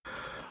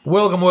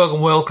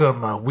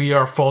Welcome. We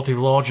are Faulty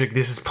Logic.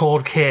 This is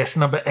podcast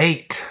number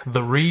 8,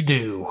 The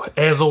Redo.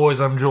 As always,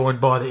 I'm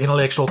joined by the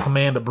intellectual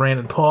commander,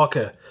 Brandon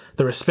Parker,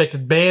 the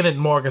respected bandit,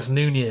 Marcus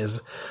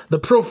Nunez, the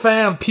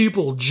profound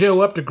pupil, Joe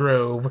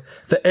Updegrove,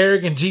 the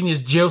arrogant genius,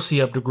 Josie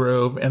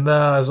Updegrove, and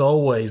as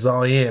always,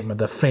 I am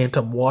the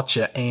phantom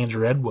watcher,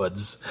 Andrew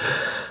Edwards.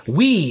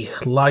 We,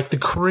 like the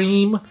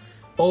cream,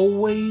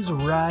 always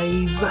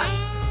rise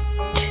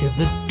to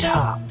the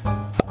top.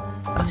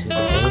 To the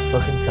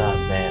motherfucking top,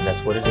 man.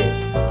 That's what it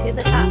is. To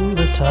the top. To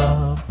the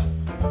top.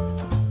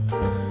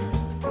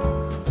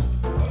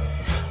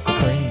 The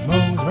cream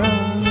always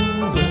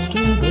rises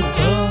to the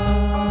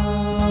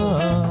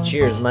top.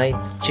 Cheers,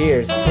 mates.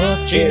 Cheers.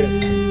 Fuck Cheers.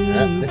 you.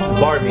 This is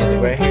bar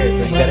music right here,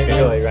 so you gotta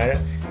enjoy it, right?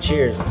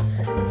 Cheers.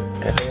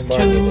 Goddamn bar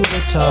To music. the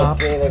top.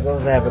 Okay, there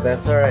goes that, but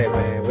that's alright,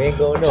 man. We ain't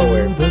going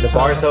nowhere. To the The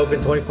bar's top.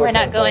 open 24/7. We're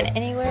not going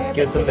anywhere.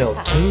 Give but us some to the milk.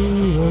 top. To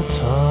the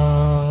top.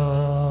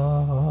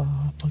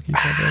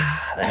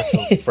 That's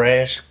some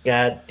fresh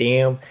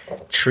goddamn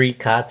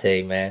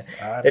Tricate, man.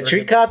 The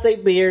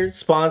Tricate beer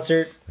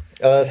sponsored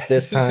us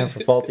this time for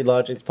Faulty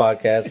Logics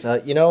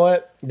podcast. You know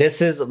what? This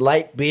is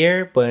light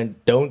beer,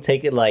 but don't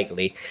take it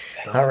lightly.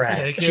 All right.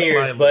 Take it Cheers,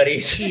 lightly.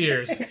 buddies.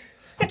 Cheers.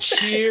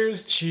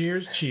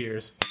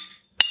 Cheers.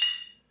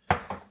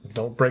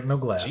 Don't break no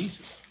glass.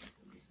 Jesus.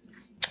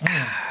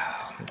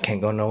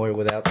 Can't go nowhere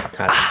without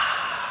Tricate.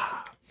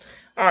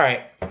 All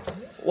right.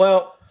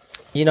 Well,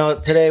 you know,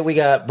 today we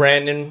got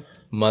Brandon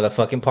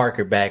motherfucking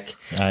Parker back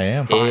I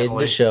am. in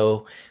Finally. the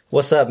show.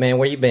 What's up, man?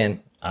 Where you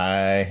been?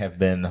 I have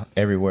been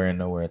everywhere and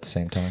nowhere at the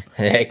same time.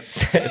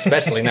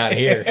 Especially not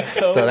here.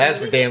 So that's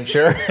for damn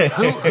sure.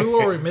 Who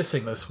are we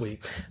missing this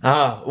week?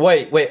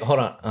 Wait, hold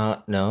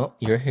on. No,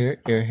 you're here.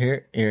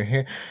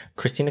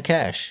 Christina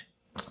Cash.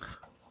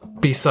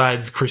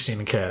 Besides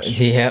Christina Cash.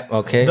 Yeah,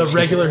 okay. The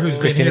regular who's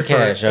Christina been here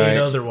Cash, for all 8 right.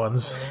 other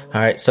ones.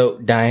 All right, so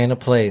Diana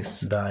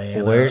Place.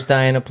 Diana. Where's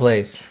Diana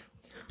Place?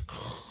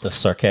 The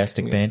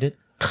sarcastic bandit.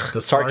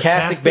 The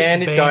Sarcastic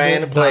bandit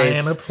Diana Place.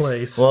 Diana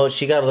Place. Well,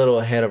 she got a little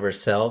ahead of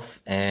herself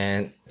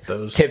and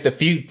Those tipped a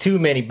few too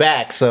many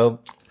back, so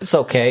it's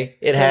okay.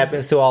 It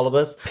happens to all of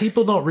us.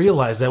 people don't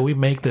realize that we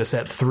make this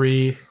at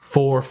 3,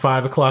 4,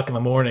 5 o'clock in the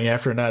morning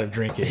after a night of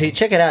drinking. See,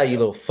 check it out, you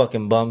little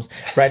fucking bums.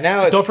 Right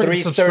now it's Don't forget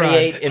to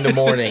 3:38 in the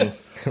morning.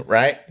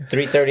 Right?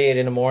 3:38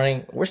 in the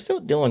morning. We're still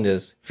doing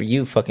this for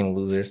you fucking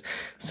losers.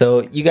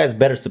 So you guys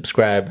better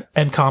subscribe.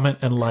 And comment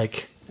and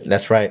like,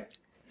 That's right.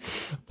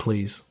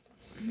 please.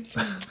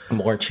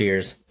 More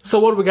cheers. So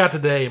what do we got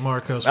today,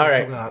 Marcos? All What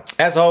right. we got?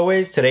 As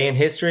always, today in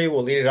history,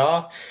 we'll lead it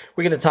off.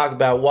 We're going to talk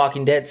about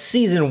Walking Dead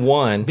Season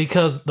 1.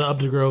 Because the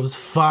Updegroves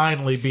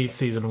finally beat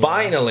season 1.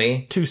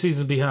 Finally. 2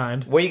 seasons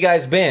behind. Where you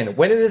guys been?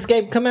 When did this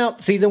game come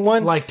out? Season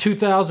 1? Like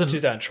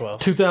 2012.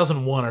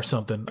 2001 or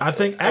something. I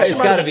think. Actually,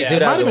 It's got to be it might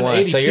have been 2001.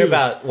 So 82. you're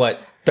about, what,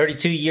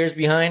 32 years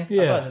behind?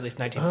 Yeah. I thought it was at least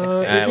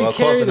 1960. If you well,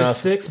 carry close the enough.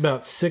 6,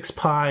 about 6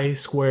 pi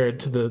squared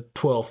to the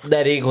 12th.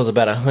 That equals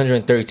about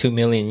 132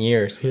 million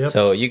years. Yep.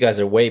 So you guys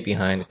are way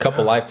behind. A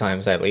couple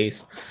lifetimes at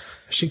least.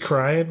 Is she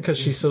crying because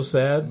she's so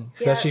sad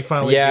that she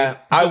finally Yeah, beat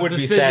I the would be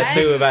decision- sad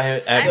too if I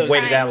had I'm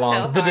waited that trying long.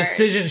 so The hard.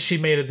 decision she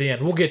made at the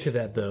end. We'll get to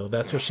that though.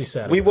 That's what she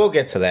said. We will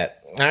get to that.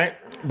 All right.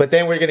 But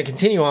then we're going to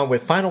continue on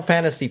with Final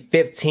Fantasy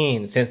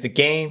 15 since the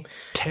game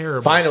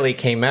Terrible. finally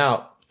came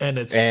out. And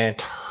it's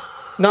And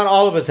not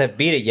all of us have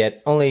beat it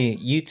yet. Only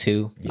you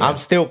two. I'm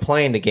still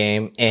playing the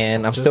game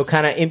and I'm still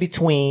kind of in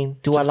between.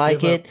 Do I just like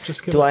give it? up.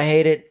 Just give Do up. I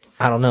hate it?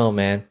 I don't know,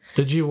 man.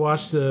 Did you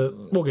watch the?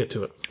 We'll get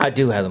to it. I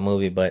do have the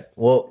movie, but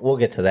we'll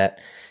get to that.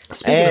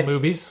 Speaking And- of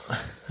movies,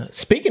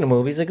 Speaking of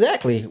movies,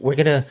 exactly. We're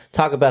going to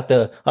talk about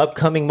the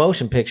upcoming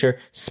motion picture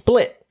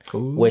Split,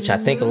 which I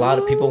think a lot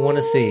of people want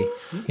to see,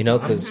 you know,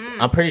 because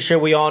I'm pretty sure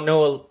we all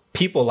know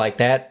people like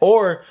that,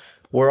 or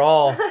we're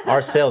all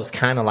ourselves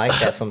kind of like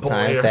that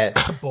sometimes. Boy,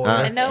 that boy.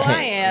 I know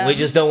I am. we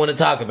just don't want to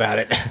talk about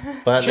it.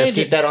 But let's Change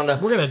keep it. that on the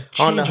we're gonna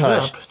on the change it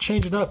hush. up.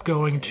 Change it up.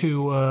 Going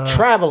to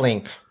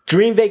Traveling,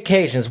 dream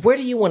vacations. Where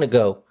do you want to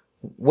go?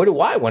 Where do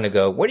I want to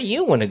go? Where do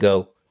you want to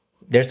go?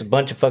 There's a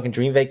bunch of fucking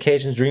dream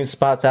vacations, dream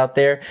spots out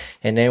there.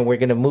 And then we're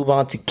going to move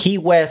on to Key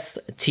West,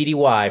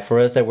 TDY, for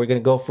us that we're going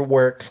to go for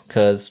work.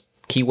 Because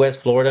Key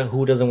West, Florida,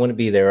 who doesn't want to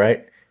be there,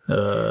 right?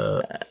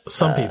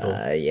 some people.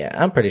 Yeah,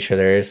 I'm pretty sure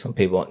there is some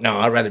people. No,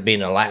 I'd rather be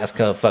in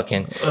Alaska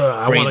fucking I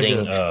wanna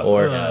freezing go-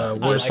 or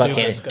where's fucking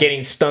Alaska?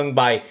 getting stung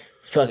by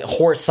fucking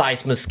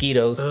horse-sized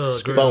mosquitoes.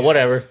 But gross.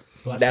 whatever.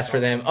 That's for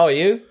them. Oh,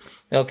 you?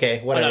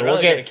 Okay, whatever. I'd we'll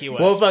rather go to Key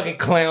West, we'll fucking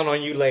clown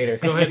on you later.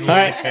 Go ahead and All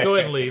leave. right. Go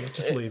ahead and leave.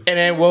 Just leave. And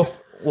then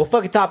we'll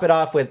fucking top it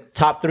off with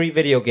top 3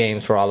 video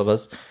games for all of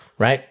us,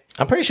 right?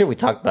 I'm pretty sure we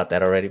talked about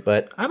that already,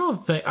 but I don't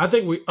think. I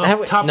think we Have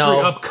we- top no.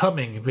 3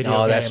 upcoming video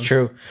games. oh, that's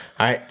true.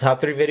 All right, top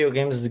 3 video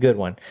games is a good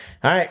one.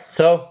 All right,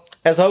 so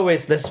as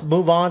always, let's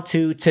move on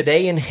to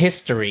today in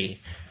history.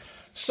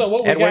 So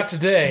what we Edward? got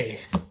today?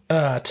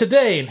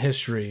 Today in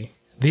history,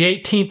 the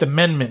 18th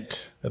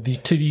Amendment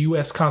to the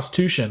U.S.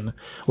 Constitution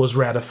was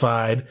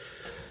ratified.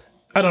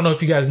 I don't know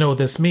if you guys know what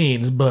this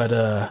means, but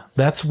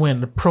that's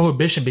when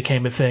prohibition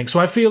became a thing. So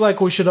I feel like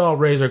we should all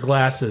raise our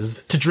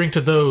glasses to drink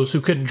to those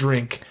who couldn't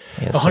drink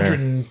Yes,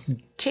 102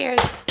 Cheers.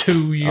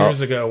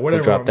 years ago.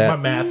 Whatever. dropped that. My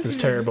math is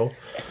terrible.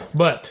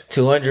 But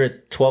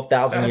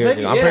 212,000 years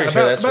ago. I'm yeah, pretty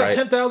sure about, that's about right.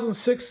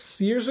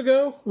 10,006 years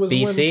ago was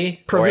BC when or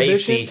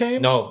prohibition AC?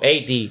 came. No,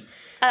 AD.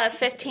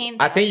 15.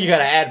 I think you got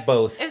to add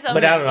both. It was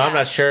But I don't know. I'm yeah.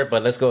 not sure,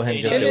 but let's go ahead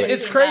and just And do it.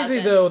 it's crazy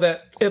though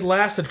that it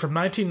lasted from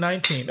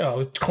 1919.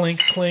 Oh, clink,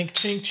 clink,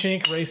 chink,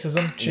 chink,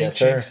 racism, chink, Yes,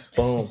 sir. chinks.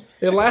 Boom.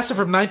 It lasted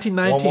from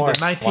 1919 One more.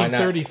 to Why not?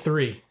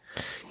 1933.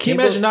 Can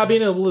you imagine not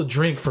being able to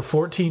drink for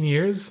 14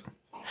 years?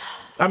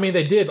 I mean,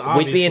 they did,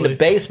 obviously. We'd be in the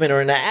basement or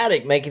in the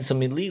attic making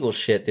some illegal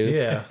shit, dude.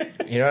 Yeah.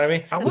 You know what I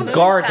mean? moonshine.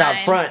 Guards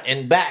out front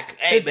and back.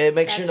 Hey, man,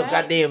 make sure no That's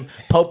right. goddamn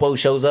popo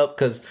shows up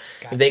because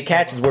if they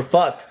catch us, we're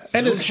fucked.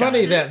 And it's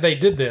funny that they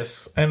did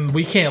this, and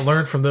we can't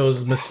learn from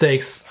those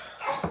mistakes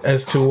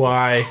as to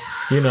why,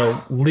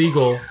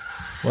 legal.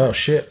 Well,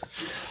 shit.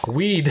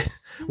 Weed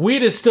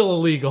is still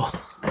illegal.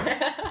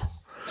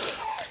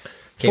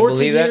 Can you 14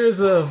 believe that?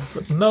 years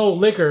of no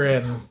liquor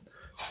and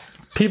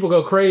people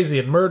go crazy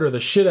and murder the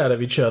shit out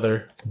of each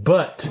other.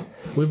 But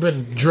we've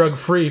been drug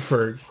free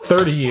for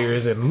 30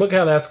 years, and look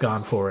how that's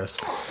gone for us.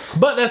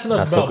 But that's enough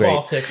Not so about great.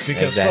 politics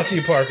because Exactly.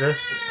 fuck you, Parker.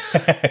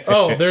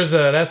 Oh, that's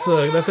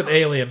an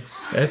alien.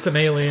 It's an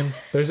alien.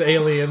 There's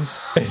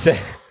aliens.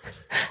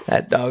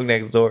 That dog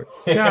next door.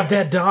 God,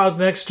 that dog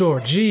next door.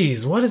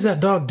 Jeez, what is that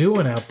dog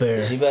doing out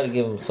there? You better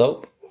give him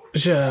soap. Uh,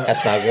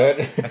 That's not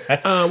good.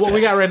 what we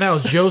got right now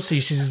is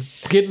Josie.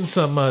 She's getting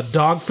some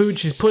dog food.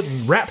 She's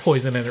putting rat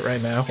poison in it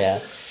right now. Yeah.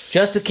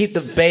 Just to keep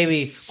the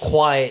baby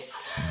quiet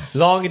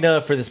long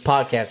enough for this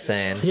podcast to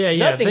end. Yeah,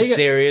 yeah, Nothing they got-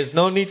 serious.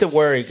 No need to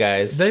worry,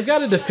 guys. They've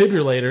got a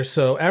defibrillator,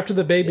 so after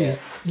the baby's,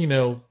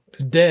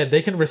 dead,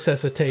 they can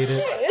resuscitate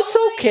it. It's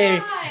okay.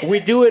 We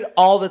do it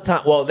all the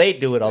time. Well, they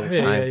do it all the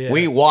Yeah, time. yeah, yeah.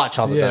 We watch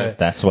all the Yeah. time.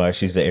 That's why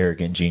she's the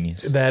arrogant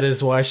genius. That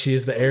is why she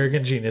is the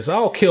arrogant genius.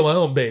 I'll kill my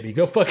own baby.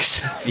 Go fuck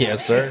yourself.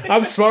 Yes, sir.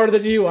 I'm smarter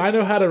than you. I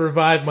know how to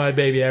revive my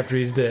baby after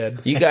he's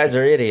dead. You guys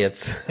are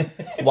idiots.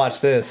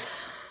 Watch this.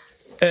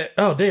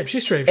 Oh damn,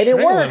 she's straight And it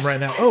strangling works. him right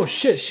now. Oh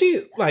shit,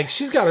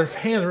 she's got her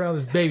hands around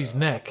this baby's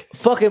neck.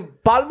 Fucking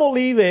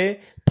Palmolive,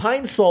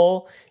 Pine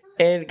Sol,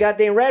 and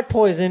goddamn rat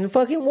poison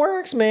fucking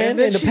works, man. And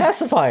then And the she's-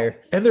 pacifier.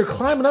 And they're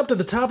climbing up to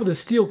the top of the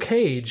steel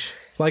cage.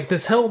 Like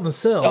this Hell in the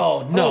Cell.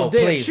 Oh, no,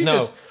 damn, please, she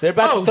no. They're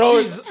about to throw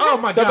it- jeez. Oh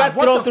my they're god. about to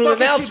what throw the it through the fuck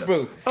is announce she-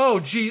 booth. Oh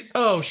gee.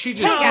 Oh, she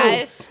just. Hey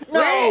guys.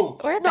 No.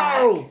 We're No.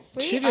 back.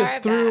 We She are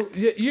just threw. back.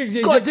 You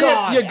Good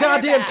God. You We're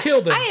goddamn back.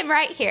 killed him. I am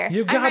right here.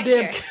 You I'm right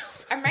goddamn here. killed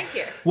I'm right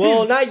here.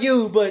 Well, not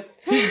you, but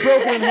He's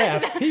broken in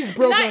half. He's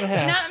broken in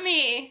half. Not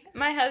me.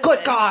 My husband.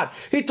 good God,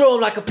 he threw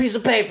him like a piece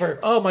of paper.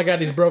 Oh my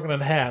god, he's broken in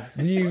half.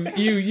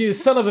 You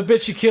son of a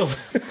bitch, you killed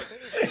him.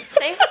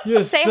 Say,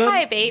 You say son-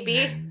 hi,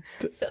 baby.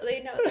 So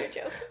they know they're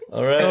joking.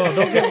 All right. Oh,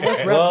 don't give him that's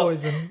rat Well,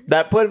 poison.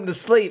 that put him to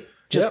sleep.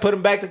 Just Yep. put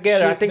them back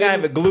together. Shit, I think they I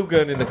have just- a glue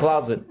gun in the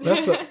closet.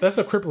 That's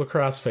a cripple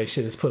crossface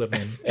shit has put him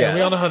in. Yeah. And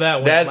we all know how that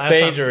went. That's last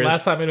dangerous.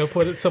 Last time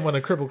put someone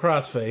in a cripple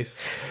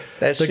crossface.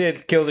 That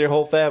shit kills your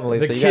whole family,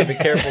 the so you gotta kid-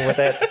 be careful with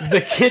that.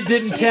 The kid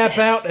didn't tap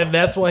out, and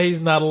that's why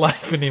he's not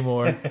alive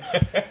anymore.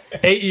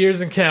 8 years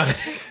and counting.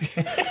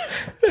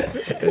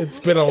 It's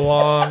been a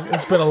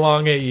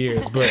long 8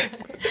 years, but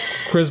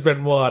Chris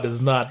Benoit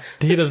does not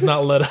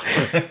let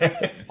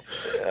up.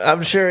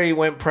 I'm sure he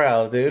went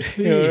proud, dude.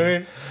 You know what I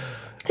mean?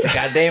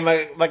 God damn,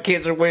 my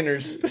kids are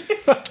winners.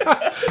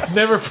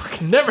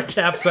 Never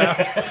taps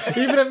out.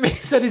 Even if he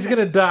said he's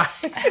gonna die.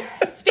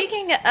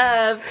 Speaking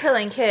of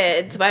killing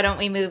kids, why don't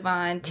we move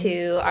on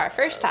to our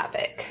first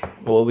topic?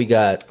 What we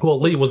got? Well,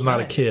 Lee was not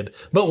a kid,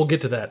 but we'll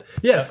get to that.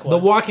 Yes, The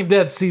Walking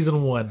Dead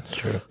season 1.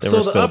 True. There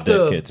were still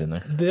dead kids in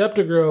there. The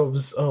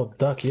Updegroves. Oh,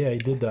 Duck. Yeah, he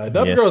did die.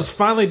 The Yes. Updegroves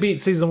finally beat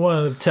season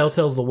 1 of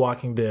Telltale's The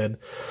Walking Dead.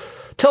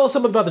 Tell us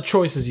something about the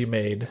choices you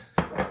made.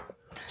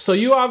 So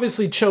you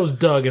obviously chose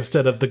Doug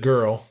instead of the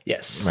girl.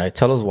 Yes. All right,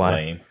 tell us why.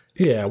 Lame.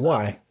 Yeah,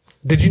 why?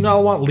 Did you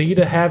not want Lee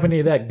to have any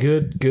of that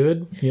good?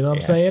 You know what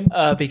I'm saying?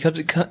 Because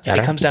it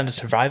comes down to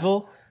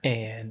survival,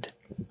 and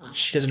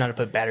she doesn't know how to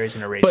put batteries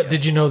in a radio. But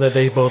did you know that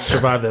they both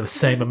survived at the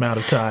same amount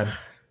of time?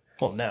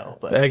 Well, no,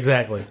 but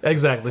Exactly.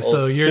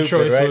 So your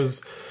stupid,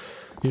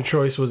 right?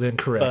 choice was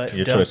incorrect.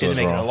 Your Doug choice didn't was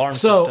make an wrong. alarm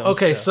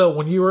system. So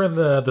when you were in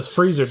the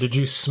freezer, did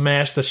you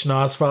smash the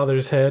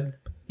Schnozfather's head?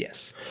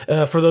 Yes.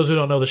 For those who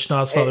don't know, the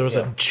Schnozfather was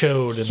a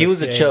chode. He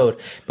was a chode.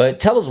 But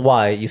tell us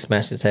why you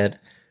smashed his head.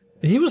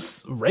 He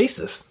was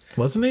racist,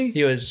 wasn't he?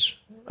 He was.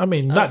 I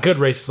mean, not good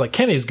racist. Like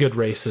Kenny's good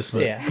racist,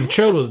 but Yeah. the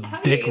chode was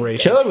dick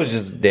racist. Chode was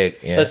just a dick.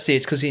 Yeah. Let's see.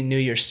 It's because he knew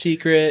your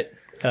secret.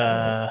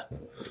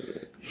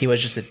 He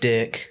was just a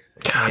dick.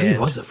 God, he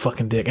was a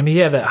fucking dick, and he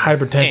had that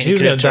hypertension. And He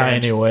was he gonna could've die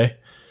turned. anyway.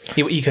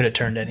 He could have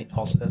turned any.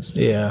 Also, so.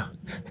 Yeah,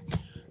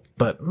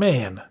 but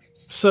man.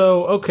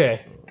 So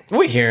okay,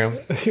 we hear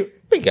him.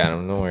 We got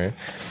him. Don't worry.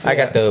 I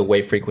got the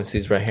wave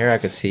frequencies right here. I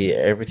can see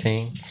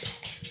everything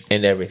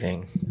and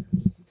everything.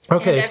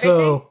 okay. And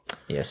So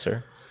Yes,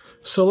 sir.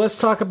 let's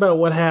talk about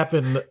what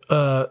happened.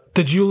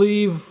 Did you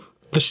leave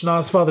The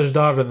Schnoz father's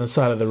daughter on the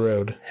side of the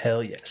road.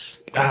 Hell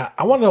yes. I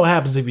want to know what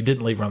happens if you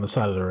didn't leave her on the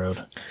side of the road.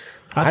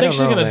 I think don't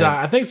she's know, gonna man.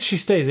 die. I think she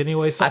stays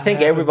anyway. I Something think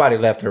happened. everybody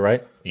left her,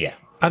 right? Yeah.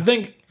 I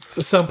think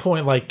at some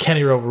point, like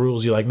Kenny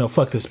overrules you. Like, no,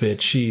 fuck this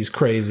bitch. She's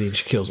crazy and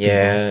she kills people.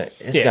 Yeah,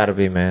 it's Yeah. got to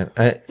be, man.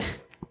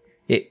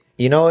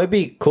 It'd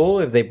be cool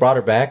if they brought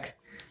her back,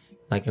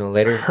 like in a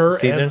later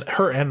season.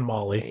 Her and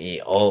Molly.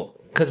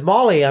 Because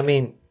Molly, I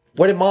mean,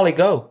 where did Molly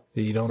go?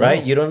 You don't Right?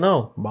 know. You don't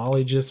know.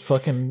 Molly just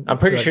fucking. I'm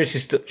pretty like, sure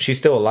she's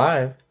still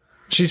alive.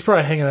 she's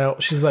probably hanging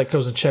out. She's like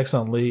goes and checks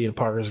on Lee in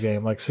Parker's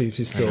game, like see if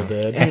he's still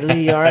dead. Hey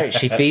Lee, all right.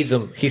 She feeds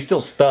him. He's still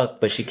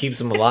stuck, but she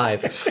keeps him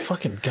alive.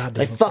 Fucking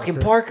goddamn. Like fucking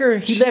Parker,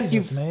 he left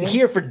you Jesus, man.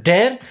 here for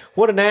dead.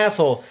 What an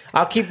asshole!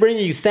 I'll keep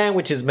bringing you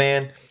sandwiches,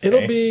 man.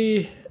 It'll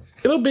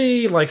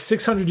be like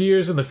 600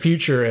 years in the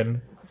future,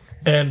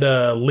 and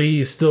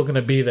Lee's still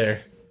gonna be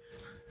there.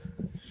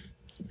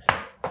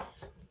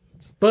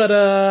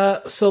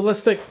 But so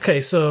let's think.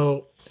 Okay,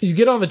 so you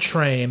get on the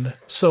train.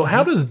 So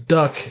how does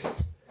Duck?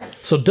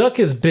 So Duck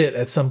is bit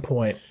at some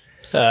point.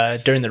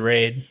 During the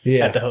raid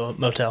Yeah. at the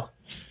motel.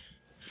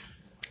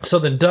 So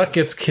then Duck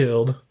gets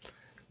killed,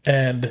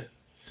 and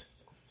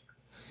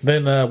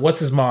then what's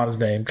his mom's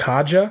name?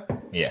 Kaja.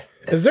 Yeah.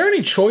 Is there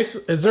any choice?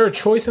 Is there a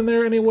choice in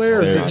there anywhere,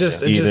 or is it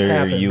just either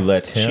happens? you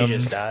let him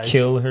just dies.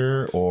 kill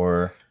her,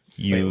 or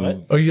you. Wait,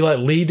 what? or you let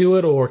Lee do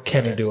it, or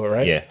Kenny do it?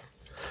 Right? Yeah.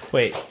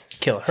 Wait,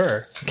 kill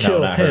her? Kill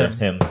no, not him. her.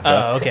 Him.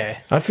 Oh, okay.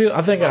 I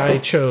think I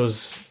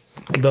chose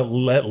the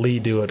let Lee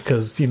do it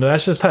because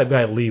that's just the type of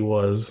guy Lee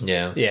was.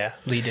 Yeah. Yeah,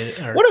 Lee did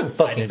it. Or What a I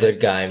fucking did good it.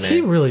 guy, man.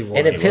 He really was.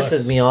 And it He pisses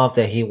was. me off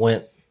that he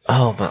went.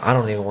 Oh, but I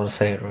don't even want to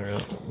say it right now.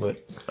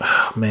 But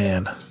Oh,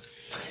 man,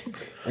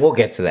 we'll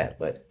get to that.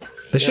 But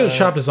they should have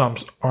chopped his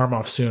arm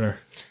off sooner.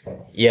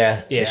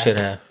 yeah, they Yeah. should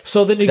have.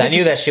 So then you 'Cause I get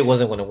knew to- that shit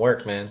wasn't going to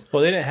work, man.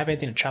 Well, they didn't have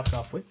anything to chop it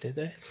off with, did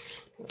they?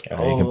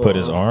 You can put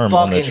his arm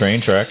on the Fucking train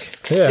track.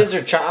 Yeah.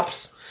 Scissor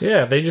chops.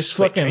 Yeah, they just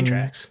Wait, fucking train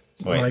tracks.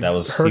 Wait, Like that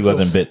was he Hercules.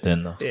 wasn't bit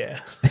then though. Yeah.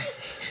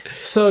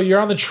 So you're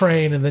on the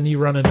train, and then you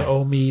run into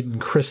Omid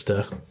and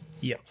Krista.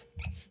 Yep.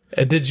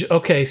 Did you?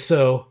 Okay,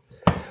 so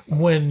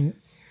when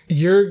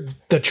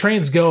the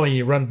train's going,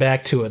 you run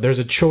back to it. There's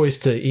a choice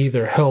to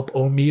either help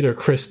Omid or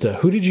Krista.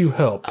 Who did you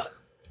help?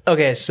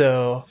 Okay,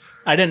 so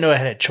I didn't know I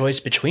had a choice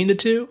between the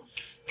two.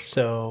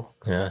 So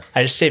Yeah.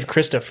 I just saved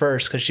Krista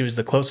first because she was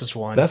the closest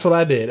one. That's what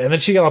I did, and then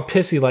she got all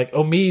pissy, like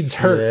Omid's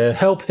hurt. Yeah.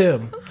 Help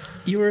him.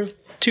 You were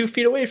 2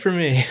 feet away from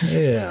me.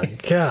 Yeah,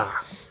 God.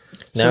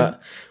 Now,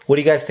 what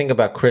do you guys think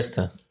about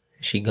Krista?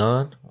 Is she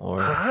gone? Or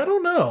I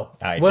don't know.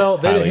 I Well,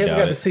 they highly haven't doubt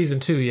got to it. season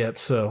 2 yet,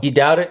 so you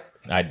doubt it?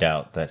 I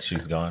doubt that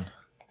she's gone.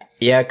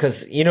 Yeah,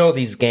 because you know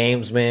these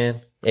games,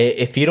 man.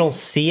 If you don't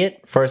see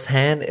it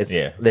firsthand,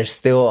 Yeah. there's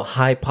still a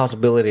high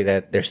possibility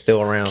that they're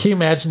still around. can you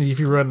imagine if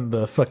you run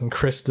into fucking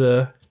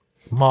Krista,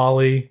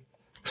 Molly,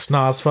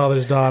 Snoz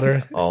father's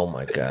daughter? Oh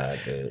my god,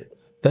 dude!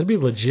 That'd be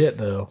legit,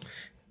 though.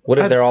 What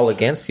if they're all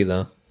against you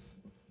though?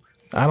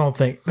 I don't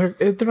think they're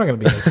not going to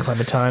be against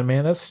Clementine,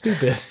 man. That's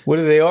stupid. What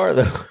if they are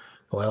though?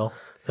 Well,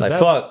 Like that-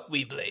 fuck!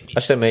 We blame you. I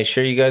should have made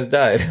sure you guys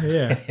died.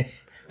 Yeah.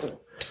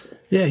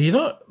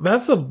 Yeah,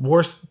 that's the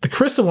worst. The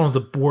Krista one's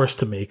the worst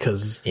to me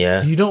because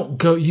Yeah. you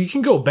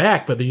can go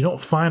back, but you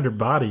don't find her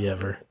body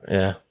ever.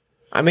 Yeah,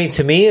 I mean,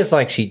 to me, it's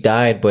like she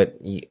died, but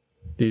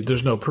Dude,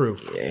 there's no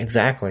proof.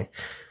 exactly.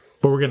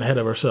 But we're getting ahead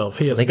of ourselves.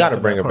 They got to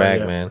bring her back,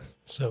 man.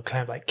 So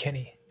kind of like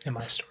Kenny in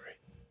my story.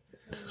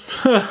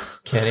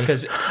 Kenny,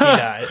 Because he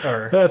died,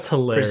 or That's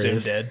hilarious.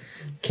 presumed dead.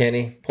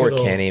 Kenny, poor Good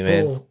old- Kenny,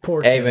 man.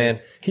 Poor Hey, Kenny. man.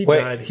 He Wait.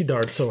 died. He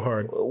died so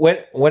hard.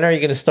 When are you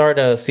going to start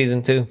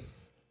season 2?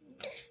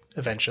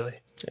 Eventually.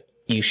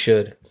 You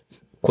should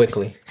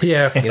quickly.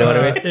 Yeah, You know what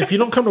I mean? If you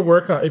don't come to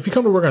work if you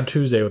come to work on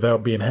Tuesday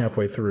without being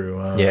halfway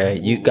through, Yeah,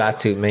 you got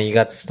to, man. You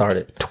got to start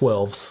it.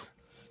 12s.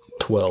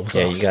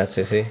 Yeah, you got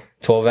to see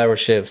 12-hour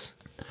shifts.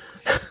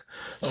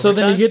 So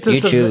then you get to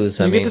You choose.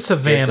 you I mean, get to it's your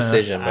Savannah,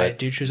 decision, I but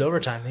do choose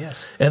overtime,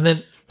 yes. and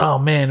then oh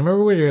man,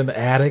 remember when you're in the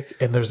attic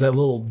and there's that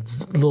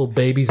little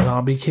baby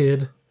zombie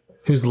kid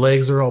whose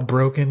legs are all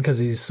broken because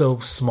he's so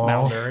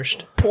small.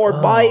 Malnourished. poor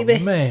Oh, baby.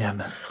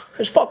 man,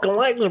 His fucking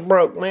legs are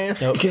broke, man.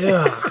 Nope.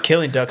 yeah,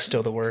 Killing Duck's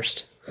still the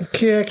worst.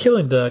 yeah,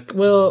 killing Duck.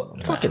 Well,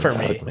 Fucking for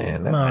me. Doug,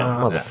 man. That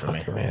Nah.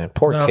 motherfucker, man.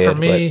 Poor no, kid. for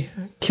me,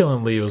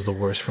 killing Lee was the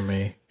worst for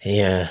me. but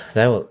yeah,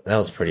 that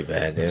was pretty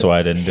bad, dude. That's why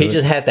I didn't do He it.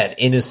 just had that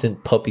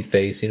innocent puppy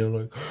face,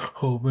 like,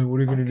 oh man, what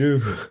are you gonna do?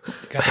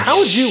 How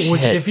would you,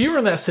 Shit. if you were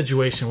in that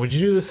situation, would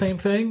you do the same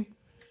thing?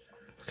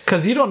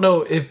 Because you don't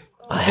know if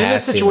in have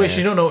this to, situation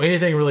man. you don't know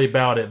anything really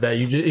about it. That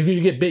if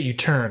you get bit, you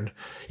turn.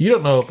 You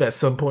don't know if at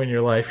some point in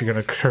your life you're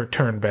going to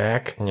turn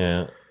back.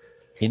 Yeah,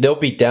 there'll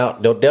be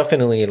doubt. There'll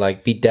definitely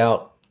be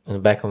doubt in the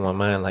back of my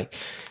mind. Like,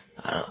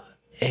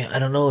 I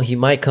don't know. He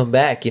might come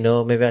back.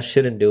 Maybe I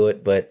shouldn't do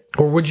it. But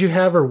Or would you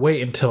have her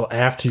wait until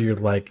after you're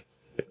like,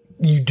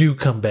 you do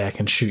come back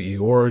and shoot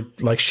you, or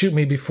like shoot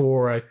me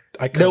before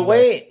I come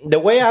the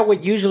way I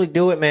would usually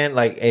do it, man.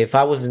 Like if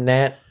I was in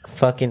that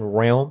fucking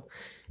realm,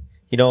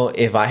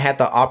 if I had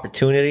the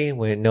opportunity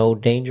with no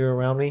danger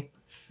around me,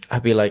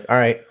 I'd be like, all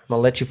right, I'm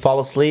gonna let you fall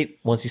asleep.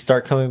 Once you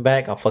start coming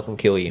back, I'll fucking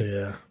kill you.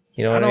 Yeah.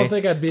 You know what I don't mean?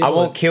 think I'd be I able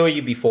won't to- kill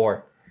you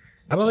before.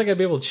 I don't think I'd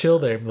be able to chill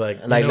there. And be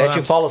like, Like, let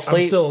you fall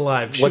asleep. I'm still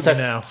alive. Shoot Once me I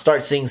now.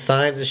 start seeing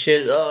signs and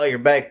shit, oh, you're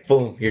back.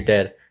 Boom, you're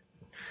dead.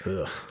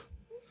 Ugh.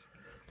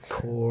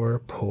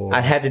 Poor.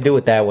 I had to do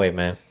it that way,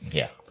 man.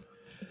 Yeah.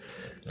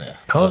 I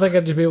don't think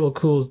I'd just be able to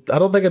cool. I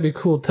don't think I'd be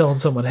cool telling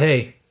someone,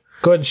 "Hey,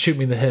 go ahead and shoot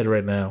me in the head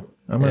right now.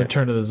 I'm going to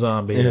turn to the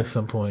zombie at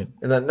some point."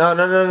 And then,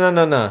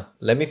 no.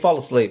 Let me fall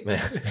asleep,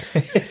 man.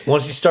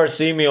 Once you start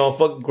seeing me all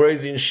fucking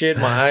crazy and shit,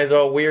 my eyes are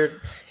all weird,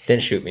 then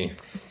shoot me.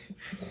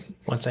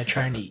 Once I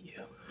try and eat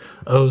you.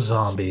 Oh,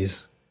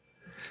 zombies!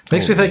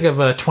 Makes me think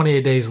of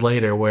 28 Days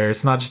Later, where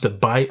it's not just a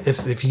bite.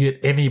 It's if you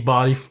get any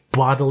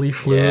bodily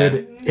fluid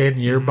in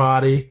your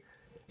body,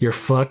 you're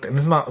fucked. And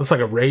it's not. It's like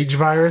a rage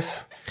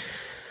virus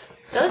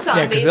Those 'cause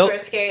zombies they'll- were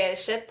scary as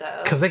shit, though.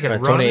 because they can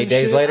run 28 and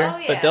days shit. later? Oh,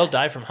 yeah. But they'll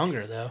die from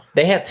hunger, though.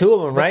 They had two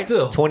of them, right?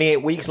 still. 28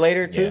 weeks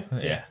later, too?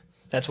 Yeah.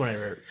 That's when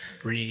it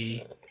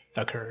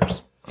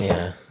reoccurs.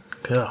 Yeah.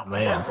 Oh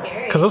man, So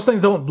scary. because those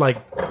things don't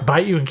like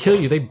bite you and kill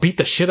you. They beat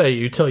the shit out of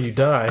you till you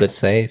die. Good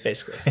save.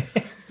 Basically.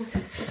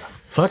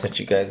 Fuck. Set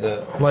you guys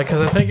up. Like, because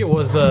I think it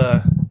was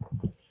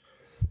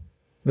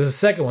there's a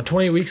second one,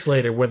 20 weeks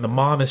later, when the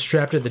mom is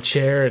strapped in the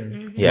chair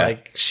and Yeah.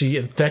 like she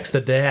infects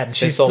the dad and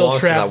she's so still long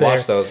since trapped I there.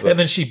 watched those, but- And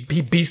then he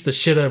beats the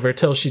shit out of her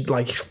till she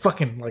like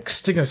fucking like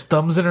sticking his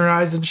thumbs in her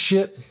eyes and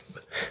shit.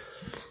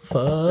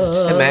 Fuck.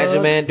 Just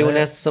imagine, man, doing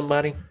that to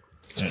somebody.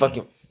 Just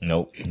fucking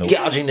Nope.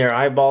 gouging their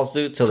eyeballs,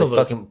 dude, till Till they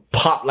the- fucking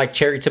pop like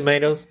cherry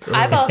tomatoes.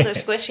 Eyeballs are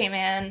squishy,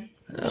 man.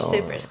 They're Oh.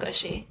 super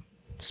squishy.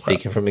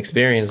 Speaking from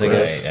experience, I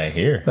guess. I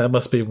hear. That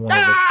must be one of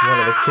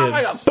the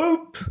kids.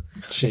 Boop!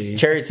 She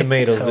Cherry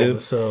tomatoes, held the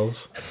dude.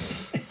 cells.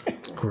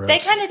 Gross. They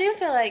kind of do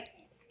feel like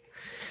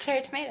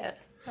cherry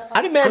tomatoes.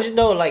 I'd imagine,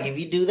 though, like, if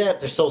you do that,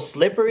 they're so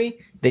slippery,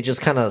 they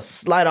just kind of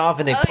slide off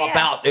and they Oh, pop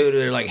yeah. out, dude.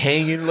 They're like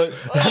hanging, like,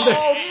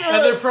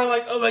 and they're probably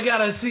like, "Oh my god,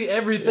 I see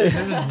everything."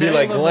 They're just be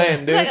like dangling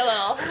Glenn, dude. Like a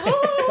little.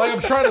 Like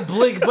I'm trying to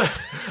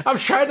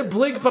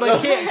blink, but I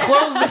can't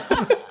close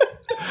them.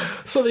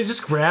 So they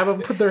just grab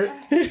them, put their.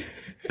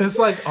 It's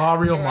like all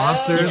real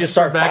monsters. You just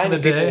start back in the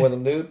finding people day. with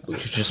them, dude. You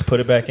just put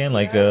it back in.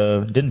 Like,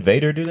 didn't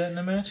Vader do that in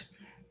the match?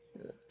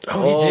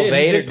 Oh, he did.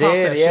 Vader he did pop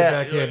did, that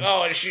yeah. shit back in.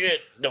 Oh,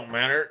 shit. Don't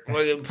matter.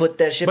 We're gonna put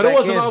that shit But back it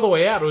wasn't in. all the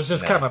way out. It was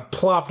just kind of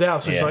plopped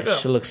out. So he's Yeah. like,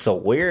 Shit looks so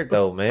weird,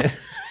 though, man.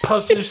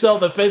 punched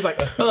himself in the face, like,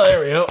 "Oh, there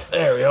we go,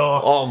 there we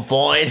go." Oh, I'm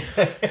fine.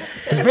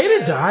 Did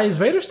Vader die? Is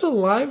Vader still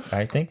alive?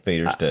 I think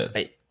Vader's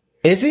dead.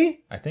 Is he?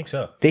 I think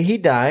so. Did he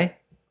die?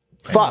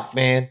 Fuck,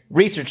 man.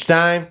 Research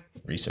time.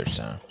 Research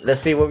time. Let's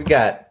see what we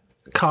got.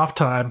 Cough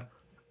time.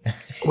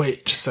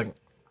 Wait, just a second.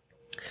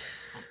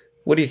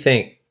 What do you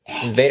think?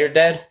 Vader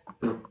dead?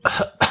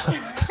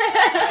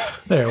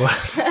 There it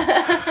was.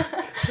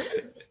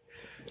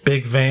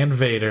 Big Van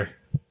Vader.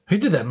 He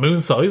did that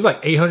moonsault. He's like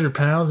 800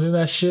 pounds doing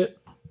that shit.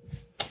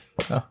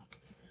 Oh.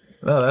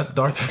 No, that's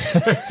Darth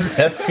Vader.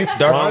 That's Wrong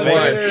Darth Vader.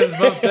 Vader is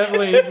most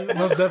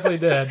definitely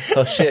dead.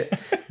 Oh, shit.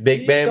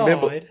 Big Bam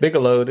died.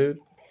 Bigelow, dude.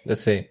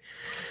 Let's see.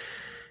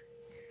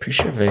 Pretty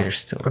sure Vader's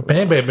still alive.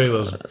 Bam Bam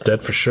Bigelow's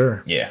dead for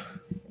sure. Yeah.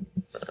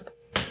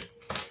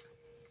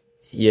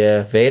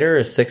 Yeah, Vader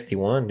is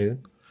 61,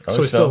 dude. So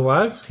he's still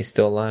alive? He's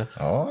still alive.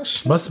 Oh,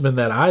 shit. Must have been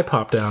that eye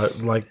popped out.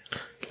 Like,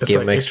 it's Give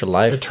like him extra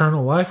life.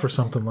 eternal life or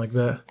something like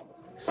that.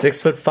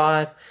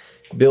 6'5",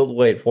 build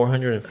weight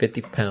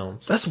 450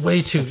 pounds. That's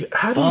way too.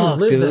 How do Fuck,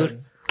 you live dude. that?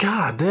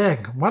 God dang!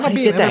 Why not do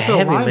be you an get that NFL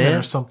heavy, lineman man?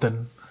 or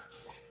something?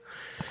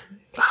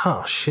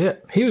 Oh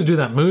shit! He was doing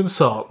that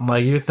moonsault, and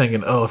like you're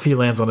thinking, oh, if he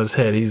lands on his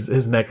head,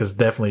 his neck is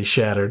definitely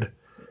shattered.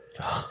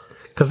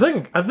 Because I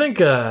think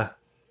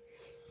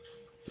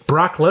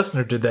Brock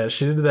Lesnar did that.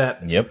 She did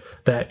that. Yep.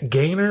 That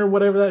gainer,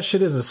 whatever that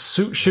shit is,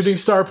 a shooting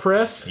star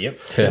press. Yep.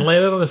 And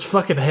landed on his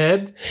fucking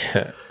head.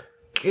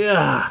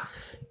 God.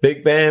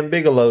 Big Bam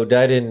Bigelow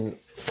died in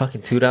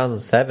fucking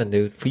 2007,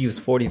 dude. He was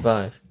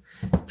 45.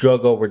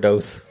 Drug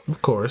overdose.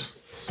 Of course.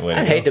 Swear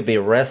I'd hate to be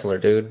a wrestler,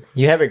 dude.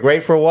 You have it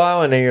great for a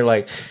while, and then you're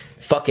like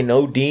fucking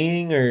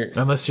ODing or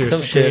Unless you're some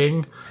shit.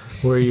 Sting,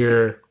 where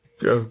you're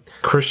a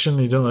Christian,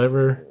 you don't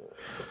ever.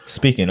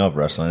 Speaking of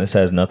wrestling, this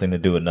has nothing to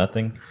do with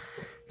nothing.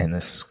 And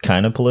this is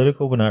kind of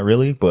political, but not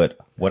really. But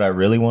what I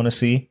really want to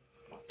see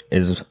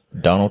is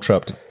Donald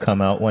Trump to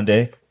come out one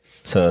day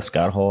to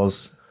Scott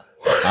Hall's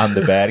I'm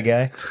the bad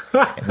guy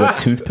with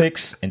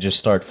toothpicks and just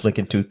start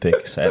flicking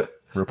toothpicks at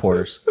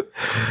reporters.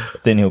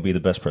 Then he'll be the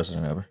best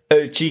president ever.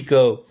 Hey,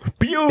 Chico.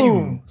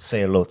 Boom!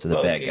 Say hello to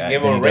the bad guy.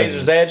 Give Then him a he does razor's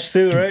his edge,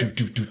 too, right?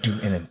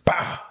 and then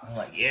bow. I'm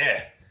like,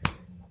 yeah.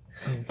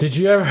 Did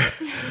you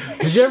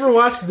ever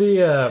watch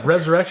the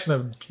resurrection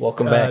of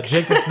Welcome back.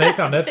 Jake the Snake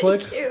on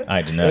Netflix?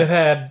 I did It not.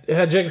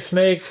 had Jake the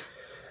Snake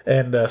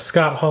and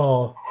Scott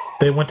Hall.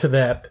 They went to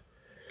that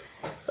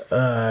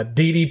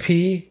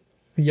DDP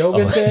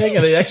yoga thing,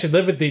 and they actually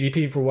lived with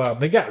DDP for a while.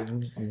 They got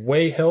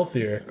way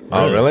healthier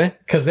Oh, really?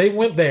 because they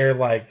went there.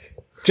 Like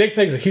Jake the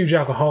Snake's a huge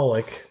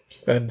alcoholic,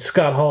 and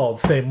Scott Hall the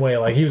same way.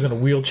 Like he was in a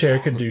wheelchair,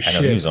 couldn't do I know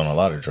he shit. was on a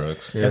lot of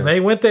drugs. And they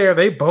went there.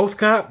 They both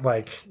got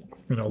like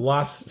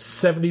lost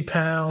 70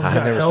 pounds. I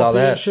got never healthy saw and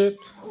that. shit.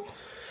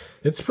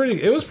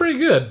 It was pretty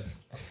good.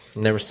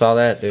 Never saw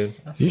that, dude.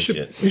 You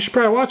should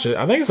probably watch it.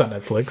 I think it's on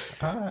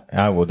Netflix.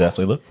 I will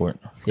definitely look for it.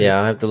 Yeah,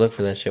 I'll have to look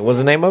for that shit. What's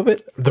the name of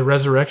it? The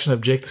Resurrection of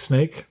Jake the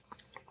Snake.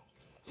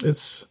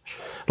 It's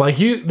like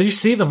you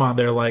see them on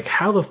there. Like,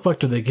 how the fuck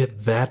do they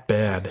get that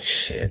bad?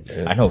 Shit,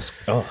 dude. I know.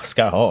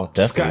 Scott Hall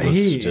definitely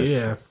was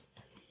just. yeah.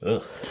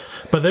 Ugh.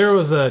 But there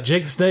was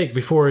Jake the Snake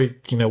before he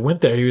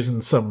went there. He was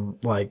in some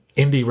like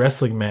indie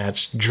wrestling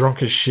match,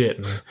 drunk as shit.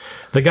 And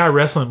the guy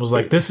wrestling was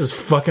like, "This is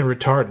fucking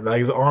retarded." Like,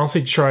 he's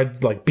honestly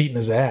tried like beating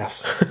his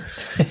ass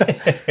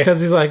because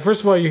he's like,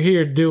 first of all,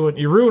 you're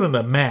ruining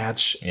a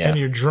match and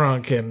you're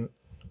drunk, and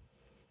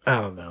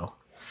I don't know.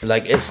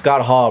 Like, it's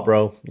Scott Hall,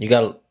 bro. You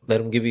gotta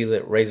let him give you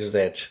the razor's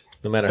edge,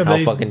 no matter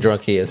how fucking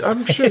drunk he is.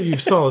 I'm sure you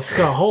saw a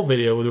Scott Hall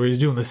video where he's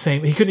doing the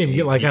same. He couldn't even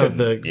get like out of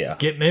the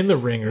getting in the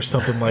ring or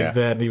something like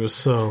that. And he was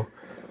so.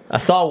 I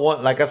saw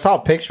a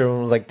picture of him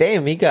and was like,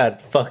 damn, he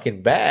got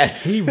fucking bad.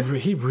 He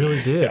really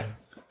did.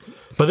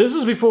 But this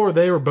is before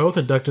they were both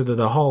inducted to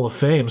the Hall of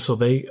Fame. So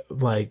they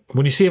like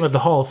when you see them at the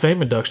Hall of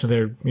Fame induction,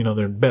 they're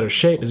in better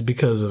shape is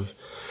because of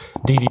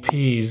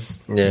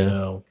DDP's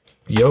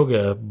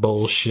yoga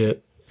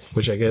bullshit,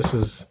 which I guess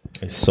is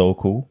It's so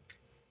cool.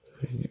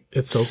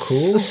 it's so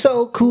cool.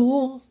 So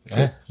cool.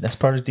 Yeah, that's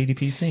part of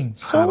DDP's thing.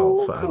 I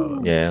don't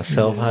know. Yeah,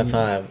 self high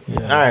five.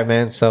 All right,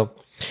 man. So,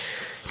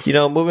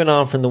 moving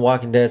on from The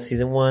Walking Dead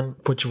season 1.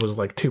 Which was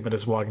like 2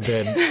 minutes Walking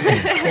Dead,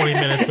 and 20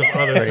 minutes of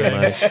other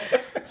things.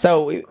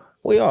 So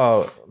we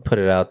all put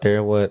it out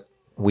there what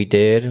we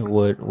did,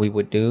 what we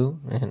would do,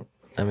 and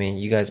I mean,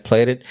 you guys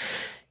played it.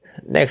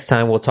 Next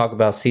time we'll talk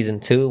about season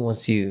 2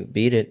 once you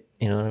beat it.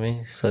 You know what I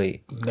mean? So you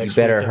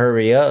better week,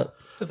 hurry up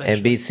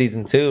and beat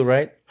season 2,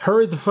 right?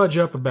 Hurry the fudge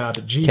up about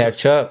it. Jesus.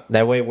 Catch up.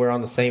 That way we're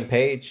on the same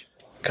page.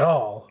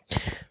 Call.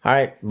 All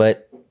right,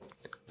 but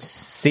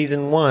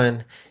season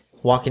 1,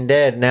 Walking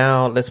Dead.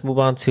 Now let's move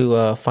on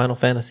to Final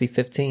Fantasy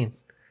 15.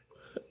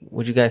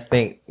 What you guys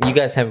think? You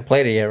guys haven't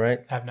played it yet, right?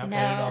 I have not played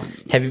it at all.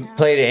 Have you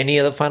played any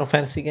other Final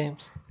Fantasy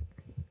games?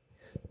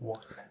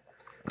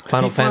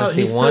 Final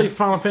Fantasy 1? played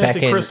Final Fantasy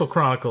back in Crystal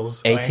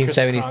Chronicles.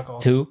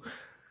 1872?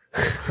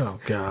 Oh,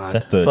 Is God.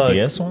 that the Fuck.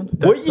 DS one?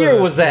 What year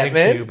was that,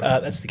 man? GameCube.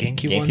 That's the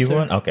GameCube, GameCube sir.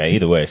 one? Okay,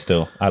 either way,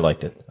 still, I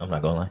liked it. I'm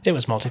not going to lie. It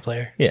was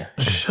multiplayer. Yeah.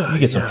 You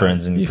get some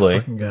friends and you play.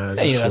 fucking guys,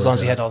 I As swear long as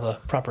to you had God. all the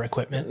proper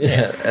equipment.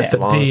 Yeah, that's a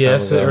long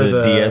DS time ago. or The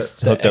the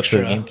DS hooked up to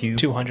the Extra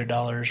GameCube.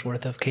 $200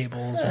 worth of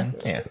cables and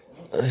Yeah.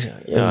 Yeah, I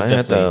had the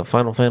definitely-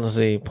 Final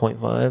Fantasy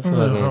 0.5,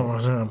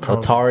 Oh,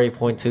 Atari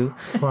 0.2.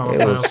 Final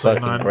It was Fantasy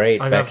fucking 9.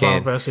 great I got back Final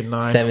in Fantasy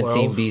 9,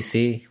 17 12.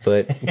 BC,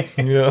 but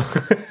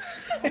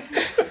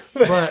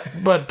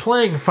But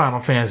playing Final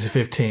Fantasy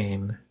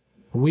 15,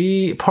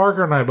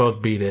 Parker and I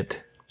both beat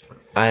it.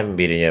 I haven't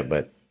beat it yet,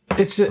 but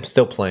It's I'm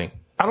still playing.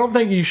 I don't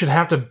think you should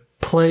have to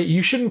play.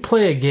 You shouldn't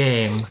play a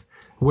game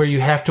where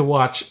you have to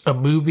watch a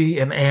movie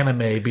and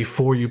anime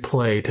before you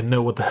play to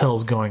know what the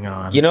hell's going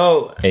on. You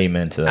know,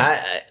 Amen to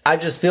that. I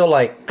just feel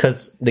like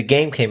because the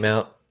game came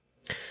out,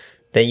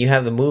 then you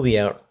have the movie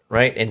out,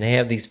 right? And they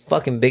have these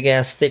fucking big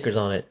ass stickers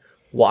on it.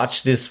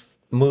 Watch this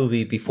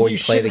movie before you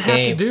play the shouldn't have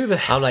to game. do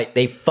that. I'm like,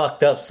 they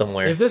fucked up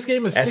somewhere. If this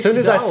game is As soon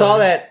as I saw $60,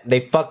 that, they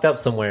fucked up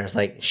somewhere. It's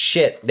like,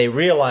 shit, they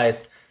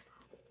realized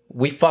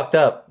we fucked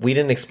up. We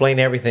didn't explain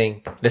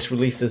everything. Let's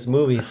release this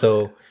movie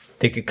so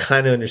they could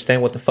kind of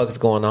understand what the fuck is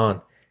going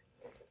on.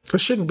 it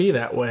shouldn't be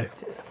that way.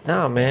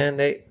 No, man,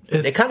 they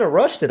It's- kind of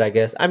rushed it, I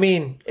guess. I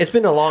mean, it's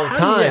been a long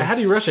time. How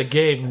do you rush a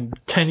game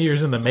 10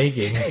 years in the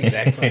making?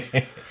 exactly.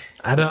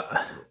 I don't.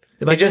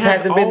 It just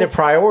hasn't been the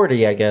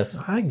priority, I guess.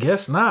 I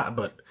guess not,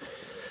 but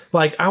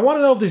like, I want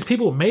to know if these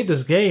people who made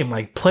this game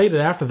like played it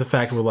after the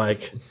fact. Were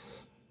like,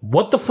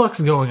 what the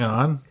fuck's going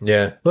on?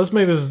 Yeah. Let's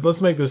make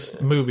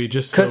this movie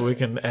just so we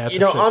can add. You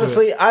some know, shit to it.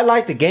 honestly, I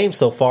like the game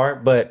so far,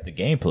 but The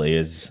gameplay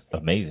is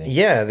amazing.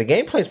 yeah, the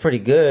gameplay's pretty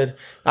good.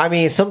 I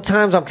mean,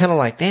 sometimes I'm kind of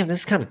like, damn, this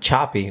is kind of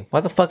choppy. Why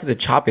the fuck is it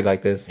choppy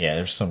like this? Yeah,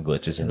 there's some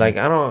glitches in Like,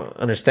 there. I don't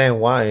understand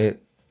why.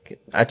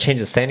 I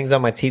changed the settings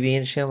on my TV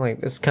and shit. I'm like,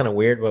 this is kind of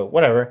weird, but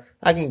whatever.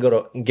 I can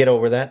get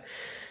over that.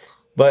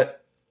 But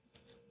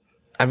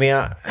I mean,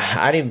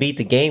 I didn't beat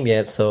the game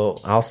yet, so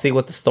I'll see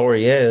what the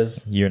story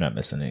is. You're not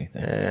missing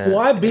anything. Well,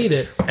 I beat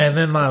it, and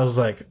then I was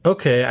like,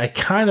 okay, I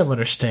kind of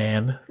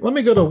understand. Let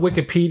me go to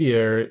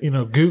Wikipedia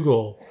or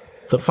Google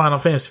the Final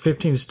Fantasy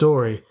 15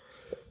 story.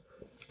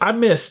 I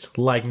missed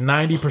like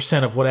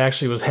 90% of what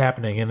actually was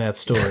happening in that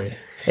story.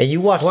 And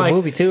you watched Like- the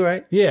movie too,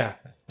 right? Yeah.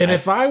 And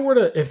if they were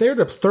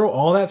to throw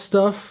all that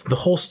stuff, the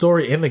whole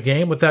story in the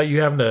game without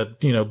you having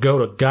to, go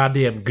to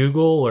goddamn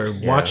Google or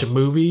watch a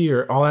movie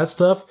or all that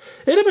stuff,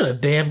 it'd have been a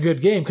damn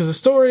good game. Because the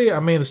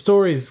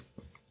story's,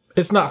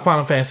 it's not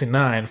Final Fantasy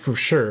 9 for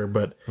sure,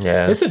 but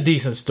Yeah. it's a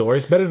decent story.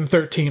 It's better than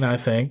 13, I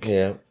think.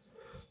 Yeah.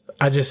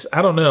 I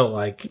don't know.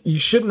 Like, you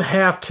shouldn't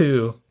have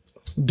to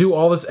do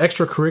all this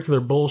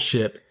extracurricular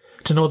bullshit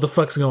to know what the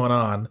fuck's going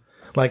on.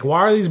 Like, why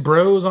are these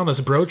bros on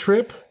this bro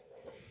trip?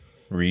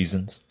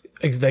 Reasons.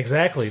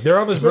 Exactly. They're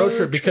on this road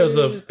trip because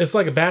of it's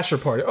like a bachelor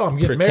party. Oh, I'm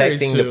getting married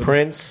Protecting soon. the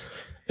prince.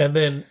 And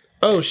then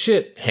oh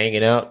shit,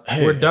 hanging out.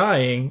 Hey, we're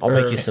dying. I'll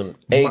make you some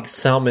egg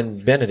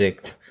salmon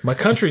Benedict. My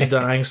country's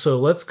dying, so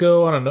let's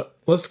go on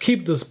let's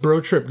keep this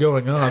bro trip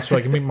going on so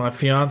I can meet my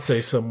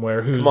fiance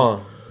somewhere who's Come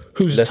on.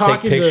 who's Let's take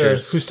talking to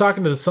pictures.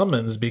 the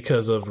summons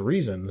because of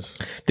reasons.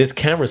 This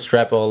camera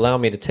strap will allow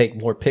me to take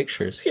more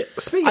pictures.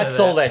 Speaking I of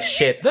sold that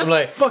shit. That's I'm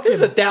like, fucking-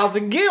 this is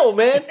 1,000 gil,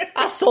 man.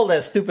 I sold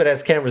that stupid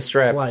ass camera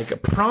strap. like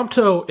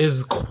Prompto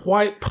is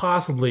quite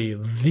possibly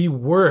the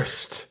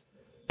worst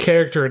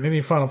character in any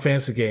Final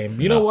Fantasy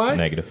game. You know why?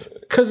 Negative.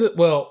 Because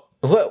What?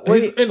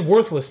 his, in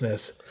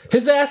worthlessness.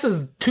 His ass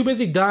is too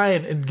busy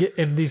dying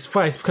in these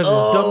fights because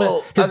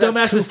his dumb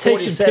ass is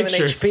taking 247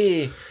 pictures.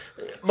 HP,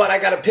 but I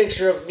got a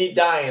picture of me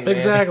dying. Man.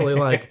 Exactly.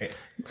 Like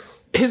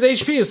his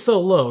HP is so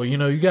low. You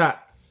know, you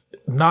got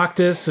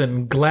Noctis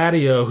and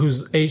Gladio,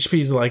 whose HP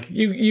is like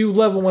you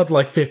level them up to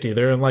like 50.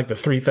 They're in like the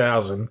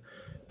 3,000.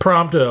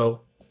 Prompto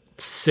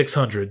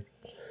 600.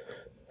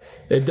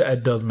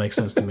 It does make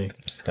sense to me.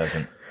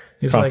 Doesn't.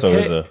 He's Prompto like,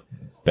 is hey, a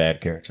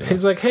bad character.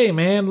 he's like, hey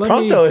man, let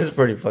me. Prompto is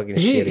pretty fucking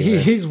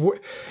shitty. Man.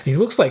 He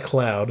looks like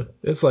Cloud.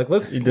 It's like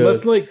let's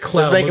does. like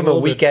Cloud. Let's make him a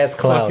little bit weak-ass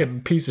Cloud.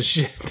 fucking piece of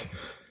shit.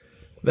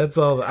 That's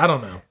all. I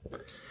don't know.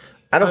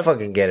 I don't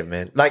fucking get it,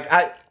 man.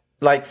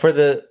 Like for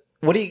the.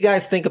 What do you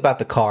guys think about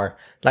the car?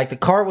 Like the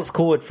car was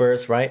cool at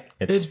first, right?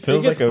 It It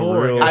feels gets like a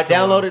boring real. I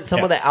downloaded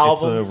some of the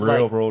albums. It's a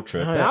real like, road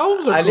trip. The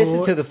albums are I cool.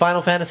 listen to the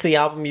Final Fantasy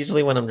album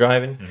usually when I'm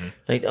driving. Mm-hmm.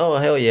 Like, oh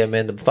hell yeah,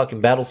 man, the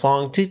fucking battle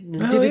song,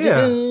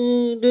 yeah.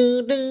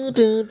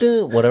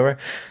 whatever.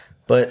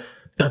 But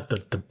And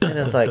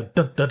it's like,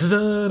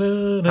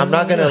 I'm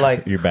not gonna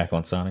like. You're back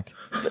on Sonic.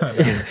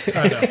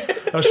 I know.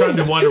 I was trying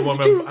to do Wonder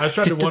Woman. I was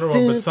trying to do Wonder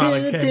Woman, but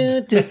Sonic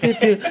came.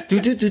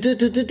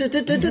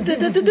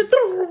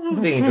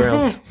 Ding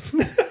drums.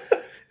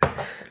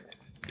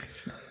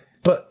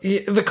 But yeah,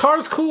 the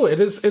car's cool.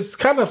 It's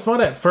kind of fun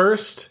at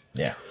first,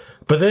 Yeah.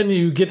 but then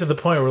you get to the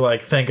point where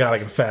like, thank God I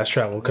can fast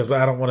travel because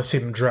I don't want to see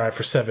them drive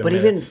for 7 But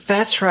even minutes.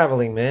 fast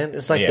traveling, man,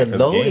 it's like Yeah, the 'cause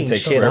the game loading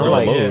takes shit. forever I'm to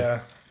like, load.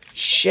 Yeah,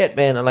 shit,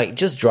 man. I'm like,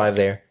 just drive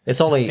there. It's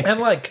only and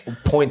like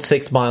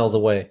 0.6 miles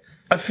away.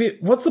 I feel,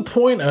 what's the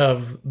point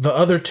of the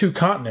other two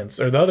continents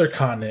or the other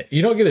continent?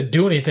 You don't get to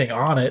do anything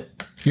on it.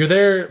 You're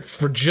there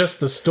for just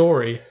the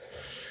story.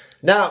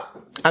 Now,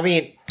 I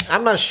mean,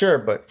 I'm not sure,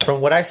 but from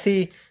what I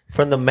see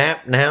from the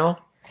map now,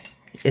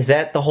 is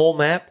that the whole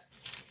map?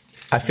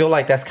 I feel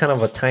like that's kind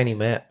of a tiny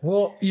map.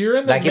 Well, you're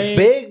in the Like, it's main-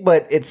 big,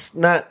 but it's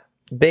not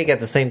big at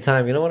the same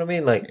time. You know what I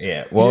mean? Like,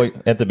 Yeah. Well,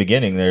 at the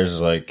beginning, there's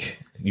like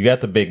you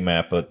got the big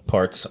map, but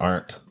parts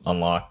aren't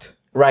unlocked.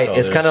 right, So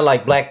it's kind of there's-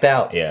 like blacked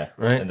out. Yeah.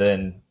 Right. And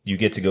then you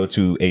get to go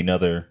to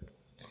another.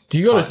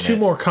 You go to continent. 2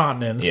 more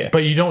continents, Yeah. but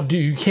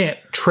you can't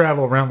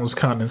travel around those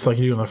continents like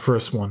you do in the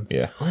first one.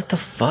 Yeah. What the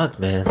fuck,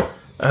 man?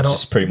 I don't.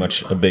 It's pretty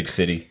much a big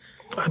city.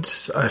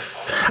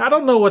 I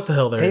don't know what the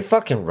hell They they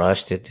fucking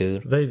rushed it,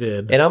 dude. they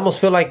did. It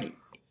almost feel like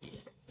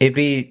it'd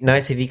be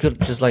nice if you could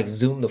just like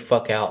zoom the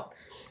fuck out.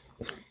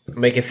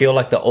 Make it feel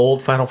like the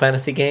old Final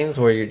Fantasy games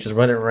where you're just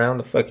running around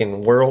the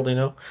fucking world, you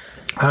know?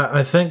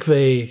 I think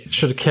they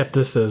should have kept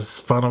this as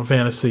Final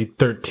Fantasy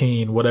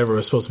 13, whatever it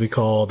was supposed to be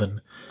called, and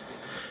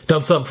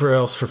done something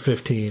else for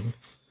 15.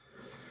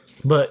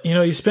 But you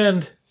know, you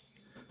spend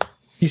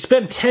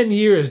 10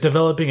 years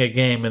developing a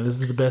game, and this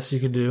is the best you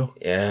can do.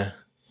 Yeah.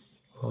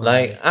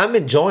 Like, I'm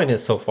enjoying it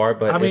so far,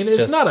 but I mean, it's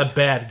just, not a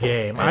bad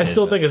game. I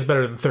still think it's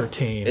better than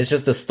 13. It's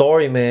just the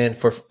story, man.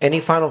 For any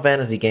Final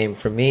Fantasy game,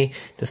 for me,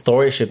 the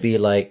story should be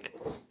like,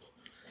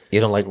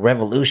 you know, like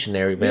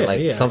revolutionary, man.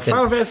 like something.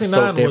 Final Fantasy so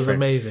 9 was different.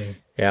 amazing,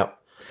 Yeah.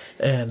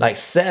 and Like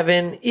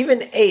 7,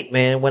 even 8,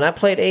 man. When I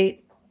played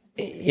 8,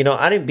 you know,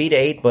 I didn't beat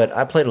 8, but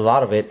I played a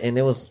lot of it, and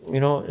it was, you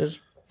know, it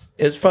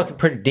was fucking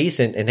pretty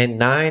decent. And then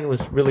 9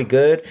 was really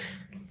good.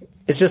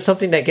 It's just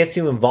something that gets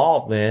you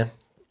involved, man.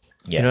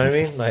 Yeah. You know what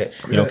I mean? Like,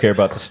 You don't care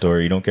about the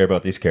story. You don't care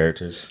about these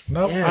characters.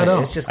 no, yeah, I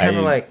don't. it's just kind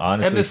of like.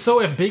 honestly, And it's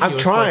so ambiguous. I'm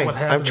trying. Like what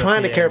I'm happens at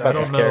trying the to care end. I about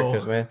don't these know.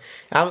 characters, man.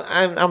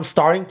 I'm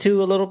starting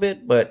to a little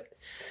bit, but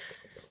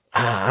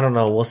I don't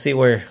know. We'll see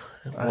where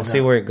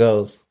it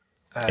goes.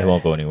 it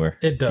won't go anywhere.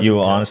 It doesn't You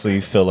will go. honestly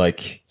feel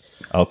like,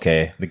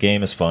 okay, the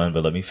game is fun,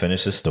 but let me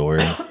finish the story.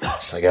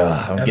 It's like,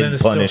 I'm then getting the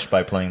punished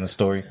by playing the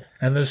story.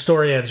 And the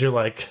story ends. You're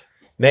like,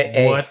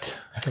 Hey,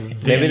 what?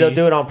 maybe they'll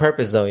do it on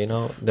purpose, though. You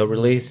know, they'll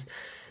release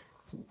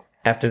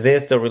after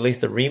this. They'll release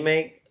the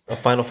remake of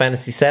Final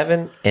Fantasy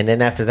VII, and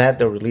then after that,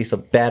 they'll release a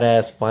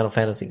badass Final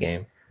Fantasy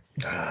game.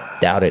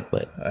 Doubt it,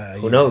 but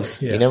who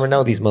knows? You yes. never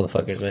know these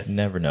motherfuckers, man.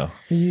 Never know.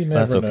 You never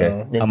That's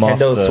okay. know. I'm off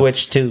Nintendo the-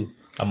 Switch 2.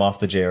 I'm off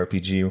the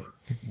JRPG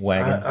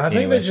wagon. I think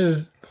anyway. they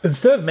just,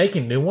 instead of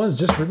making new ones,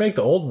 just remake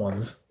the old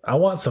ones. I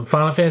want some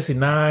Final Fantasy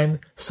 9,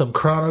 some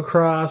Chrono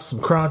Cross, some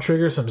Chrono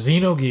Trigger, some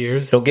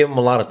Xenogears. They'll give them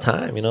a lot of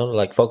time, you know, to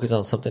like focus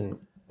on something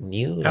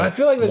new. And I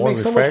feel like they'd more make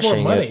so much more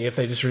refreshing. money if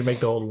they just remake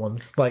the old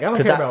ones. Like, I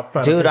don't care about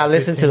Final Dude, I Fantasy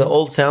listen to 15. the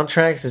old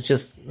soundtracks. It's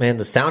just, man,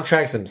 the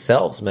soundtracks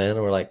themselves, man,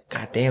 were like,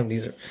 God damn,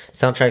 these are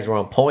soundtracks were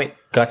on point,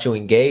 got you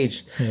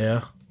engaged.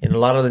 Yeah. And a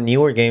lot of the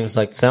newer games,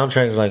 like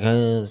soundtracks, are like,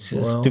 it's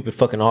just Well. stupid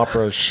fucking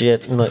opera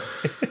shit. And like,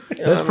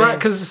 That's probably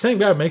because the same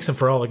guy makes them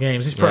for all the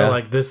games. He's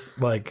probably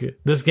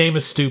this game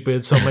is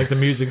stupid, so I'll make the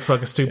music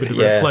fucking stupid to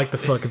reflect the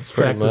fucking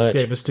fact that this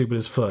game is stupid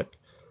as fuck.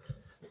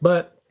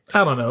 But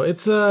I don't know.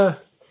 It's a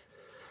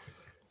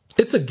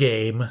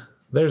game.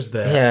 There's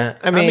that. Yeah,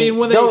 I mean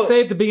when they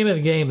say at the beginning of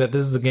the game that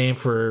this is a game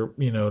for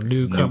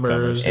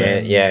newcomers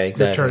and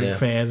returning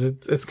fans,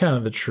 it's kind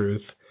of the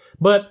truth.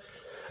 But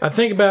I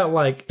think about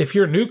like if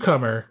you're a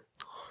newcomer,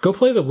 go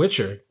play The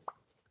Witcher.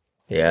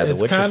 Yeah, The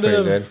Witcher's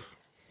pretty good.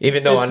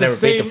 Even though I never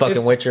beat the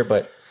fucking Witcher,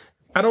 but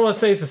I don't want to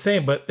say it's the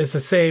same, but it's the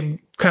same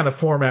kind of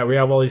format where you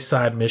have all these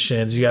side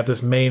missions. You got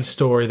this main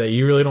story that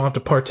you really don't have to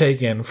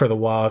partake in for the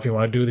while if you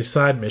want to do these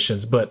side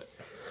missions, but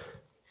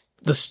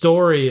the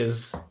story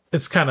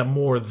it's kind of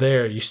more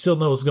there. You still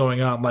know what's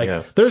going on.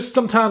 Like there's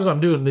sometimes I'm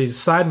doing these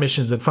side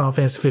missions in Final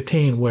Fantasy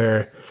 15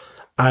 where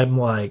I'm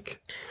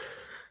like,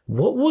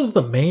 what was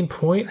the main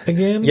point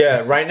again?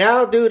 Yeah, right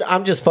now, dude,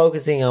 I'm just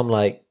focusing. I'm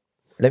like,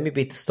 let me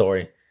beat the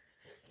story.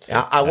 So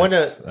I want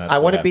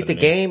to beat the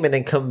game and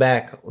then come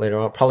back later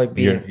on. Probably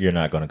beat. You're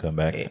not going to come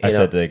back. I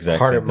said the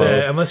exact same thing.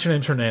 Yeah, unless your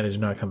name's Hernandez,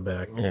 you're not come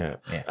back. Yeah.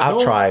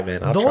 I'll try,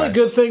 man. The only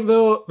good thing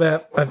though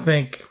that I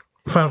think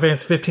Final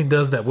Fantasy 15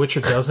 does that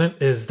Witcher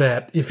doesn't is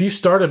that if you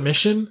start a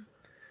mission,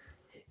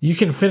 you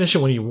can finish it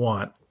when you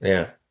want.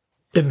 Yeah.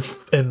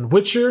 In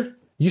Witcher,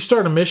 you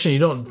start a mission, you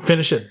don't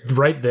finish it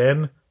right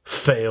then.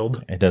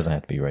 Failed. It doesn't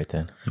have to be right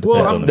then.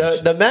 Well,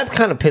 the map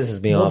kind of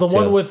pisses me off. The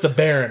one with the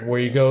Baron, where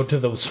you go to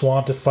the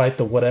swamp to fight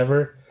the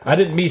whatever. I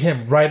didn't meet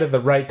him right at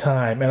the right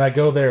time, and I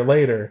go there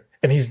later,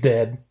 and he's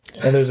dead.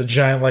 And there's a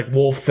giant like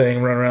wolf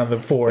thing running around the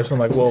forest. I'm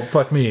like, well,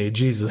 fuck me,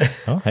 Jesus.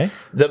 Oh, hey.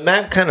 The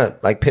map kind of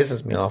like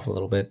pisses me off a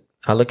little bit.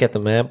 I look at the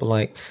map,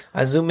 like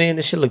I zoom in,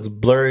 this shit looks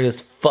blurry as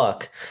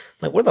fuck.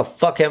 Like, where the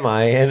fuck am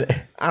I?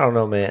 And I don't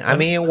know, man. I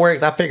mean, it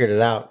works. I figured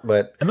it out,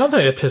 but another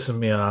thing that pisses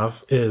me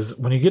off is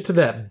when you get to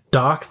that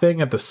dock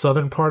thing at the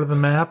southern part of the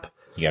map.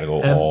 You gotta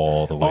go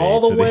all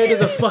the way to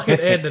the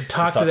fucking end and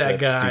talk to that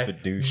guy.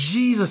 Stupid douche.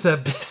 Jesus,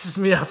 that pisses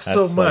me off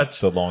so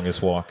much. Like the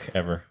longest walk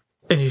ever.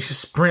 And you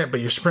sprint, but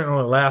your sprint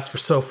only lasts for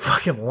so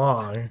fucking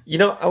long. You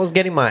know, I was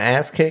getting my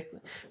ass kicked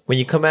when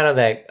you come out of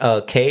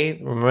that cave.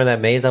 Remember that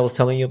maze I was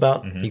telling you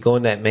about? Mm-hmm. You go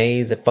in that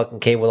maze, that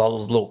fucking cave with all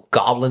those little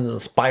goblins and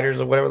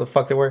spiders or whatever the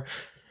fuck they were.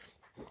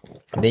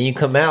 And then you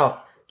come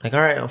out, like, all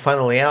right, I'm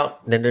finally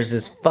out. And then there's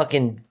this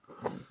fucking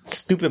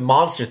stupid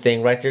monster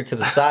thing right there to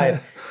the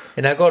side.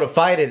 And I go to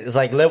fight it. It's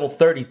like level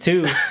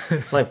 32.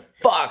 I'm like,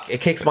 fuck.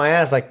 It kicks my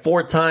ass like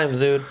 4 times,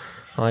 dude.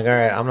 I'm like, all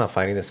right, I'm not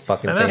fighting this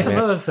fucking thing, that's man.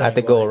 Another thing. I have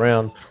to go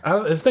around.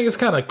 I think it's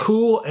kind of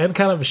cool and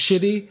kind of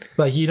shitty.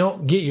 Like, you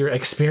don't get your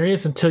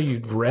experience until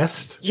you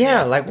rest.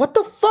 Yeah, like, what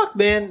the fuck,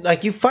 man?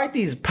 Like, you fight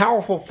these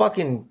powerful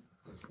fucking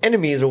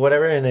enemies or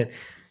whatever, and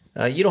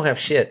then you don't have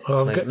shit.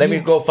 Like, let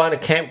me go find a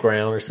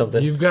campground or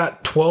something. You've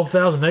got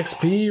 12,000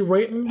 XP you're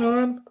waiting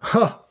on?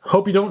 Huh.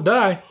 Hope you don't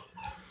die.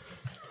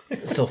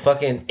 So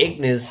fucking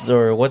Ignis,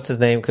 or what's his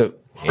name, cook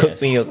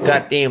me a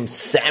goddamn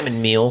salmon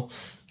meal.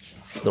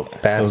 Little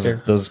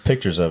bastard. Those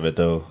pictures of it,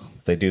 though,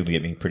 they do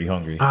get me pretty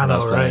hungry. I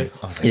know, right?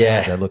 I was like,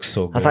 yeah. That looks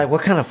so good. I was like,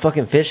 what kind of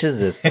fucking fish is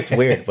this? It's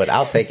weird, but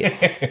I'll take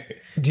it.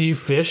 Do you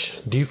fish?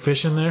 Do you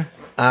fish in there?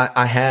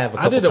 I have a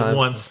couple times. I did it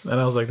once, and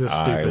I was like, this is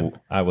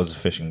stupid. I was a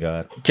fishing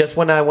god. Just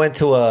when I went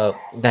to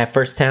that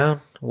first town,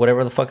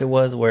 whatever the fuck it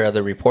was, where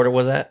the reporter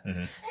was at,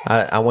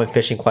 I went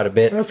fishing quite a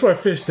bit. That's where I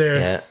fished there.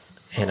 Yeah,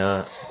 and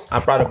I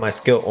brought up my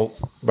skill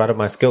quite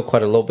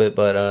a little bit,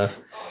 but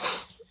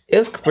it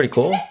was pretty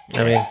cool.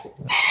 I mean,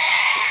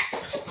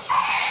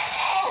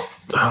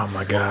 oh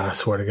my god! I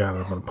swear to God,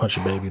 I'm gonna punch a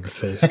baby in the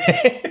face.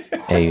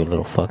 Hey, you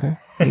little fucker!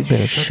 You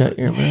better shut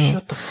your mouth.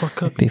 Shut the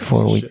fuck up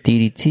before we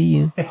DDT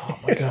you. Oh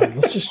my god!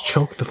 Let's just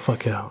choke the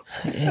fuck out.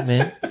 So, hey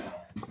man,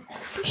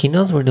 he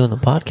knows we're doing the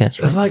podcast.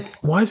 Right? It's like,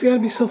 why is he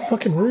gotta be so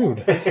fucking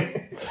rude?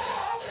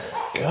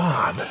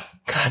 God,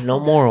 no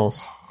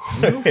morals.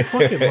 No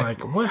fucking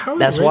like. What? How?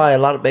 That's why a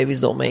lot of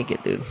babies don't make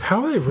it, dude.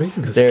 How are they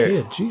raising this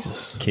kid?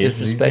 Jesus, kids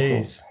these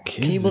days.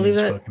 Can you believe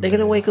that? They're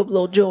gonna wake up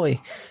little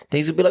Joey.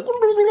 Things will be like,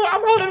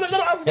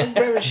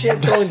 grabbing shit,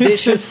 throwing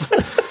dishes.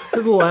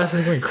 His little ass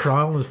is gonna be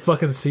crawling with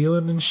fucking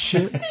ceiling and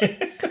shit.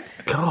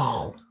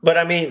 God. But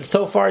I mean,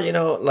 so far,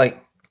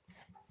 like,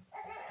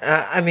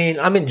 I mean,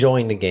 I'm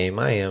enjoying the game.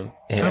 I am.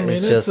 And I mean,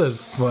 it's a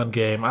fun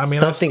game. I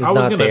mean, I was not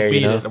gonna there,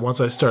 beat it once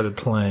I started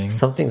playing.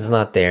 Something's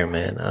not there,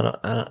 man. I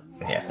don't.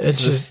 Yeah,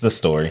 it's just the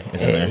story,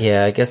 isn't there?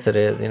 Yeah, I guess it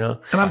is. And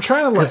I'm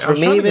trying to like. Because for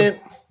me, man,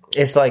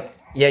 it's like,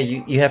 yeah,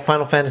 you have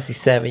Final Fantasy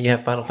 7, you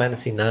have Final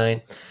Fantasy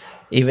 9,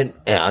 even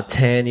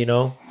 10.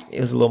 It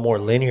was a little more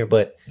linear,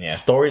 but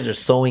stories are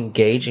so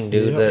engaging,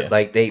 dude. That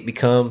like they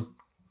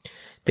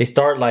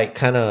start like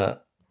kind of,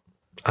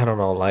 I don't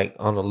know, like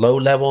on a low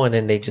level, and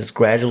then they just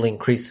gradually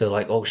increase to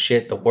like, oh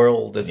shit, the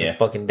world is in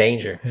fucking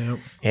danger. Yep.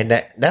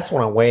 And that's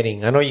what I'm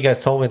waiting. I know you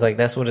guys told me like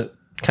that's what it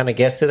kind of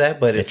gets to that,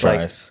 but it's like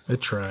it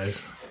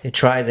tries. It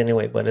tries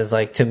anyway, but it's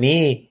like, to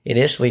me,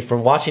 initially,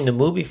 from watching the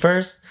movie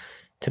first,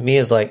 to me,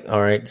 it's like,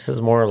 all right, this is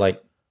more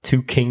like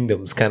 2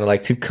 kingdoms, kind of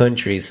like 2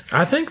 countries.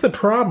 I think the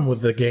problem with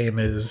the game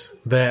is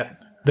that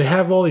they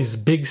have all these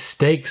big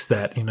stakes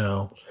that,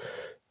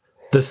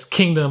 this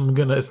kingdom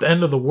it's the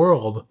end of the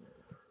world.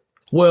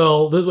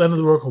 Well, this end of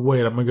the world.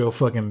 Wait, I'm gonna go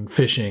fucking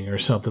fishing or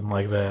something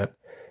like that.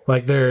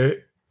 Like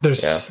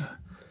there's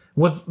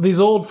with these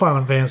old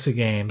Final Fantasy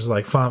games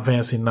like Final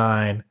Fantasy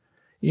 9.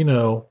 You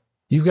know,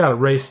 you've got to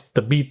race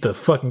to beat the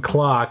fucking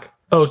clock.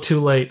 Oh, too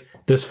late.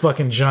 This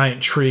fucking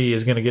giant tree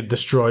is gonna get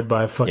destroyed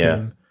by a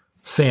fucking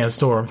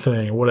sandstorm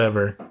thing or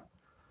whatever.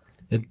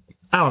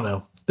 I don't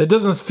know. It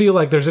doesn't feel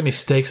like there's any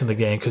stakes in the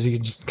game because you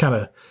can just kind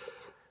of.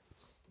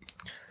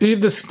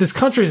 This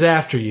country's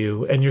after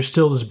you, and you're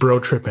still just bro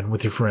tripping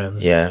with your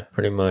friends. Yeah,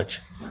 pretty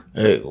much.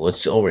 Hey,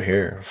 what's over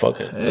here?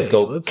 Fuck it. Let's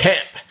go camp.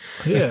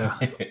 Yeah.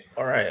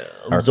 All right.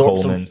 Our Absorb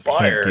some Coleman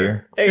fire. camp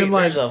gear. Hey, And,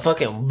 like, there's a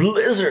fucking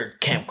blizzard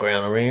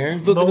campground over here.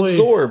 Look The at only,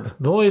 absorb.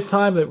 the only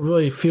time that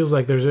really feels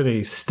like there's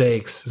any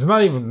stakes, it's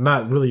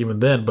not really even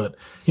then, but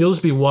you'll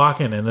just be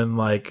walking and then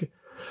like,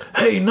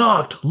 hey,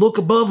 Noct, look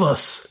above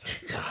us.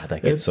 God,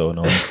 that gets so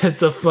annoying.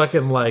 It's a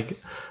fucking like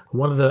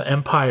one of the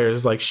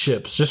Empire's like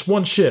ships, just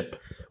one ship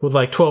with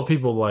like 12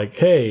 people like,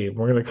 hey,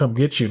 we're going to come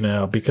get you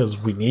now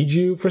because we need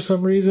you for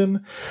some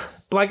reason.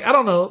 Like, I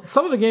don't know.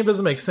 Some of the game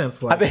doesn't make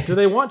sense. Like, do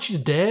they want you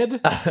dead?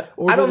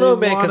 Or I don't do know,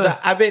 they man, because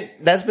wanna-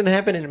 that's been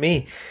happening to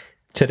me.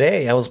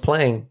 Today, I was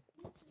playing,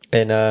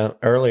 and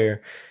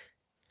earlier,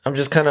 I'm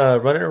just kind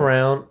of running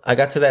around. I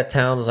got to that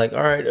town. I was like,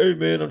 all right, hey,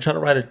 man, I'm trying to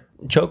ride a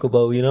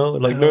chocobo, you know?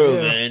 Like, no,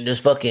 yeah. man, this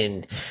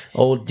fucking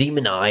old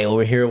demon eye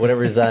over here,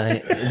 whatever his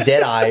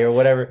dead eye or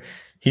whatever.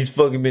 He's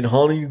fucking been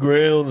haunting the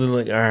grounds. And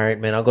like, all right,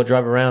 man, I'll go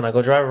drive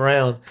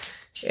around.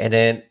 And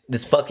then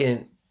this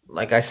fucking,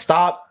 like, I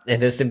stop,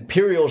 and this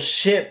Imperial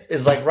ship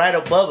is like right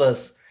above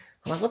us.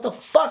 I'm like, what the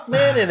fuck,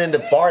 man? And then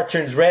the bar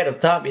turns red up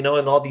top, you know,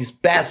 and all these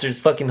bastards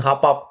fucking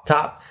hop up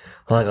top.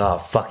 I'm like, oh,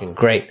 fucking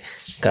great.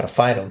 Gotta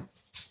fight them.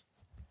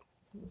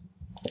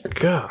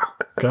 God.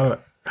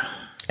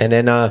 And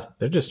then,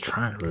 They're just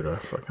trying to root our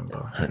fucking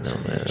ball.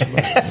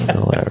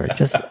 whatever.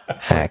 Just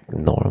act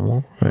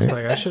normal, right? It's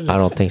like, I should I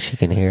don't think she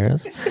can hear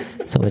us.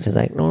 So we're just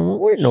like normal.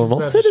 We're normal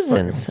about to just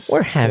citizens. fucking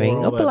We're having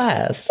pour a all that-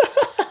 blast.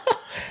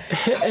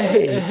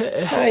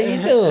 Hey, how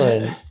you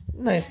doing?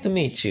 Nice to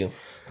meet you.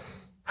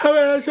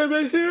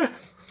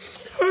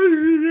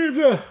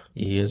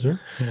 Yes, sir.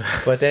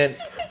 But then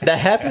that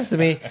happens to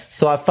me,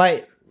 so I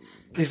fight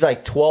these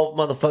like 12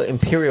 motherfucking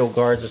Imperial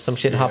guards or some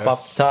shit. Hop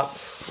off the top.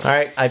 All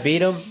right, I beat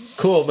them.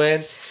 Cool,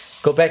 man.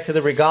 Go back to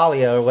the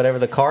Regalia or whatever,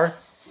 the car.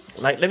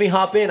 Like, let me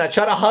hop in. I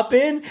try to hop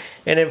in,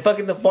 and then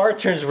fucking the bar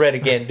turns red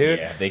again, dude.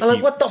 Yeah, they I'm like,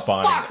 keep what the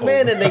spawning fuck,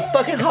 man? over. And they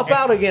fucking hop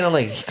out again. I'm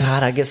like,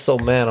 God, I get so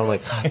mad. I'm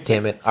like, God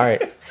damn it. All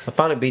right. So I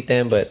finally beat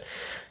them, but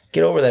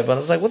get over that. But I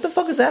was like, what the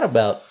fuck is that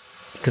about?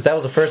 Because that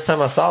was the first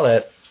time I saw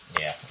that.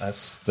 Yeah,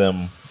 that's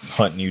them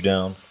hunting you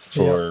down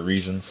for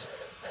reasons.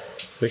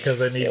 Because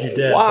they need you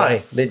dead.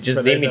 Why? They just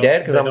but need they me don't- dead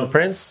because they I'm the don't-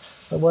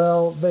 prince?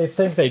 Well, they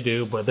think they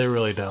do, but they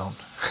really don't.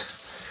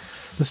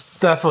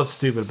 That's what's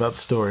stupid about the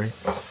story.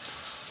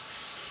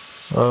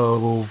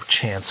 Oh,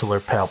 Chancellor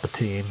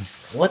Palpatine.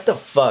 What the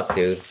fuck,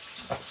 dude?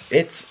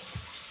 It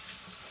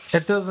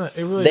It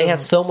really They have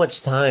doesn't- so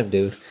much time,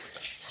 dude.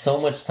 So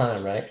much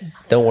time, right?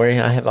 Don't worry,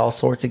 I have all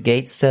sorts of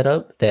gates set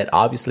up that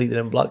obviously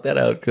didn't block that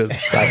out because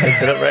I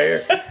picked it up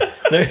right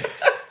here.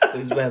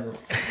 Please, man.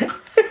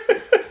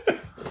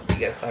 You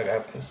guys talk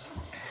about this.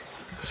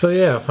 So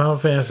yeah, Final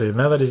Fantasy.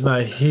 Now that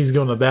he's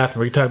going to the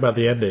bathroom, we can talk about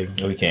the ending.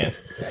 We can't.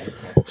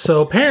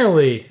 So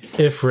apparently,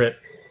 Ifrit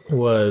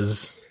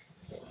was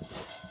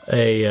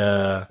he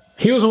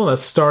was the one that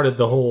started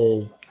the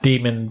whole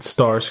demon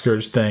Star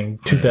Scourge thing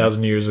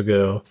 2,000 years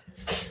ago.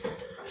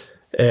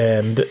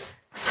 And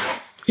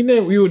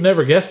you would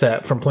never guess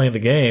that from playing the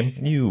game,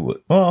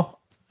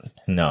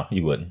 No,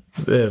 you wouldn't.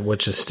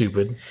 which is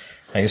stupid.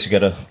 I guess you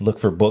gotta look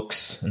for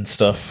books and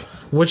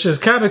stuff. Which is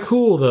kind of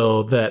cool,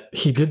 though, that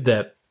he did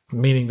that,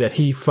 meaning that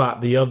he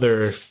fought the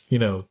other,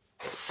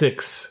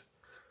 six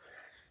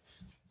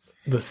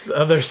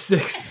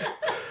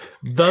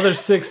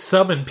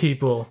summon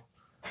people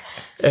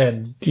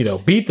and,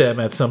 beat them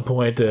at some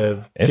point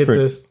to get Ifrit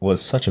this.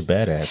 was such a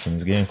badass in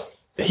this game.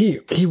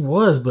 He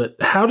was, but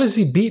how does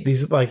he beat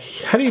these? Like,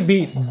 how do you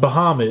beat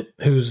Bahamut,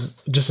 who's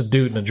just a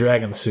dude in a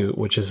dragon suit,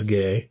 which is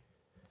gay?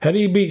 How do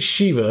you beat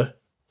Shiva?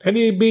 How do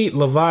you beat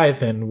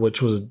Leviathan,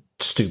 which was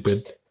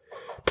stupid?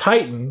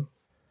 Titan,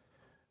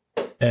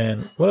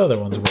 and what other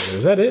ones were there?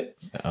 Is that it?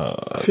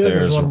 I feel like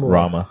There's one more.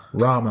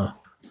 Rama.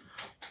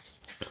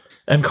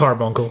 And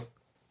Carbuncle.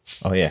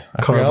 Oh yeah,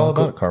 I forgot all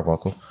about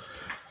Carbuncle.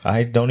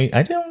 I don't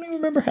even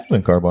remember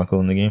having Carbuncle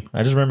in the game.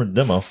 I just remember the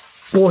demo.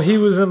 Well, he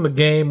was in the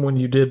game when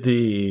you did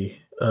the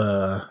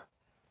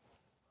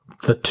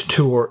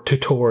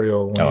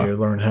tutorial when you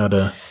learned how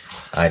to.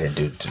 I didn't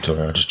do the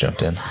tutorial. I just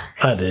jumped in.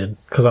 I did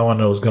because I want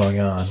to know what's going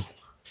on.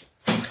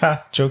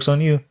 Ha! Joke's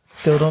on you.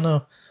 Still don't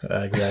know.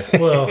 Exactly.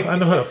 Well, I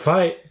know how to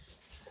fight.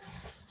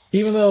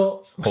 Even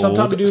though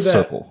sometimes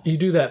you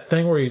do that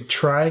thing where you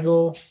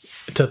triangle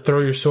to throw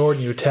your sword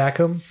and you attack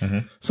them. Mm-hmm.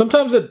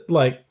 Sometimes it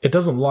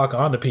doesn't lock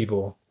onto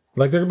people.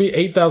 Like there could be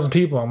 8,000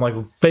 people. I'm like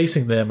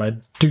facing them. I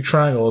do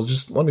triangles.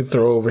 Just let me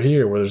throw over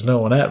here where there's no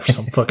one at for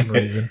some fucking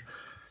reason.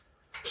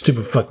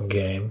 Stupid fucking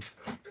game.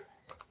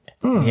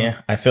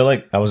 Yeah, I feel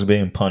like I was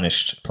being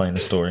punished playing the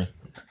story,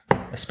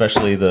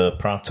 especially the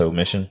Pronto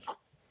mission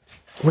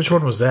Which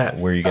one was that?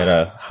 where you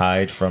gotta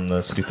hide from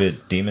the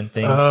stupid demon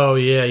thing. Oh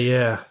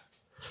yeah.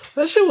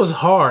 That shit was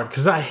hard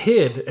because I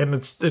hid and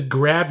it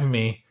grabbed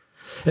me.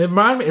 It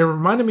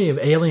reminded me of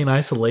Alien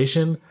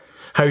Isolation.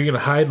 How you're gonna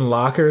hide in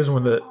lockers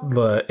when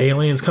the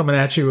aliens coming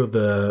at you or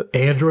the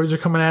androids are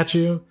coming at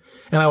you,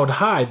 and I would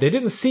hide. They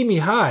didn't see me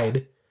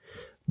hide,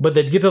 but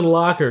they'd get to the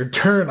locker,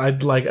 turn. I'd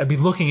be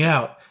looking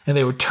out, and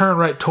they would turn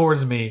right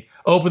towards me,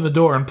 open the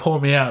door, and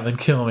pull me out, and then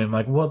kill me. I'm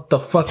like, what the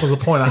fuck was the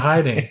point of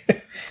hiding?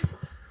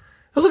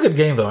 It was a good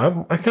game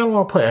though. I kind of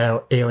want to play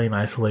Alien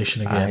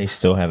Isolation again. I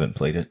still haven't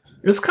played it.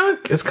 It's kind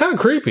of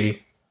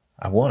creepy.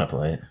 I want to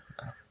play it.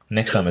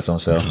 Next time it's on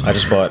sale. I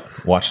just bought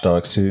Watch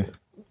Dogs 2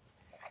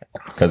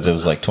 because it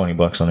was like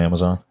 $20 on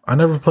Amazon. I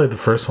never played the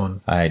first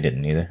one. I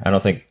didn't either. I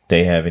don't think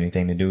they have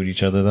anything to do with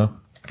each other though.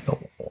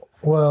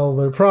 Well,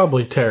 they're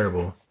probably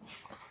terrible.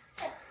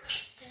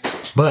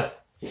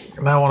 But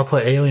now I want to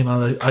play Alien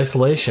on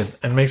Isolation,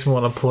 and it makes me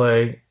want to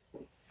play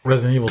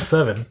Resident Evil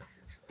 7.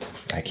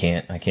 I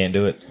can't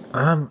do it.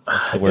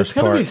 It's worst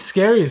gonna be part.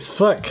 scary as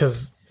fuck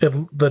because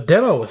the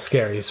demo was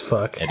scary as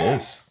fuck. It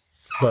is.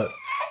 But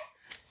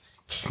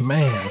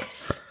man,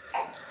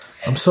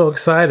 I'm so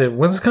excited.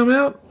 When's it come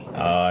out?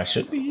 It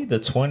should be the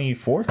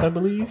 24th, I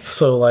believe.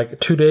 So like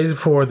 2 days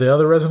before the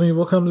other Resident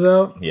Evil comes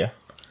out. Yeah.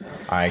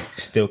 I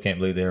still can't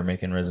believe they were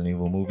making Resident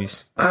Evil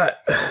movies.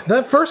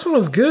 That first one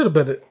was good,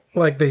 but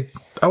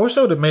I wish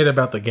I would have made it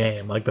about the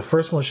game. Like the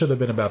first one should have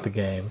been about the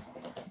game.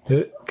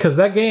 Because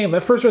that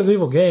first Resident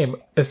Evil game,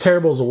 as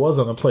terrible as it was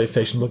on the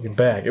PlayStation looking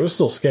back, it was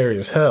still scary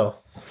as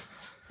hell.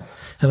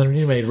 And then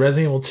you made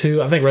Resident Evil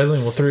 2. I think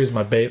Resident Evil 3 is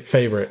my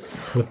favorite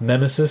with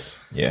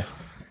Nemesis. Yeah.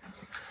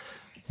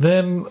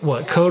 Then,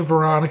 Code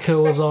Veronica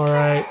was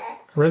alright.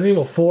 Resident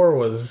Evil 4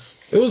 was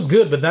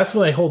good, but that's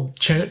when they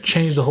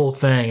changed the whole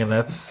thing, and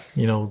that's,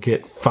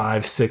 get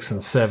 5, 6,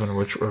 and 7,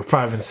 or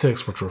 5 and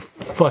 6, which were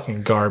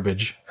fucking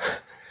garbage.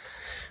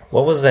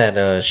 What was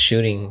that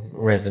shooting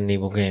Resident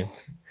Evil game?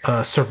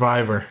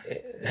 Survivor.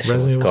 That shit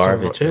was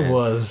garbage, man. It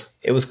was.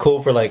 It was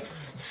cool for like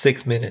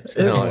 6 minutes.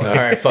 And I'm like, all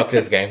right, fuck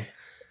this game.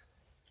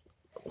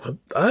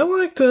 I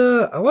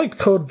liked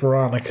Code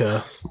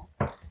Veronica.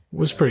 It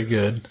was pretty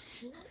good.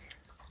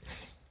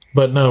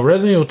 But no,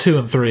 Resident Evil 2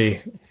 and 3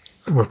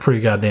 were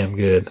pretty goddamn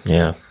good.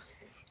 Yeah.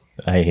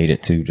 I hate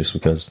it too, just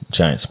because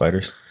giant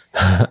spiders.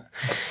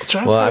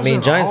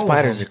 Giant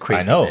spiders are creepy.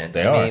 I know, man.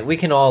 they are. Mean, we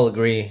can all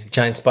agree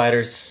giant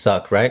spiders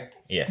suck, right?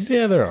 Yes.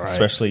 Yeah, they're alright.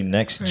 Especially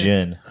next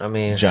gen. I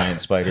mean, giant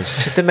spiders.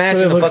 just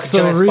imagine They a look fucking so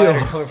giant real.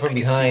 spider coming from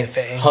behind, the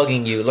fangs.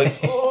 hugging you. Like,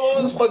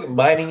 oh, it's fucking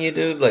biting you,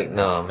 dude. Like,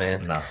 no,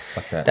 man. Nah,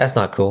 fuck that. That's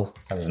not cool.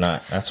 That is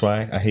not. That's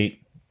why I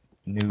hate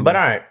new But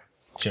all right,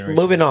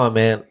 generation. moving on,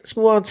 man. Let's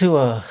move on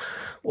to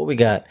what we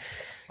got.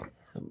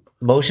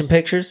 Motion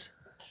pictures,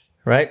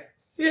 right?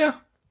 Yeah.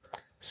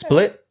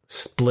 Split.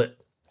 Split.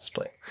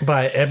 Split.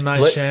 By M. Night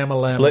Split.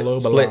 Shyamalan. Split. Blah,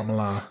 Split. blah,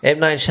 blah. M.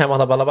 Night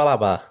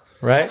Shyamalan,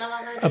 right?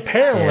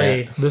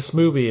 Apparently, Yeah. this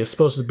movie is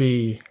supposed to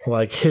be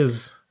like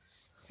his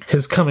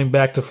coming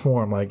back to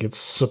form. Like, it's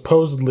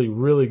supposedly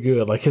really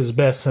good. Like, his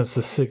best since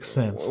The Sixth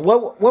Sense.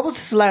 What was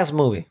his last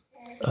movie?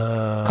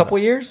 Couple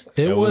years?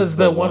 It was was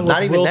the the one one- with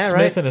Not even Will that, Smith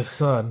right? and his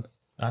son.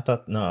 I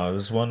thought, no, it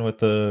was one with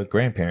the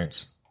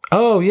grandparents.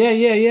 Oh, yeah.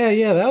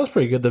 That was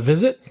pretty good. The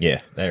Visit? Yeah,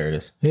 there it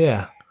is.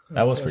 Yeah.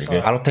 That was pretty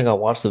good. I don't think I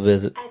watched The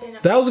Visit.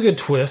 That was a good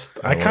twist.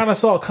 I kind of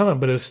saw it coming,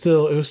 but it was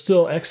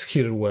still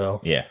executed well.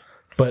 Yeah.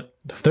 But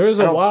if there is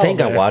I a don't while think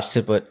I there, watched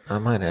it, but I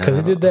might have. because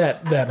he did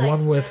that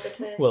one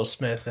with Will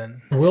Smith, and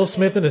Will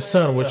Smith and his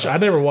son, which I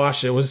never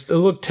watched. It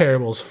looked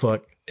terrible as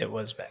fuck. it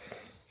was bad.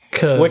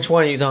 'Cause- Which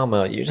one are you talking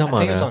about? You're talking I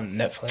think it was about on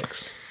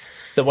Netflix.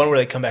 The one where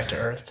they come back to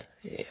Earth.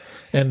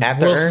 And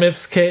After Will Earth?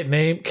 Smith's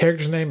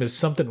character's name is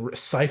something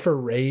Cypher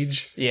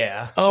Rage.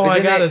 Yeah. Oh my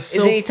god, it's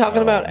so Isn't he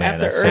talking about man,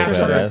 After that's so Earth? After or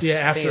something? Earth. badass. Yeah, I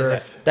After think it's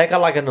Earth. That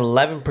got like an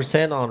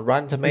 11% on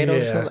Rotten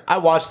Tomatoes. Yeah. Or something. I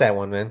watched that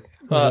one, man.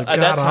 Was it At that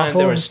time, god-awful?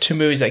 there was 2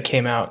 movies that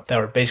came out that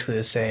were basically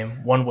the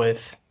same. One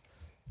with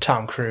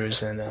Tom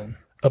Cruise, and then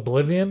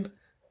Oblivion.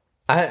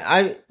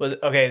 I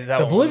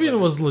Oblivion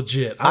was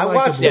legit. I liked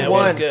watched the it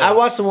was one. good. I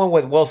watched the one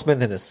with Will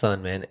Smith and his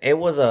son. Man, it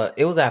was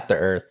After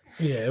Earth.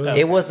 Yeah, it was.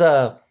 It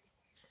was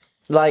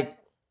like,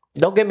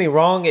 don't get me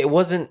wrong, it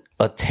wasn't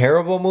a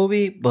terrible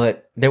movie,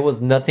 but there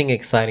was nothing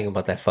exciting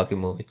about that fucking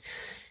movie.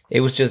 It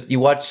was just, you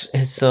watch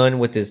his son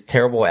with his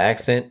terrible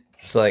accent.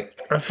 It's like,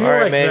 I all feel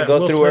right, like man, that go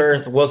Will through Smith-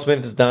 Earth. Will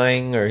Smith is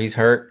dying or he's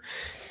hurt.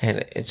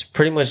 And it's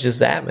pretty much just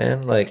that,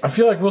 man. Like, I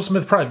feel like Will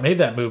Smith probably made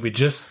that movie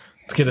just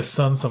to get his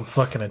son some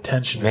fucking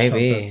attention. Or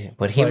maybe, something.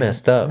 but he Like,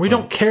 messed up. We bro.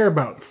 don't care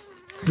about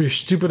your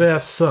stupid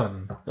ass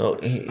son. Oh,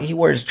 he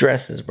wears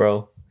dresses,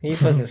 bro. He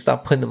fucking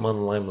stop putting them on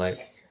the limelight.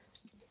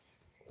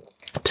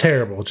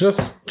 Terrible,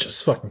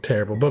 just fucking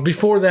terrible. But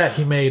before that,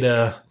 he made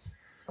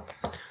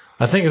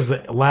I think it was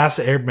the Last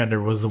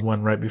Airbender was the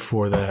one right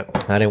before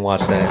that. I didn't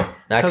watch that.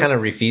 I 'Cause- kind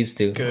of refused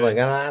to. Like,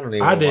 I don't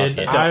even I watch did.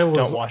 it. I was.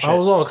 don't watch I it.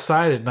 was all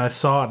excited, and I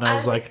saw it, and I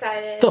was like,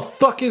 excited. "The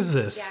fuck is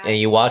this? Yeah. And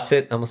you watched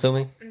it, I'm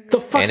assuming? The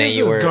fuck And then is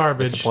you this were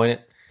garbage?" disappointed?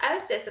 I was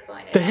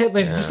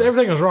just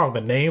everything was wrong.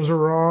 The names were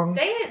wrong.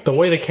 The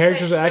way the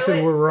characters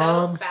acted were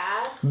wrong.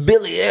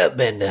 Billy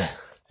Edmund.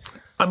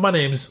 My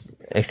name's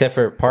Except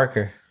for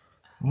Parker.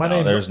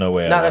 There's no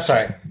way. No, that's all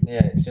right.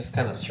 Yeah, it's just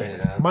kind of straighten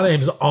it out. My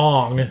name's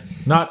Ong,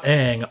 not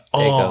Ang.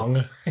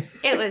 Ong.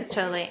 It was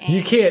totally.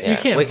 You can't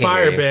we can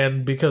fire hear you.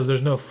 Ben because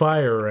there's no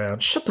fire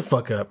around. Shut the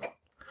fuck up.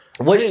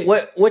 What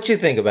you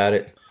think about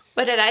it?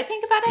 What did I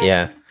think about it?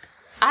 Yeah.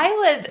 I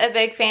was a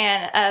big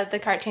fan of the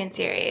cartoon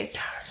series.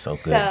 So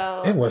good.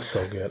 So It was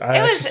so good.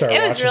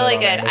 it was really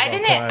good.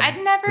 I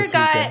never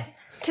got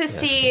to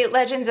see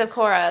Legends of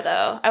Korra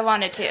though. I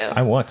wanted to,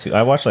 I want to.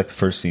 I watched like the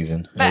first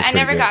season. It but was I pretty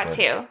never good, got but-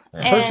 to.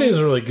 First season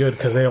was really good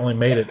because they only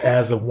made it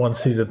as a one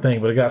season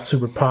thing, but it got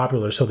super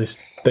popular, so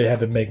they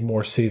had to make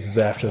more seasons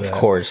after that. Of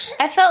course.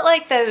 I felt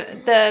like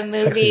the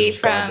movie was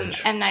from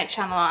garbage. M. Night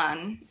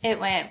Shyamalan, it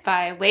went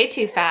by way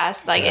too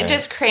fast. Like it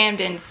just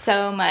crammed in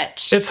so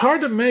much. It's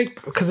hard to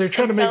make because they're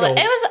trying to make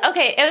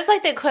it was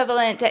like the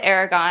equivalent to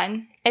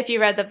Aragon if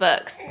you read the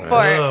books.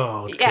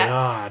 Oh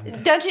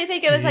God! Don't you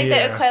think it was like the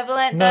Yeah.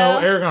 equivalent No,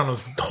 though? Aragon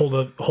was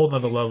whole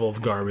nother level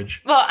of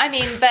garbage. Well, I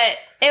mean, but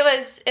it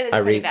was I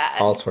pretty read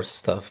bad. all sorts of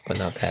stuff, but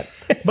not that.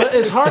 But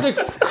it's hard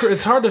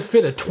to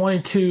fit a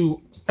 22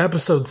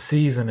 episode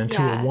season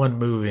into Yeah. a one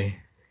movie.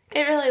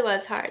 It really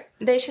was hard.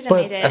 They should have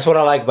But made it. That's what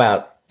I like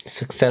about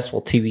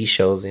successful TV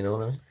shows, you know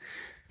what I mean?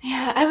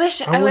 Yeah, I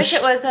wish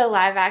it was a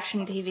live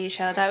action TV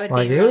show. That would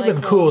Like be it would really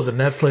have been cool as a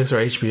Netflix or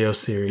HBO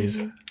series.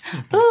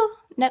 Ooh,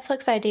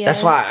 Netflix idea.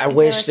 That's why I If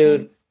wish, they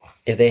listen. dude,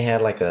 if they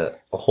had like a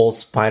whole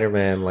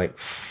Spider-Man, like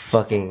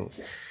fucking,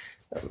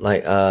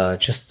 like,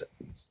 just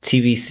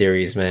TV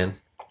series, man.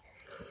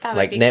 That would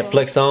Like be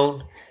Netflix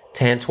own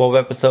 10, 12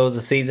 episodes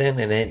a season,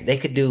 and then they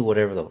could do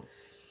whatever the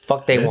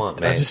fuck they want,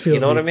 man. I just feel you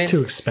know it'd what I be mean?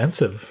 too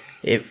expensive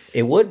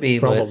It would be,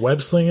 for all but the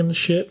web slinging and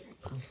shit.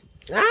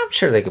 I'm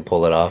sure they could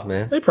pull it off,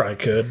 man. They probably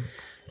could.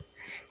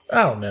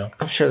 I don't know.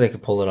 I'm sure they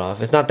could pull it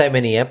off. It's not that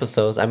many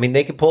episodes. I mean,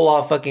 they could pull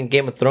off fucking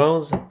Game of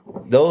Thrones.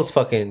 Those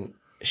fucking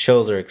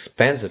shows are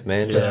expensive,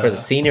 man. Just for the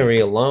scenery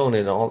alone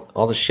and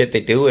all the shit they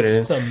do it in.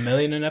 It's $1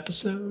 million an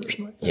episode or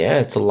something. Yeah,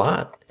 it's a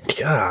lot.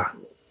 God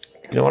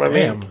You know what I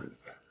mean? damn.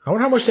 I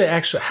wonder how much they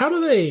actually. How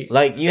do they?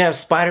 Like, you have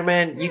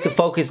Spider-Man, you could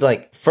focus,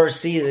 like, first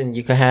season,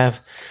 you could have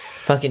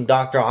fucking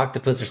Dr.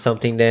 Octopus or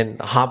something, then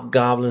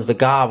Hobgoblins, the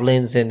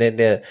Goblins, and then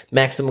the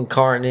Maximum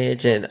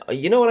Carnage, and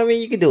you know what I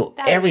mean? You could do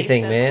That would be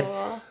everything, so man.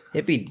 cool.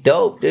 It'd be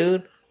dope,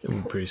 dude.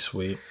 It'd be pretty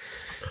sweet.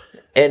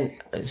 And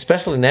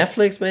especially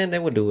Netflix, man, they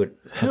would do it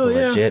Hell fucking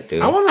yeah. legit,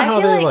 dude. I wonder I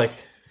how feel they like-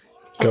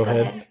 Go Go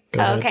ahead.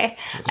 Go ahead. Okay.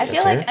 I feel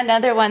Yes, like sir.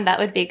 another one that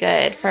would be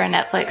good for a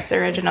Netflix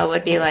original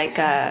would be like,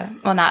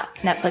 well, not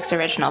Netflix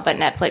original, but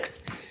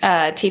Netflix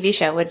TV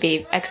show would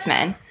be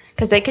X-Men.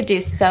 Because they could do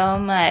so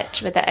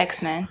much with the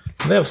X-Men.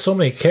 They have so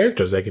many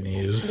characters they can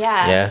use.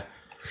 Yeah. Yeah.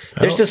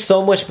 There's just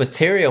so much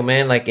material,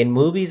 man. Like, in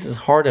movies, it's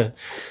hard to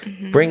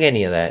bring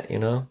any of that, you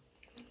know?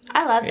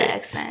 I love the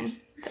X-Men.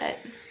 But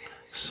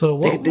So They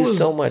what could do was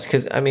so much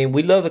because I mean,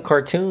 we love the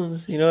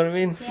cartoons. You know what I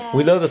mean? Yeah.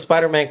 We love the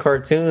Spider-Man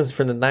cartoons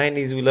from the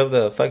 '90s. We love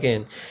the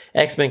fucking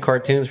X-Men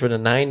cartoons from the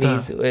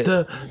 '90s.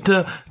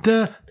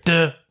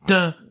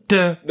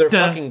 They're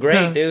fucking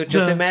great, dude.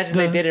 Just imagine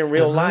they did it in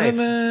real life. I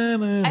feel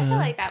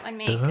like that would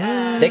make...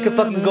 They could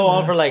fucking go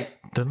on for like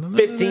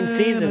 15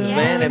 seasons,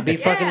 man, and be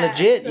fucking Yeah.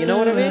 legit. You know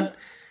what I mean?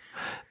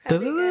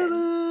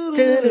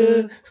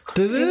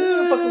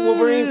 Fucking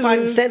Wolverine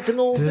fighting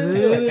Sentinels,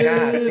 dude. Like,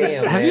 God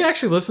damn, Have man. you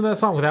actually listened to that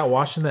song without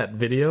watching that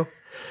video?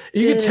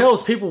 You can tell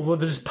it's people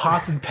with just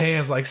pots and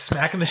pans like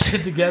smacking the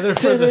shit together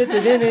for the.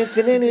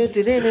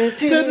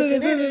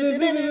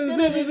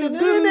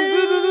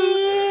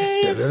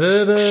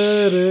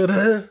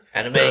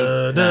 Anime.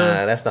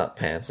 Nah, that's not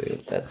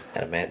Pantsuit. That's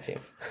Adamantium.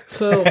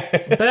 So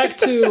back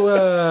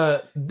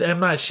to M.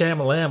 Night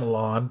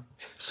Shyamalan.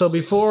 So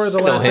before the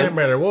last him.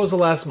 Nightmare, what was the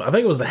last? I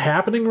think it was The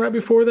Happening right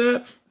before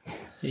that.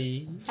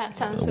 That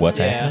sounds What's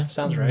familiar. happening? Yeah,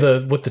 sounds right.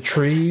 The with the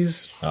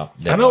trees. Oh,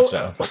 I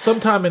know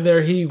sometime in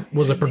there he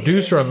was a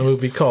producer on the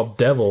movie called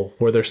Devil,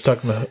 where they're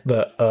stuck in the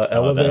the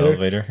elevator.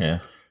 elevator. Yeah.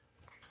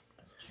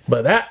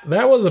 But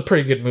that was a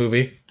pretty good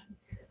movie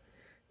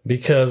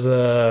because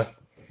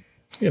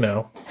you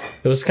know,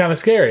 it was kind of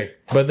scary.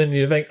 But then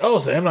you think, oh,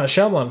 so M. Night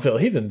Shyamalan film,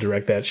 he didn't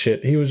direct that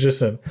shit. He was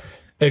just an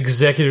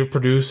executive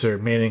producer,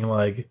 meaning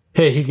like,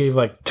 hey, he gave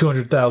like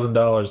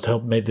 $200,000 to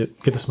help get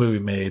this movie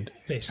made.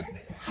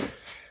 Basically.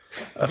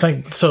 I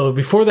think so.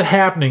 Before The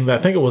Happening, I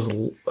think it was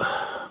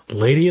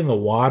Lady in the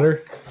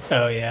Water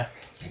Oh, yeah.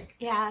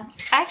 Yeah.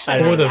 Actually,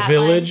 or like The that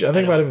Village. one. I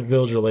think it might have been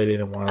Village or Lady in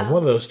the Water.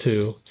 One of those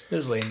two. It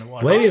was Lady in the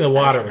Water. Lady in the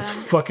Water of was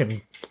them.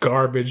 fucking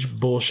garbage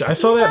bullshit. I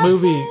saw that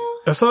movie.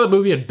 I saw that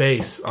movie in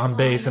Base in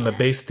the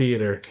Base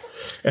Theater,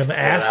 and the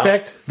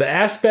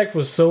aspect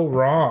was so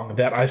wrong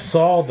that I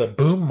saw the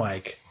boom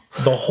mic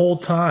the whole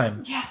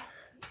time. Yeah.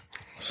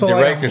 So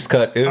Director's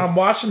cut, dude. I'm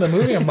watching the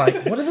movie. I'm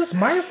like, what is this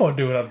microphone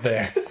doing up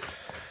there?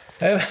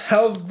 And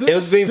how's this? It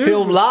was being stupid.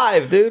 filmed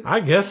live, dude.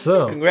 I guess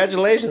so.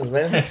 Congratulations,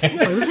 man. It's like,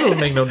 this doesn't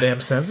make no damn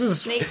sense. This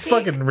is Sneak peek.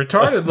 fucking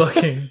retarded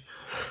looking.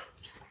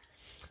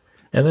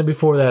 And then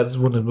before that is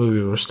when the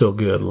movies were still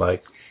good,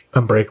 like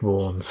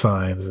Unbreakable and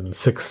Signs and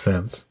Sixth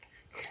Sense.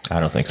 I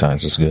don't think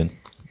Signs was good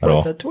at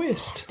all. The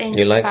twist. Thank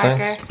You like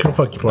Parker. Signs? Go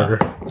fuck you, Parker.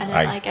 I didn't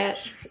I- like it.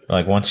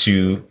 Like once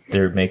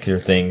they make your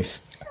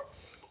things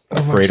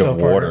afraid South of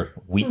Park. water,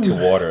 weak to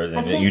water,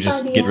 then you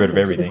just get rid of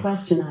everything.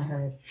 Question I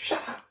heard.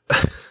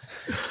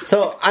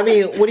 So, I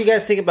mean, what do you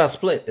guys think about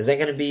Split? Is that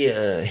going to be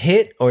a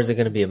hit or is it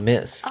going to be a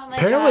miss? Oh my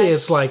Apparently, gosh.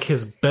 it's like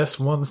his best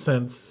one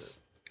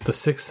since The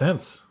Sixth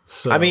Sense.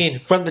 So I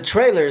mean, from the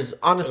trailers,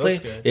 honestly,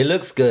 it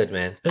looks good,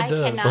 man. it I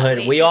does. cannot But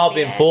wait we to all see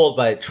been it. fooled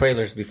by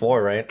trailers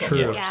before, right?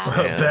 True.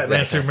 Yeah.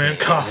 Batman, Superman,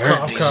 cough,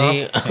 cough,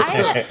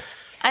 cough.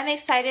 I'm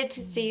excited to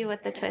see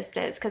what the twist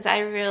is because I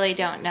really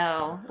don't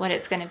know what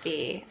it's going to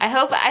be. I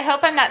hope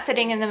I'm not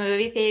sitting in the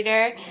movie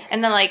theater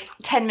and then like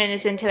 10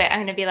 minutes into it, I'm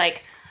going to be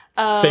like,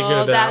 Figured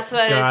oh, it that's out.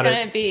 what Got it's it.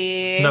 going to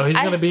be. No, he's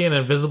going to be an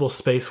invisible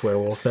space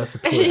werewolf. That's the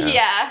twist.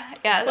 yeah.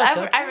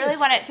 that I really twist?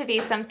 want it to be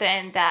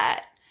something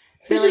that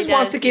He really just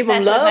wants does to give him mess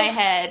with love. my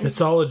head. It's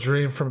all a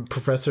dream from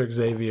Professor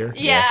Xavier.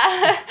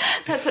 Yeah,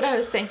 that's what I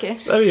was thinking.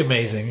 That'd be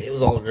amazing. It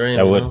was all a dream.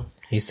 I you would. know?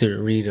 He used to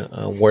read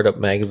Word Up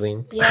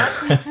magazine. Yeah.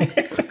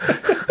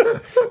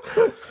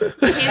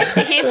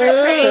 he's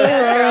recruiting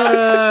those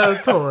girls.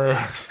 That's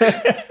hilarious.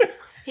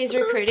 He's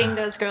recruiting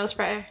those girls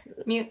for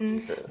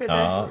mutants for the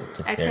Oh,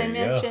 X-Men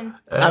there you go. mission.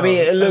 I mean,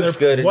 it looks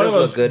good. It One does of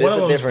look us- good. One It's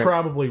of a them's different.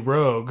 probably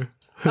Rogue.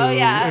 Who, Oh,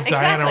 yeah, if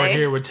Diana were exactly.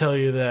 here, would tell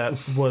you that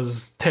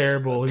was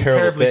terrible. Terrible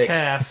Terribly pick.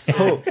 cast.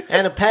 Oh,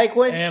 Anna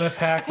Paquin. Anna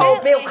Paquin.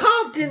 Oh, Bill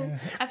Compton.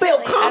 Bill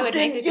Apparently, I would make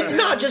Compton. a You good did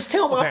not just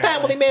tell my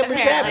family members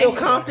that, Apparently. Bill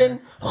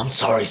Compton. I'm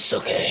sorry,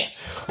 Suki.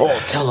 Oh,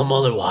 tell them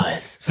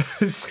otherwise.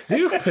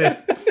 Stupid.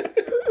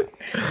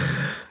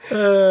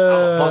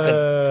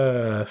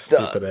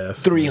 Stupid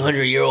ass.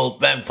 300-year-old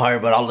vampire,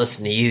 but I'll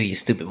listen to you, you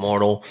stupid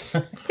mortal.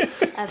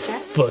 That's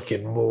it.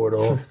 Fucking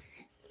mortal.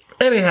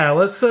 Anyhow,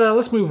 let's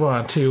move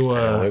on to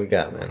What we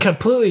got, man?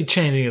 completely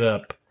changing it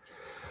up.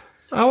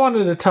 I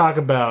wanted to talk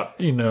about,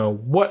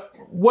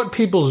 what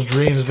people's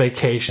dreams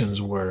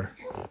vacations were.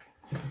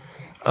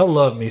 I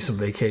love me some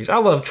vacation. I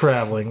love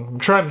traveling. I'm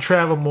trying to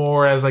travel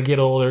more as I get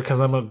older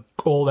because I'm an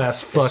old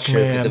ass fuck True,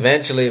 because man.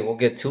 eventually we'll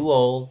get too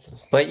old.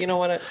 But you know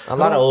what? A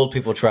lot of old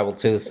people travel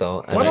too,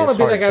 so I Why mean, don't I it's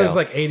be hard like to I was tell.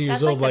 like 80 years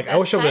That's old? like Like I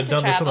wish I would have the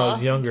done best this when I was time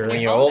to younger. travel.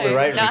 When you're older,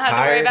 right? Don't have to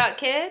worry Retired. about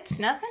kids.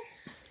 Nothing.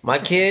 My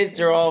kids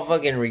are all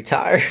fucking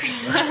retired.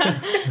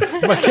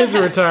 My kids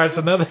are retired,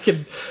 so now they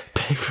can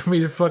pay for me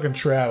to fucking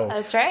travel.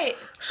 That's right.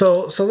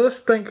 So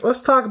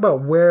let's talk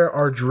about where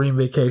our dream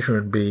vacation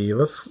would be.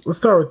 Let's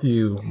start with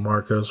you,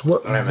 Marcos.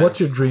 What's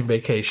your dream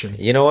vacation?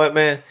 You know what,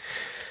 man?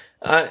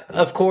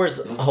 Of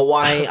course,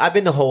 Hawaii. I've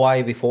been to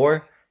Hawaii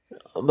before,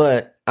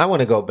 but I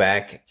want to go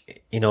back.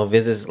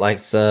 Visit like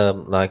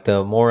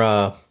the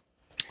more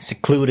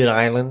secluded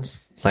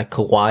islands, like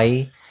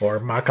Kauai, Or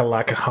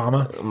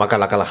Makalakahama?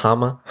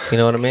 Makalakalahama. You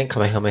know what I mean?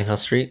 Kamehameha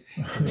Street.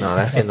 No,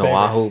 that's in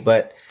Oahu.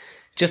 But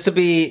just to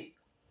be,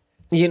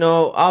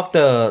 off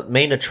the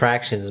main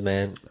attractions,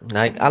 man.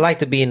 I like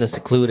to be in the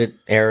secluded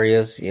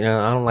areas. I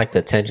don't like the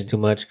attention too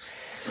much.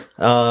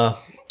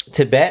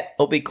 Tibet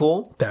will be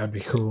cool. That would be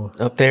cool.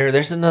 Up there,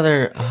 there's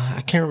another.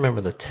 I can't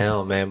remember the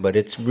town, man, but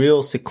it's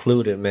real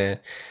secluded, man.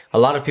 A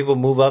lot of people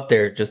move up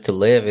there just to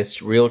live.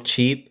 It's real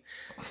cheap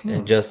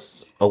and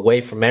just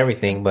away from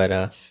everything. But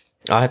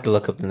I'll have to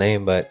look up the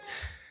name. But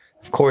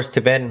of course,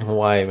 Tibet and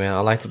Hawaii, man.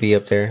 I like to be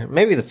up there.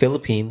 Maybe the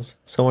Philippines.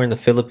 Somewhere in the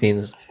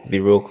Philippines would be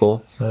real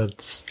cool.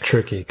 That's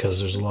tricky because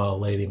there's a lot of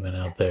lady men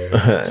out there.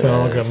 So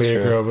I'm not gonna meet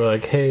a girl and be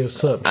like, "Hey,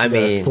 what's up?" I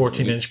mean,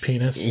 14-inch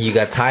penis. You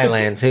got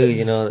Thailand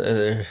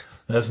too.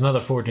 That's another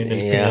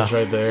 14-inch Yeah. penis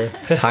right there.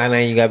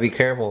 Thailand, you gotta be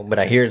careful. But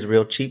I hear it's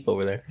real cheap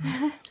over there.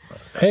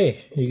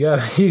 Hey, you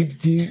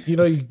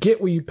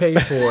get what you pay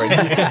for.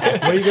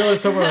 When you go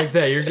somewhere like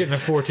that, you're getting a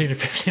 14 to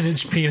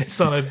 15-inch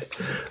penis on a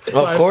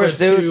Of course,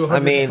 dude. I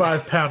mean,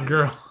 105-pound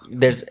girl.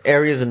 There's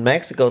areas in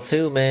Mexico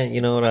too, man.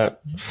 Well,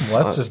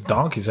 that's just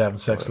donkeys having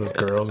sex with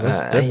girls.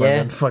 That's different yeah,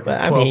 than fucking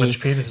but I 12-inch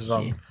penises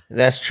on.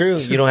 That's true.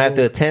 You don't have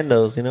to attend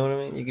those. You know what I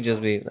mean? You could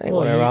just be like,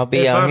 whatever. I'll be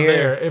if out I'm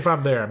here If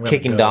I'm there, I'm gonna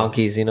kicking go.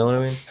 donkeys. You know what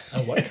I mean?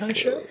 What kind of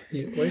show? What do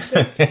you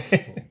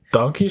say?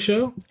 Donkey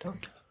show?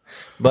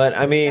 But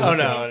I mean, Oh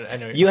no, I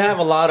know. you have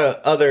a lot of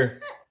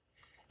other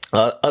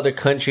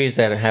countries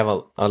that have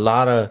a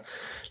lot of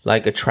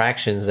like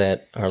attractions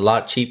that are a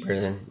lot cheaper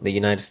than the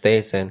United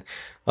States, and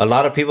a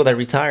lot of people that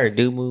retire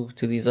do move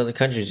to these other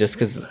countries just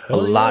because it's a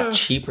lot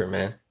cheaper,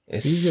 man.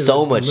 It's You get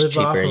so to much live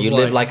off cheaper. of You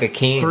live like a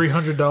king.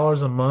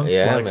 $300 a month.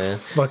 Yeah, like man.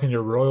 Fucking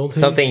your royalty.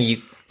 Something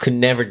you could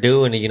never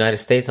do in the United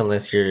States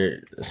unless you're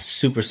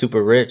super,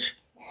 super rich.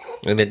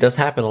 And it does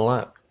happen a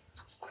lot.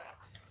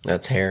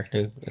 That's hair,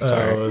 dude. It's Oh,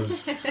 alright. it was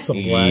some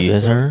black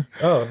Yes, stuff. sir.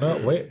 Oh no!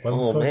 Wait. What the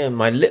Oh fuck? man,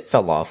 my lip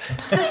fell off.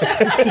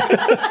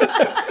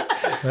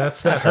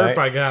 That's that herp right.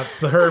 I got. It's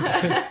the herp.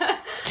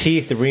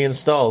 Teeth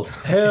reinstalled.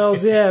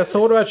 Hells yeah.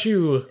 So what about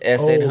you,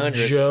 S800. old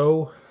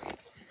Joe?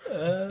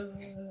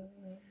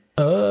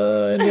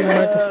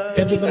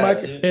 Into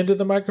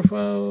the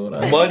microphone.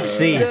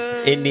 Muncie,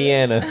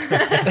 Indiana.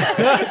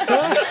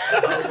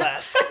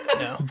 Alaska.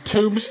 No.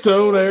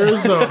 Tombstone,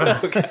 Arizona.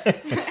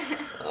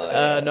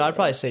 No, I'd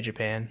probably say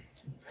Japan.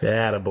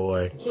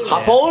 Attaboy.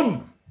 Hop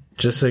on.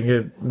 Just so you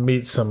could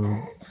meet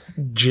some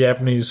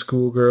Japanese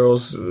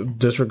schoolgirls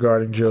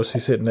disregarding Josie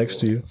sitting next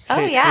to you. Oh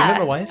Hey, yeah.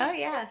 remember wife? Oh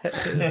yeah.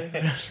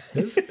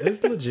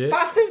 It's legit.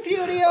 Fast and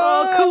Furious.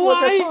 Oh,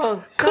 What's that kawaii.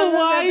 song?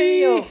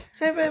 Kawaii.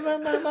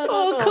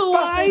 Oh,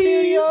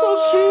 kawaii. So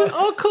cute.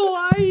 Oh,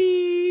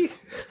 kawaii.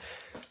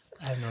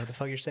 I have no idea what the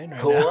fuck you're saying right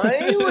now.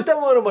 Kawaii. What the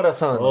one?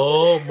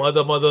 Oh,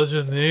 mother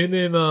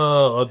janine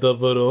na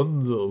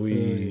adavaronzo.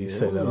 We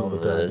say that all the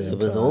time.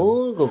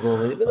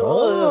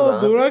 Oh,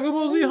 Dragon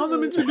Ball Z Honda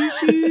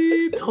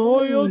Mitsubishi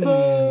Toyota.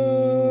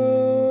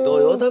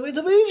 Toyota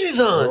Mitsubishi,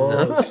 son.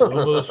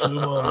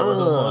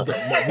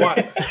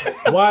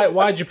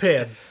 Why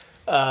Japan?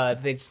 I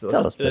think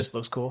this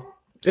looks cool.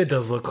 It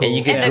does look cool. And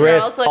you can And the drift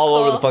girls look all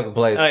over cool. the fucking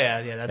place. Oh yeah,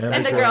 yeah. And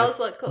And the girls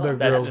look cool. The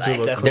That girls is do like-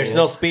 look cool. There's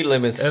no speed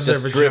limits, And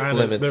just their drift vagina-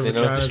 limits, their you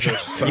know?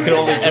 vaginas are You can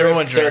only drift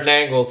Everyone certain drifts.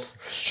 angles.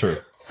 It's true.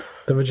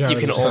 The vaginas You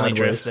can are only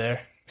drift sideways.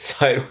 there.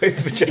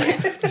 Sideways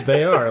vagina.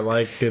 They are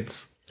like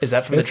it's. Is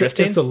that from the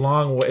drifting? It's a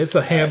long way. It's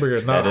a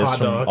hamburger, not That a is hot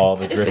from dog. all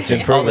the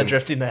drifting. All the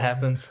drifting that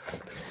happens.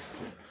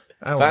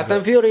 I don't Fast know.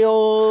 and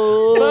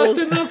Furious. Fast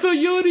and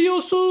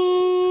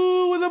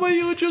Furioso. What about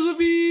you,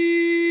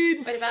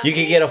 Josephine? What about You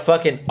can get a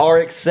fucking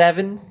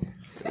RX-7,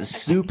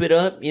 soup it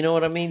up, you know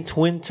what I mean?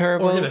 Twin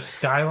turbo. Or get a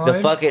Skyline. The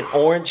fucking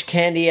orange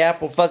candy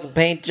apple fucking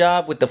paint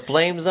job with the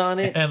flames on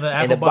it. and the the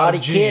apple body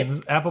bottom kit.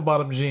 jeans, apple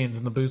bottom jeans,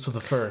 and the boots with the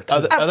fur.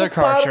 Other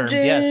car Bottom terms,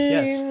 yes,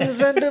 yes. jeans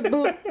and the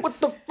boot with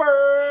the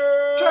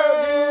fur.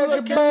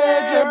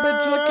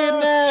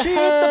 She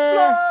hit the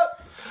floor.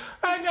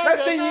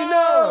 Next thing you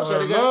know,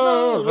 shawty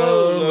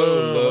got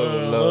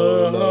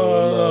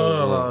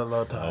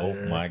Oh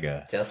my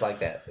god. just like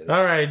that.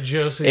 All right,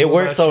 Josie. It what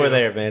works about over you?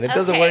 there, man. It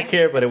doesn't Okay. work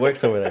here, but it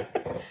works over there.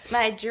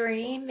 my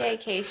dream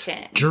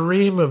vacation?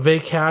 Dream of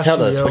vacation.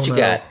 Tell us what you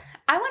got.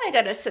 I want to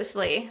go to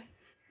Sicily.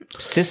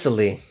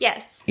 Sicily,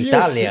 Yes.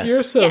 Italia.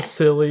 You're so Yes.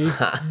 silly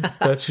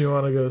that you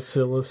want to go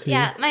Sicily.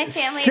 Yeah, my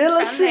family's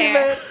from Sicily,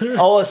 there. man.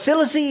 Oh,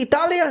 Sicily,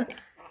 Italia.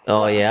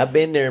 Oh yeah, I've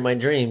been there in my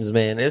dreams,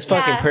 man. It's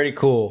fucking Yeah. pretty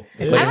cool.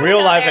 But I in wanna real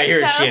go life, there I hear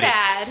it's so shitty.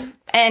 bad.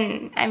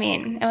 And I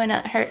mean, it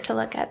wouldn't hurt to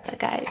look at the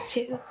guys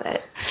too,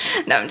 but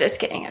no, I'm just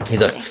kidding. I'm just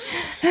He's like,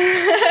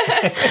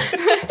 kidding.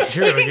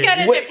 You're You gonna can get-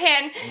 go to Wait,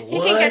 Japan.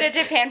 You can go to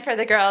Japan for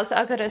the girls.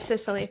 I'll go to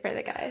Sicily for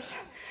the guys.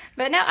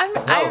 But no, I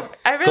go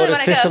really to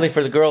want to Sicily go.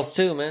 for the girls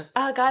too, man.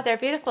 Oh God, they're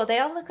beautiful. They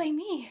all look like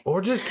me.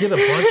 Or just get a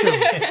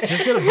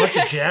bunch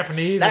of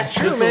Japanese That's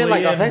and true, man.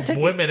 Like Sicilian authentic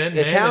women and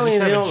men Italians,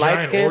 and just you have know, a light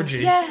giant skin. orgy.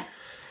 Yeah.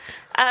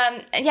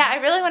 Yeah, I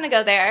really want to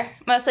go there,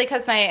 mostly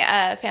because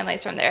my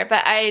family's from there.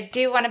 But I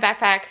do want to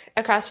backpack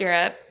across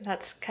Europe.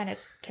 That's kind of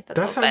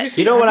typical. That's how but you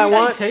see. You know what have I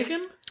you want? seen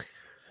Taken?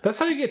 That's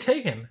how you get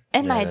taken.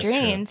 in my that's true.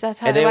 dreams, that's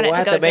how And I then want we'll it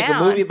have to go to make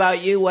down. a movie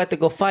about you. We'll have to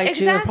go fight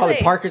you. And probably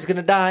Exactly. Parker's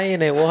gonna die,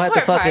 and then we'll have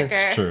to Poor fucking.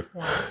 Parker. True.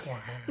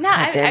 No,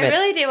 I damn it.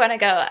 really do want to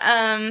go.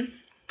 I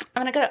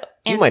want to go to Amsterdam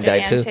You might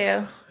die,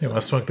 too. You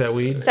want to smoke that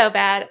weed? So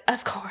bad,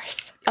 of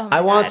course. Oh my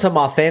I want God. some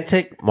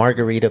authentic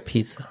margarita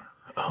pizza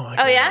Oh my Oh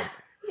god! yeah,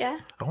 yeah.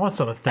 I want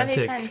some That'd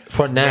be authentic. fun.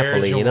 for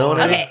Napoli. You know what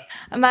I mean?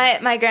 Okay,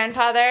 my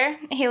grandfather,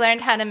 he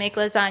learned how to make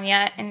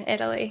lasagna in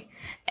Italy,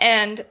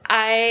 and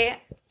I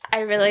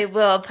really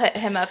will put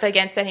him up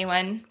against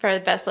anyone for the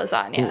best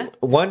lasagna.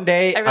 One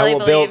day I I, really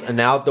will build believe- an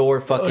outdoor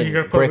Oh, fucking you're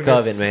gonna put brick in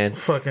this oven, man.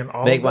 Fucking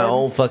Olive Make my Garden?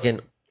 own fucking.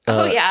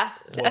 Oh yeah,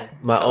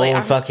 My Totally.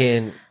 own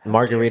fucking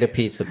margarita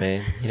pizza,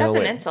 man. You know That's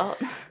an what?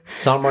 insult.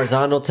 San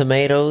Marzano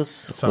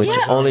tomatoes, which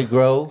Marzano. only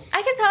grow.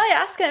 I could probably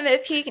ask him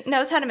if he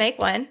knows how to make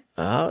one.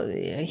 Oh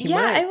yeah, he Yeah,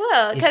 might. I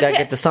will, He's 'cause got to he-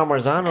 get the San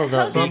Marzanos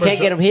up. San You can't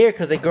get them here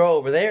because they grow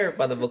over there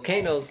by the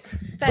volcanoes.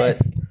 But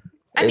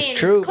I it's mean,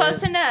 true.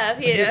 close man. enough,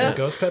 you Get some know.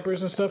 gust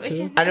peppers and stuff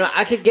too. I know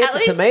I could get At the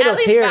least- tomatoes at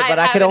least here, five but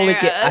I could only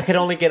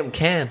habaneros. get them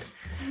canned.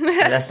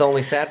 That's the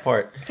only sad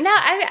part. No,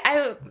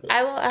 I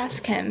will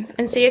ask him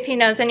and see if he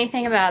knows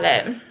anything about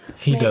it.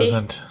 He Maybe.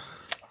 doesn't.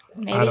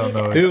 Maybe I don't he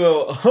know. does. He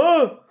will,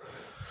 huh?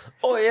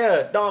 Oh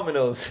yeah,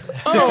 Domino's.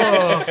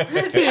 Oh,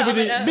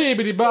 bibbidi,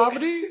 bibbidi,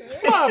 bobbidi,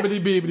 bobbidi,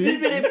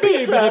 bibbidi,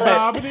 bibbidi,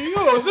 bobbidi.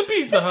 Oh, it's a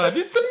Pizza Hut.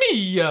 It's a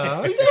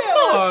Mia. It's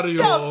a Mario.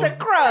 Stuff the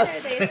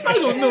crust. I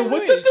don't know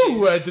what to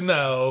do right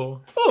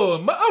now. Oh,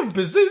 my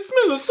armpits, they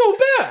smell so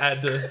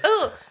bad.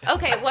 Ooh,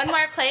 okay. One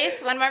more place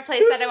that I want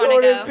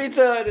to go.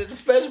 Pizza Hut and a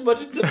special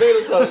bunch of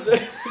tomatoes on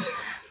it.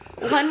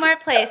 One more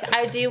place.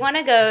 I do want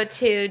to go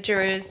to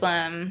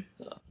Jerusalem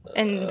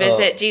and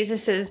visit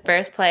Jesus's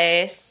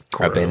birthplace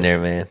I've been there,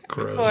 man.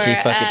 for She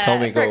fucking told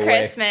me to go for away.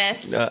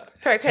 Christmas.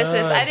 For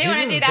Christmas, I do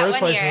want to do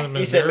that one year.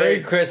 He said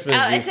Merry Christmas.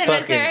 Oh, you it's in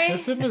fucking- Missouri.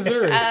 It's in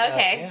Missouri. Oh,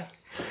 okay.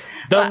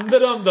 Dum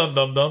dum dum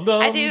dum dum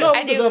dum. I do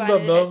want to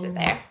visit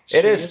there.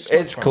 It is.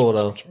 It's cool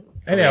though.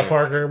 Anyhow,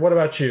 Parker, what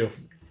about you?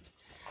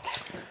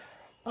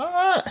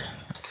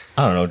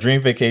 I don't know.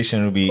 Dream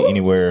vacation would be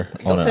anywhere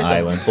on an Say some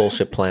island.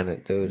 bullshit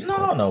planet, dude.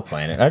 No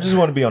planet. I just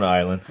want to be on an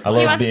island. I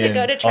love wants to being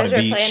go to on Treasure a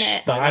beach.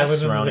 Planet. The island in the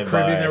surrounded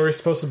Caribbean by that we were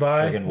supposed to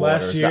buy friggin'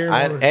 last water.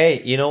 year.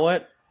 Hey, you know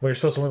what? We were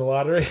supposed to win the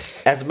lottery.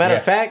 As a matter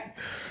of fact,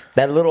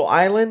 that little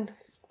island,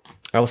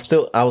 I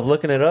was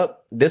looking it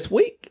up this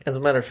week. As a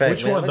matter of fact,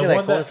 Which man, one? look The at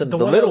one coincidence. that the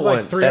the one that little was one.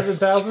 like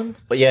 300,000.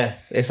 But yeah,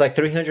 it's like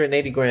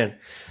 380 grand.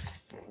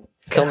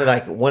 It's only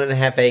like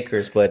 1.5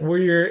 acres, but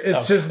Where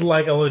it's just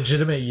like a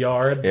legitimate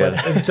yard, but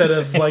Yeah. instead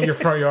of like your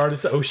front yard,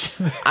 it's the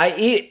ocean.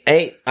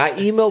 I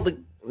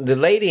emailed the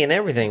lady and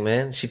everything,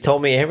 man. She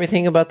told me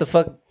everything about the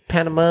fuck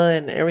Panama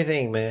and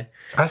everything, man.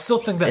 I still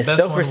think that It's best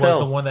still one for was sale.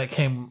 the one that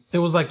came. It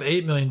was like the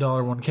 $8 million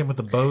one. Came with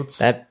the boats.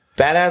 That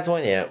badass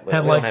one, yeah. but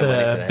had we don't like have money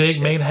for the that big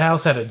shit. main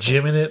house, had a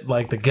gym in it,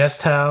 like the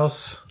guest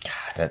house.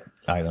 That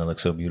island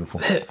looks so beautiful.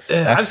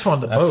 I just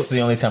wanted the That's boats. the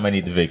only time I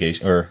need the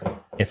vacation, or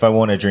if I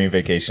want a dream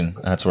vacation,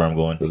 that's where I'm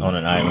going, on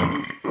an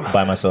island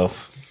by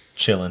myself,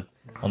 chilling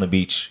on the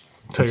beach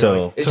Tell you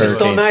until what, It's just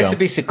so hurricanes nice come. to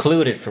be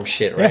secluded from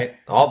shit, right?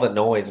 All the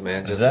noise,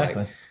 man. Just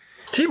Exactly. like,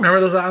 Do you remember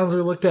those islands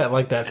we looked at,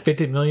 like that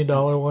 $50 million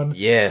one?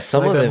 yeah,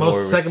 some Like of the them most-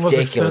 were second most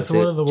ridiculous. expensive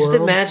one in the Just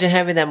world? imagine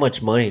having that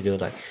much money,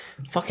 dude. Like,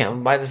 fuck it, I'm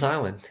gonna buy this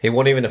island. It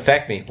won't even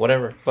affect me.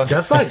 Whatever. Fuck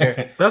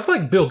it. That's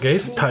like Bill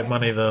Gates type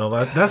money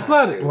though. That's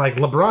not like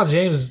LeBron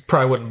James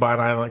probably wouldn't buy an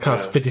island that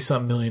costs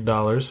 $50-something million.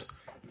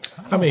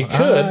 I mean, he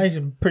could,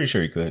 I'm pretty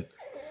sure he could.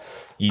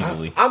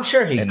 Easily. I'm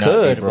sure he And not be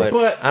could, broke.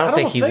 but, but I don't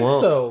think he won't.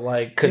 so.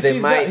 Like, 'Cause if it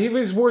he's might- if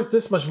he's worth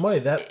this much money,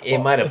 that It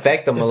might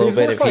affect him a little he's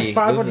bit worth if like he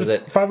 500 loses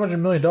it. $500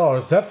 million.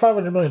 That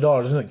 $500 million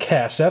isn't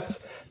cash.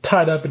 That's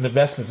tied up in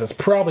investments. That's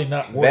probably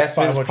not worth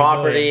Investments, $500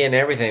 property, million. and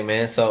everything,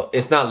 man. So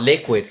it's not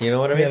liquid. You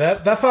know what I mean? Yeah,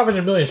 that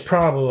 $500 million is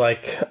probably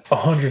like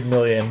 $100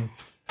 million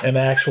in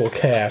actual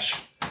cash.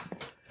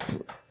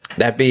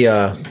 That'd be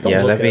Don't look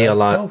that'd be it a up.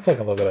 lot. Don't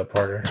fucking look it up,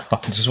 Parker. I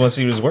just want to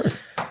see what it's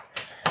worth.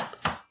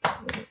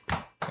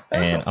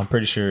 And I'm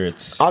pretty sure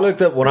it's I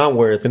looked up what I'm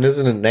worth, and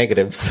isn't in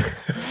negatives.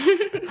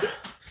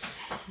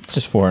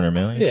 just 400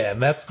 million. Yeah,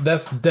 and that's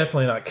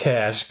definitely not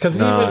cash. Because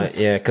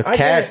Because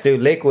cash, dude,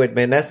 liquid,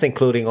 man. That's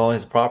including all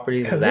his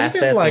properties, his Because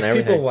assets, even like and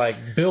everything. people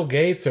like Bill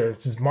Gates or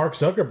Mark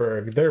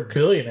Zuckerberg, they're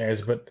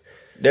billionaires, but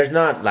There's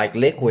not like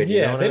liquid.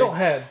 you know yeah, what they I mean? don't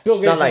have. Bill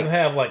Gates not doesn't like-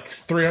 have like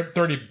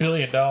 $330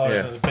 billion in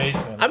his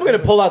basement. I'm gonna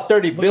pull out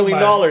 $30 billion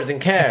my- in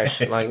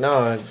cash. Like,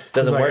 no, it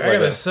doesn't Like, work I like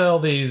gotta that. sell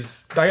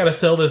these. I gotta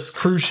sell this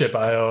cruise ship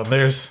I own.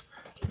 There's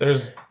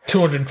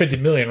 250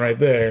 million right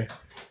there.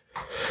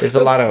 There's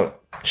a lot of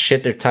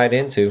shit they're tied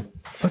into.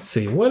 Let's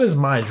see. What is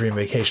my dream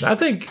vacation? I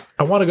think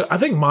I want to go. I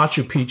think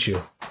Machu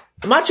Picchu.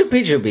 Machu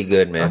Picchu would be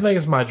good, I man. think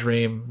it's my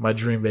dream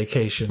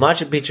vacation.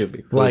 Machu Picchu would be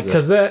really Like, good.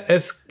 because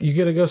it's you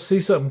get to go see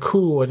something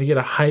cool and you get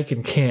to hike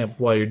and camp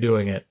while you're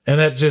doing it, and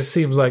that just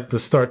seems like the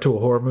start to a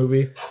horror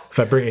movie. If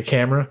I bring a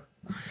camera,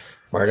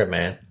 Murder,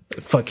 man.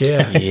 fuck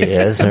yeah.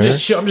 Yes, sir.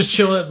 I'm just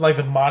chilling at like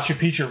the Machu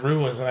Picchu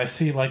ruins, and I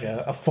see like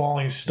a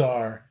falling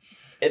star.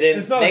 And then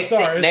It's not a next star,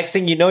 Thing, it's- next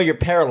thing you know, you're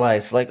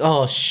paralyzed. Like,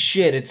 oh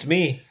shit, it's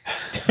me.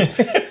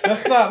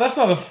 That's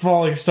not a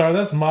falling star.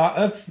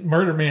 That's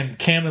Murder Man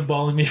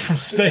cannonballing me from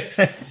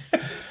space.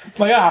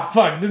 Like,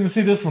 fuck, didn't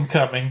see this one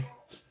coming.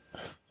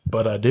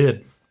 But I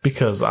did,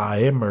 because I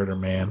am Murder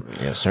Man.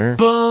 Yes, sir.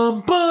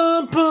 Bum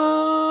bum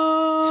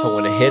bum. So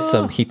when it hits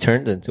him, he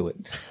turns into it,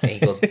 and he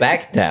goes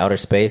back to outer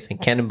space and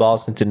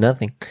cannonballs into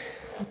nothing.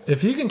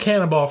 If you can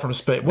cannonball from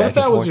space, what Back if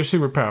that and was your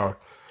superpower?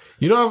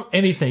 You don't have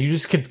anything. You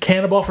just can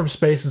cannonball from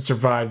space and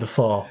survive the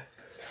fall.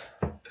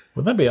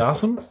 Wouldn't that be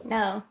awesome?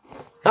 No.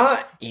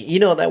 You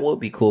know that would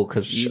be cool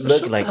because you Shut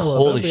look the like, hell up,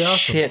 holy that'd be awesome.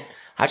 shit!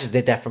 I just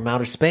did that from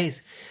outer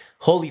space.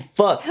 Holy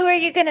fuck! Who are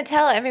you going to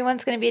tell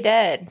everyone's going to be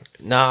dead?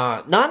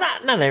 Not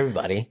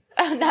everybody.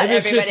 Oh, not And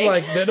it's everybody. just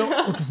like they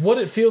don't. What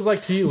it feels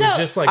like to you is So-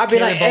 just like I'd be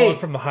like, cannonballing hey,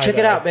 from the high check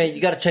it dive. out, man.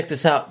 You got to check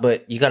this out,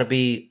 but you got to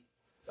be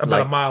About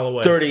like a mile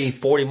away. 30,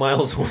 40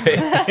 miles away.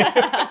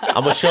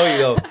 I'm gonna show you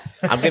though.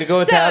 I'm gonna go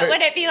into so outer.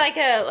 would it be like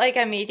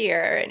a meteor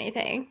or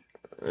anything?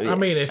 I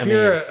mean, if I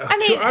you're,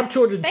 mean, I'm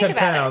 210 think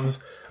about it.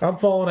 pounds. I'm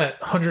falling at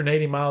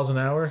 180 miles an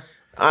hour.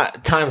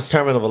 Times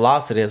terminal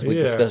velocity, as we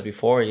Yeah. discussed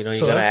before. You know, you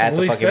So gotta that's add at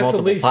the least fucking that's at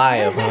multiple least pi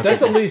of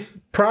that's at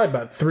least probably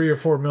about 3 or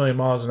 4 million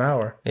miles an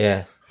hour.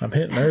 yeah, I'm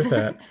hitting Earth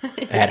at.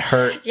 at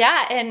hertz.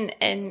 Yeah,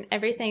 and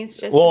everything's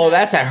just Well,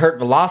 that's at hertz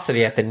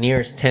velocity at the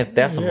nearest 10th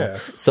decimal. Yeah.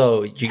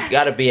 So you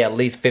got to be at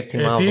least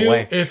 15 miles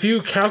away. If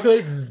you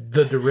calculate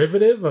the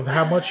derivative of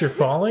how much you're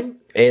falling,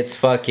 It's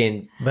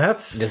fucking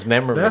that's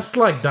Dismemberment. That's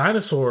like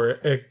dinosaur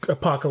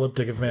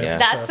apocalyptic event. Yeah.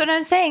 That's what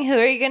I'm saying. Who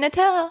are you going to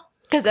tell?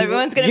 Because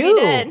everyone's going to be you,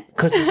 dead.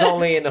 because it's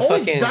only in a Only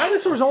fucking.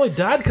 dinosaurs only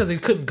died because they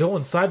couldn't go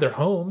inside their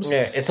homes.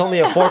 Yeah, it's only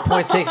a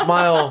 4.6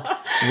 mile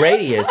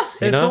radius.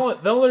 You It's know, only,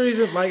 the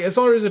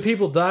only reason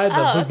people died in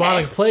the Oh, okay.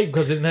 bubonic plague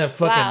because they didn't have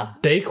fucking Wow.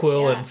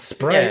 Dayquil Yeah. and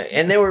Sprite. yeah,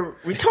 and they were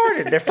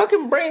retarded. Their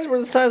fucking brains were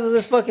the size of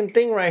this fucking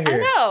thing right here. I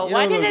know. You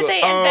Why know, didn't those they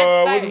go,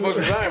 invent what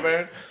the Sprite? fuck is that,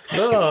 man?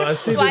 No, I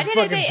see Why this didn't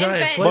fucking they giant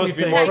invent flamey Must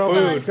be thing more from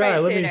the food. sky.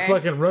 Let me Sooner.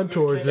 fucking run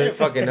towards They it. didn't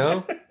fucking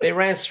know. They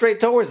ran straight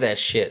towards that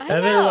shit. I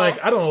And they're know.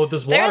 like, I don't know what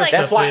this They're water like-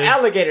 stuff That's why is.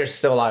 alligators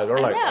still alive. They're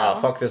like, know. oh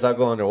fuck this, I'll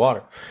go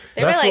underwater.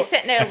 They were That's like what-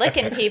 sitting there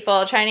licking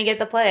people trying to get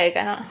the plague.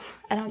 I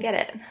don't get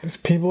it. These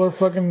people are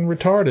fucking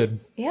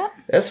retarded. Yeah.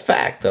 That's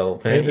fact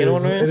though, man. It You know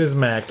is. what I It mean? is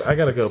macked. I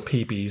gotta go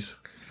pee-pees.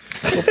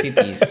 Little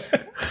peepees.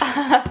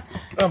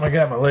 Oh my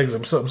god, my legs!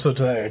 I'm so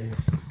tired.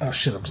 Oh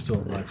shit! I'm still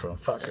in the microphone.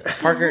 Fuck it.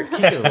 Parker,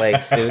 kick his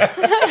legs, dude.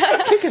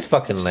 Kick his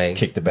fucking legs.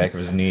 Kick the back of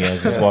his knee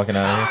as he's walking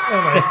out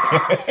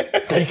of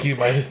here. Thank you.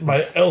 My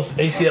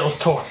ACL's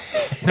torn.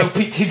 No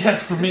PT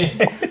test for me.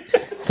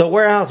 So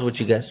where else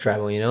would you guys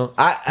travel? You know,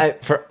 I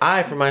for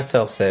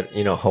myself said,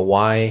 you know,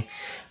 Hawaii,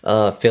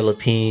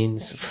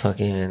 Philippines,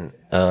 fucking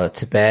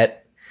Tibet.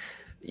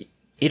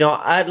 You know,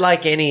 I'd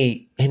like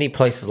any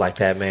places like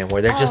that, man,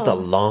 where they're just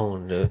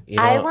alone. Dude. You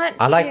know,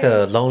 I like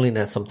the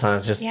loneliness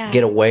sometimes. Just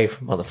get away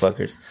from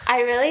motherfuckers.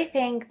 I really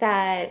think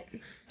that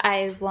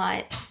I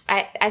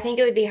think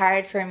it would be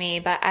hard for me,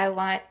 but I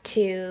want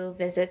to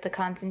visit the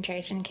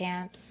concentration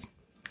camps.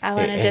 I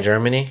want to in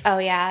Germany. Oh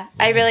yeah,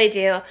 I really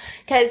do,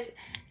 because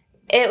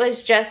it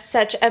was just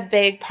such a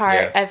big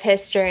part of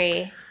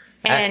history.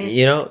 And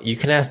you know, you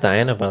can ask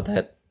Diana about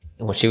that.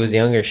 When she was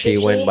younger, she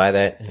went by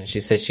that, and she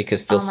said she could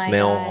still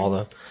smell all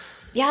the.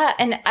 Yeah,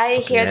 and I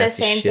hear the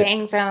nasty same shit.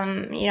 thing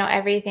from, you know,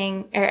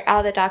 everything or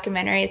all the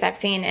documentaries I've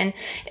seen, and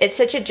it's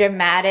such a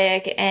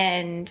dramatic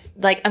and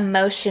like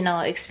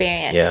emotional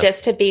experience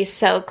just to be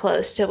so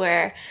close to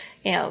where,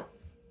 you know,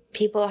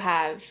 people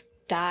have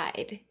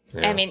died.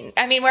 Yeah. I mean,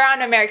 we're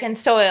on American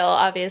soil,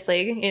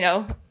 obviously. You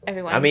know,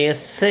 everyone. I mean, it's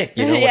sick.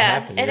 You know what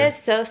happened? It is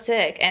so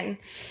sick, and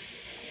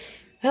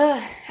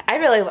I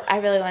really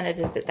want to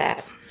visit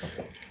that.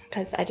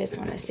 Because I just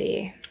want to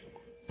see,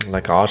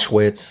 like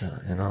Auschwitz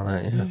and all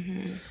that.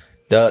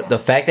 Yeah, the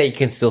fact that you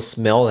can still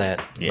smell that,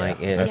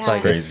 like it's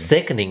like crazy. It's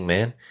sickening,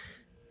 man.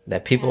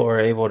 That people are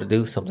able to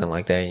do something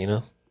like that, you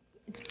know.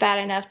 It's bad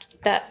enough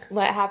that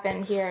what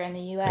happened here in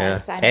the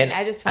U.S.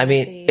 Yeah. I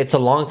mean, see. It's a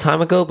long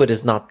time ago, but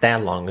it's not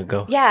that long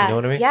ago. Yeah, you know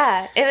what I mean.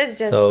 Yeah, it was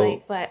just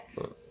like what.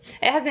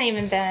 It hasn't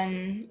even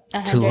been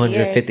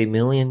 250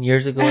 million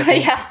years ago. I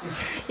think.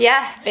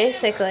 yeah,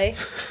 basically.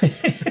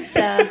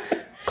 So.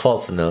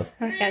 Close enough.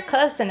 Yeah,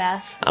 close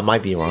enough. I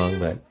might be wrong,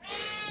 but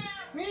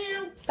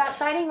stop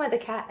fighting with the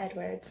cat,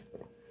 Edwards.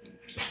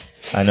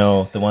 I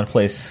know the one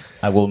place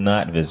I will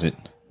not visit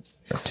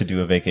to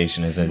do a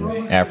vacation is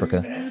in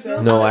Africa.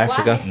 No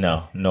Africa.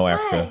 No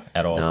Africa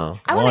at all. No.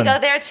 I want to go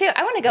there too.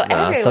 I want to go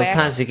everywhere.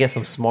 Sometimes you get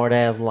some smart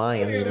ass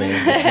lions, man.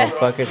 These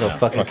motherfuckers will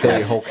fucking kill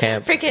your whole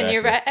camp. Freaking,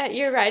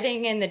 you're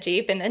riding in the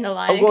Jeep and then the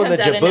lion I'm going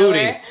comes to out of Djibouti.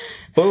 nowhere.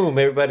 Boom!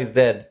 Everybody's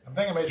dead. I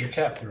think I made your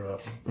cat throw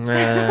up.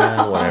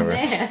 Nah, whatever.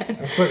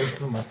 I still just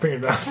put my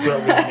finger down his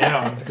throat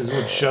down because it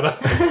would shut up.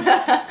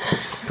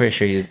 Pretty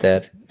sure he's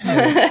dead.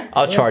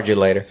 I'll charge you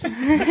later.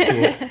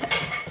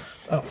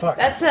 Oh fuck!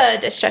 That's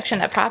a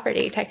destruction of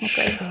property,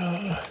 technically.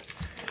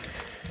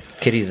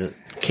 Kitty's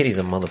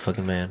a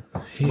motherfucking man.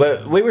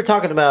 But we were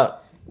talking about,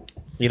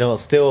 you know,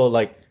 still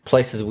like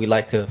places we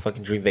like to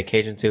fucking dream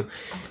vacation to.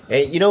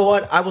 And you know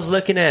what? I was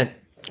looking at,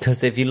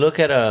 because if you look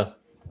at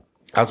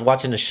I was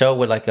watching a show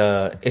with like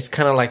it's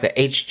kind of like the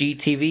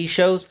HGTV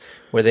shows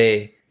where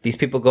these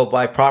people go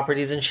buy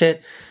properties and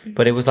shit,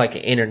 but it was like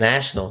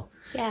international.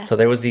 Yeah. So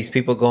there was these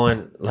people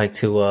going like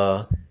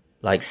to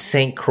like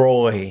St.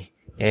 Croix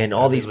and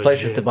all these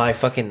places to buy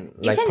fucking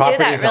like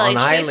properties on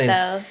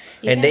islands.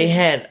 And they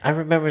had, I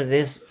remember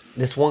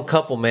this one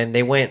couple, man,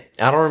 they went,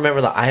 I don't remember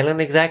the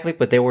island exactly,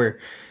 but it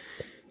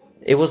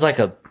was like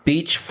a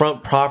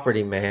beachfront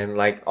property, man.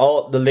 Like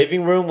all the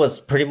living room was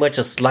pretty much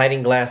a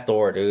sliding glass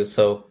door, dude.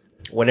 So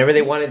whenever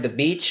they wanted the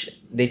beach,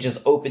 they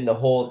just opened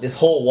this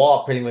whole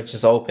wall pretty much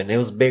just open. It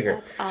was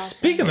bigger. Awesome.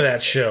 Speaking of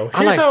that show,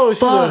 I'm like,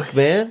 fuck,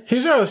 man.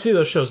 Here's how I see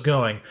those shows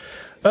going.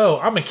 Oh,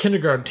 I'm a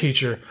kindergarten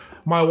teacher.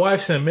 My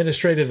wife's an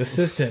administrative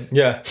assistant.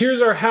 Yeah.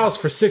 Here's our house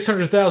for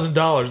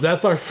 $600,000.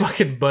 That's our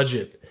fucking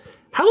budget.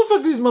 How the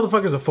fuck do these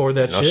motherfuckers afford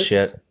that Oh,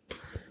 shit.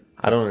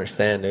 I don't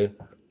understand, dude.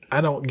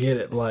 I don't get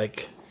it.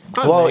 Like,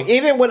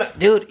 even when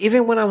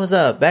I was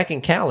back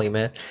in Cali,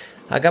 man,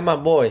 I got my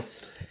boy.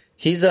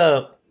 He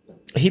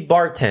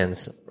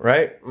bartends,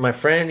 right? My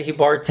friend, he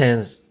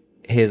bartends.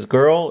 His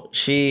girl,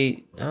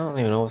 I don't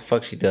even know what the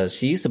fuck she does.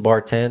 She used to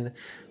bartend. I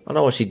don't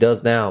know what she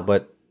does now,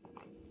 but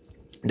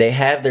they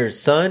have their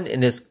son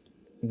in this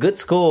good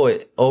school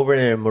over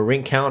in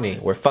Marin County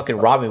where fucking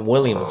Robin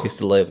Williams used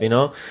to live, you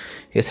know?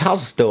 His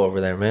house is still over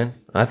there, man.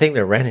 I think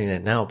they're renting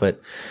it now, but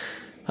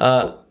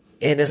and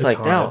it's like,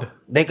 now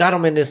they got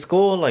him in this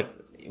school. Like,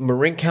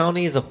 Marin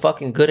County is a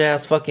fucking good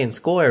ass fucking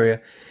school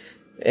area.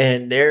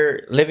 And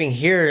they're living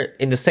here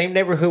in the same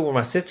neighborhood where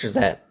my sister's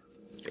at.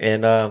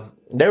 And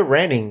they're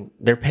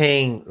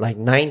paying like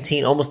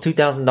almost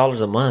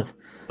 $2,000 a month.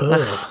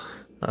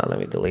 Let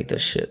me delete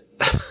this shit.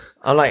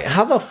 I'm like,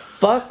 how the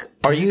fuck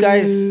are you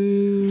guys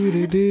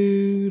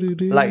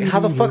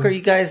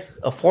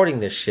affording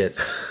this shit?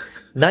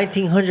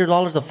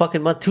 $1,900 a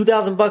fucking month,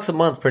 $2,000 a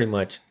month, pretty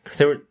much. Because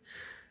they were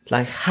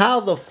like, how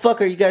the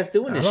fuck are you guys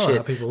doing this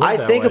shit?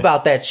 I think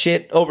about that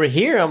shit over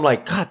here. I'm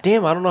like, God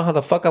damn, I don't know how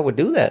the fuck I would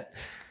do that.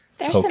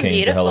 There's some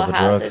Cocaine's a hell beautiful of a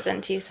drug. houses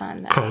in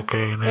Tucson, though.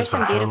 Cocaine There's is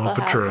some a hell beautiful of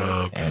a drug.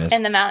 houses And it's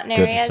in the mountain good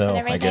to areas sell, and I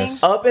everything.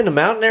 guess. Up in the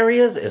mountain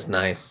areas, it's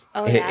nice.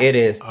 Oh, yeah? It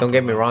is. Don't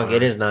get me wrong,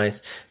 it is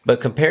nice. But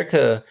compared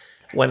to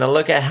when I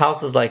look at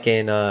houses like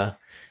in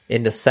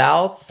in the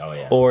South Oh,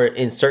 yeah. or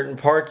in certain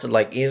parts,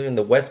 like even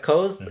the West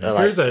Coast,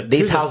 like,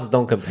 these houses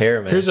don't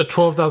compare, man. Here's a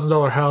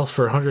 $12,000 house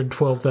for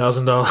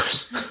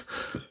 $112,000.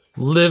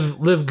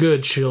 Live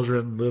good,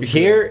 children. Live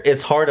Here, good.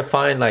 it's hard to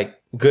find like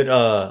good,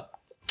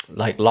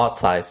 like lot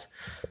size.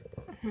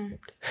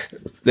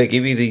 They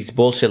give you these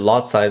bullshit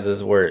lot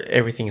sizes where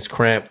everything's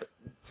cramped.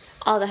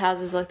 All the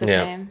houses look the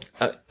Yeah. same.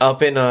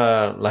 Up in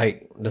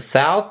like the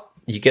South,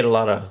 you get a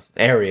lot of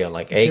area,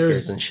 like acres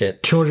Here's and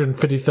shit.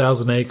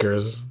 250,000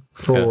 acres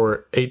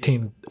for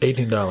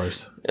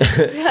 $18.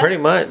 Pretty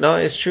much. No,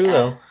 it's true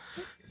though.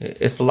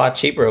 It's a lot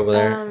cheaper over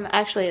there.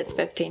 Actually, it's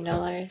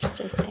 $15.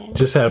 Just saying.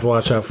 Just have to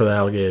watch out for the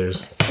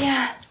alligators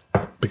Yeah.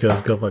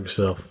 because go fuck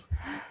yourself.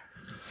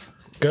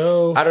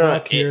 Go I don't know.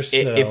 fuck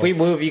yourself. If we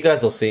move, you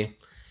guys will see.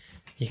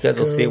 You guys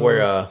will see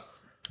where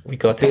we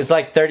go to. It's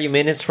like 30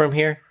 minutes from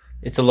here.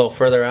 It's a little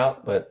further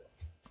out, but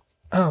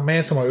Oh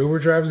man, so my Uber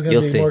drive is going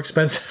You'll to be see. more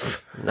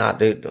expensive. nah,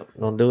 dude,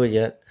 don't do it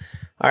yet.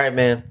 All right,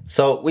 man.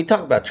 So we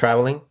talked about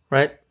traveling,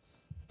 right?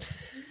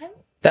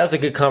 That was a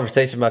good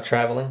conversation about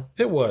traveling.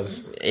 It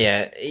was.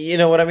 Yeah, you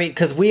know what I mean?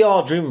 Because we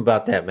all dream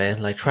about that,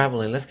 man. Like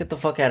traveling. Let's get the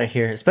fuck out of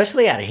here.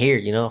 Especially out of here,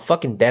 you know?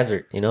 Fucking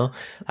desert, you know?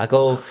 I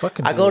go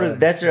to the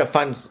desert, I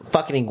find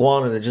fucking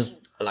iguana that just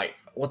like,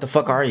 what the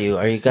fuck are you?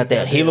 Are you got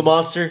that goddamn Gila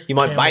monster? You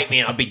might camel. bite me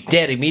and I'll be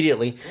dead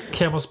immediately.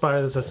 Camel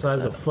spider that's the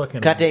size of fucking...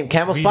 Goddamn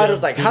camel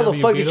spider's like, how the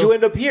fuck did you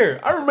end up here?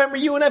 I remember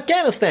you in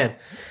Afghanistan.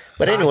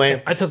 But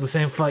anyway, I took the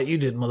same flight you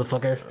did,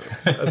 motherfucker.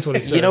 That's what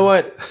he says. you know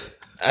what?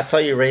 I saw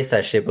you erase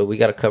that shit, but we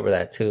got to cover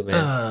that too,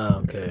 man.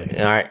 Okay.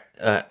 All right.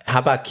 How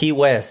about Key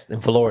West in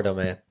Florida,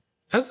 man?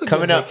 That's a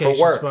Coming good up for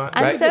vacation work. spot.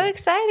 I'm Right? so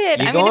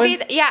excited. You I'm gonna going?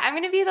 be I'm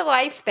gonna be the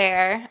wife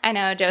there. I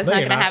know Joe's No, not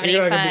you're gonna have any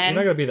You're not fun. You're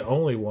not going to be the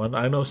only one.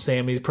 I know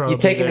Sammy's probably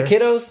You taking there. the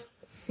kiddos?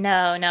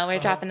 No, we're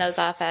dropping those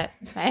off at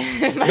my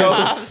No.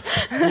 mom's.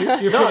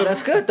 You're No, putting-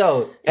 that's good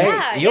though. Hey,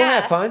 Yeah, you'll yeah.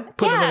 have fun.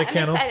 Put him in a I'm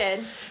kennel.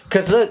 excited.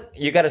 Cause look,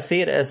 you got to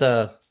see it as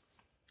a.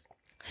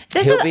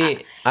 This He'll is, be.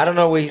 I don't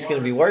know where he's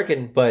gonna be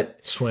working,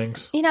 but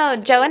swings. you know,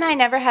 Joe and I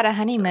never had a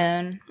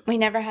honeymoon. We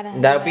never had a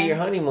honeymoon. that'll be your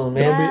honeymoon,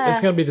 man. It's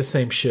going to be the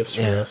same shifts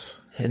for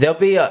us. There'll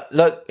be a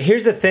look.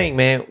 Here's the thing,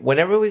 man.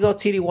 Whenever we go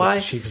This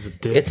TDY, chief is a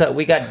dick.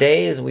 we got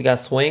days, we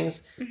got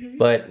swings,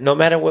 but no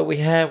matter what we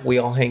have, we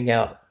all hang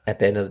out at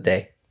the end of the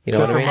day. You know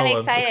Except what for I mean? I'm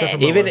Mullins. Except for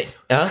excited. Even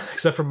Mullins. huh?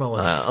 Except for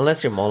Mullins.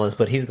 Unless you're Mullins,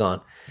 but he's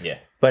gone. Yeah.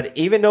 But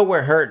even though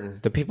we're hurting,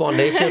 the people on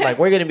day shift, like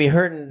we're gonna be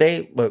hurting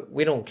today, but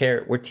we don't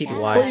care. We're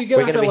TDY. But you get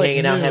We're off gonna at, be like,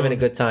 hanging out, noon. having a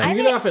good time.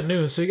 You get off at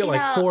noon, so you get you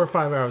like know- 4 or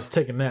 5 hours to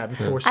take a nap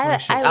before swing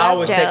shift. I I love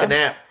always Joe. take a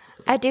nap.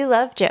 I do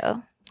love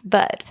Joe,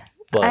 but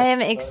I am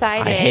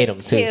excited. I hate him,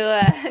 too.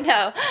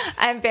 No,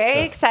 I'm very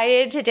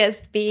excited to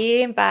just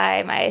be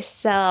by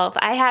myself.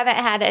 I haven't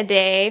had a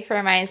day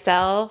for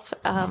myself.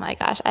 Oh my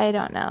gosh, I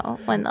don't know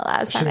when the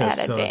last time I had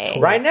a day.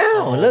 Right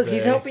now, All look,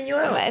 he's day. helping you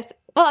out.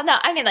 Well, no,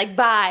 I mean like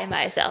by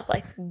myself,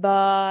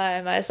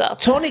 by myself.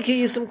 Tony can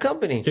use some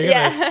company. You're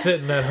Yeah. going to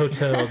sit in that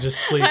hotel, just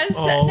sleep I'm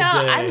all day.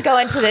 I'm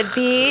going to the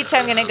beach.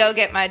 I'm gonna go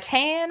get my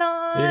tan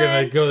on. You're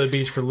going to go to the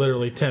beach for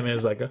literally 10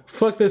 minutes like,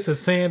 fuck this, it's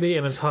sandy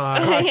and it's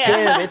hot. Yeah.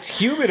 Damn, it's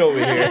humid over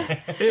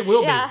here. It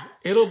will Yeah.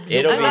 be. It'll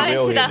It'll be. I'm be going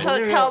real to the humid.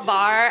 hotel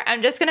bar.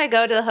 I'm just gonna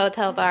go to the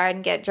hotel bar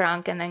and get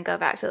drunk, and then go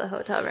back to the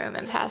hotel room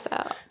and pass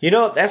out. You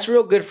know, that's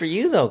real good for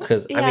you though,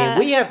 because I Yeah. mean,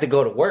 we have to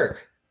go to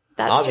work,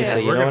 That's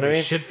obviously. true. You know what I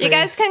mean? You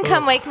guys can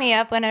come wake me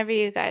up whenever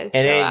you guys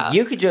And go then out.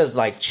 you could just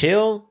like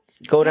chill,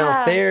 go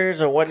downstairs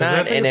or I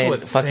whatnot, think and it's then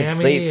what fucking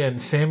Sammy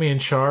sleep.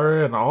 and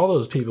Chara and all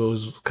those people.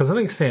 Because I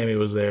think Sammy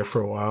was there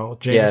for a while.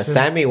 Yeah, Jameson,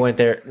 Sammy went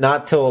there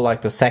not till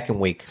like the second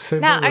week.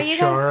 Same Now, thing are with you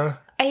Chara.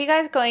 Are you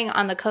guys going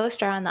on the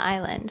coast or on the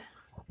island?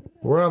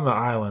 We're on the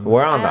island.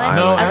 We're on the Island?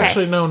 No, island. Okay.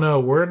 actually, no.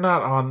 We're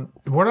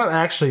not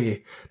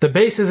actually. The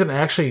base isn't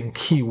actually in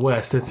Key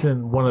West. It's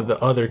in one of the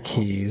other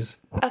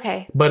keys,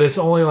 Okay, but it's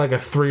only like a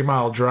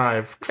 3-mile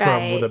drive from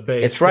Right. the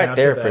base. It's right down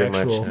to there the pretty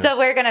much. so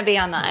we're gonna be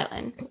on the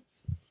island.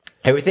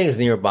 Everything's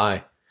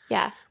nearby.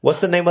 Yeah,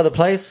 What's the name of the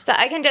place? so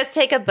I can just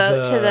take a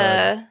boat to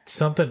the.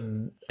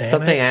 something annex?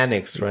 Something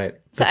annex, right?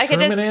 So I could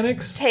Truman just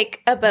Annex?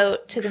 take a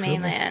boat to the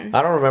mainland.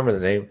 I don't remember the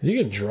name. You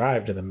can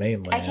drive to the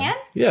mainland. I can?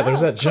 Yeah,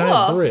 there's Oh, that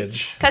giant cool.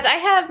 bridge. Because I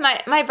have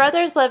my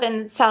brothers live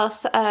in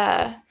South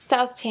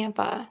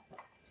Tampa,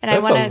 and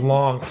That's I want a to.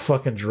 long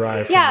fucking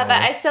drive. From Yeah, but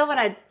there. I still want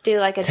to do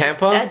like a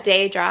Tampa?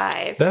 day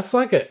drive. That's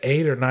like an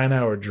 8 or 9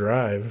 hour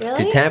drive.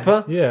 Really? To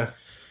Tampa? Yeah,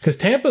 because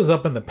Tampa's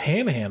up in the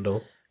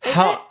Panhandle.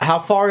 How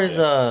far is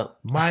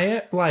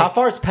Like how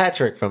far is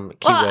Patrick from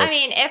Key Well, West? I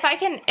mean, if I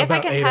can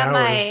about 8 have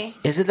my. hours.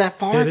 Is it that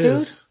far, It dude?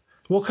 is.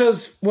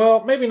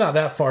 Well, maybe not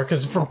that far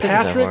because from think it's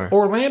that Patrick, far.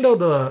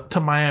 Orlando to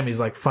Miami is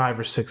like 5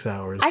 or 6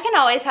 hours. I can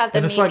always have them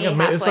and it's meet like me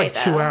halfway, it's like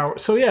 2 though.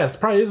 hours. So yeah, it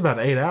probably is about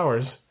 8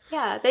 hours.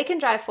 Yeah, they can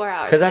drive 4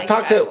 hours. Because I can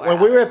talked to drive 4 when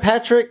we were hours. at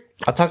Patrick.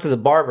 I talked to the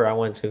barber I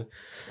went to.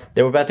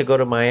 They were about to go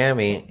to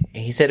Miami.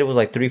 He said it was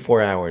like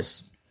 3-4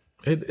 hours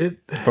It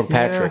from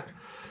Patrick. yeah.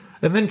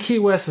 And then Key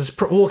West is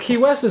Key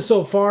West is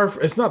so far.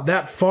 It's not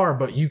that far,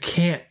 but you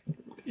can't.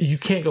 you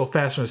can't go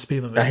faster than the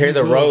speed limit. I hear You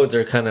the will. roads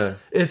are kind of.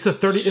 It's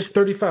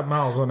 35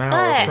 miles an hour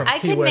But from I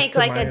Key could West make to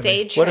like Miami. a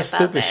day trip. What a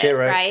stupid of it, shit,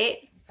 right? Right?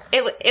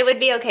 It would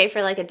be okay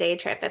for like a day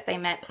trip if they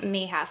met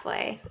me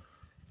halfway.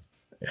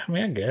 I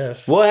mean, I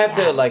guess. We'll have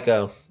to like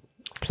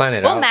plan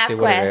it We'll out. See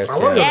what it MapQuest. is. I want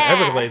to go to the Yeah.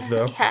 Everglades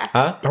though. Yeah.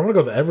 Huh? I want to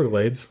go to the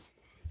Everglades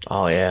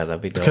Oh yeah,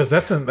 that'd be dope. because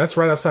that's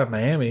right outside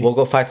Miami. We'll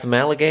go fight some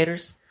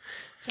alligators.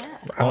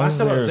 I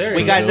said I was there.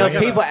 We got I enough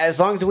gotta- people. As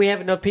long as we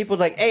have enough people,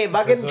 like, hey, if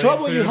I get in Brazilian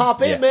trouble, you food.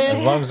 hop in, Yeah, man.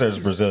 as long as there's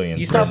Brazilians.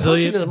 You start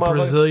punching this Brazilian motherfucker.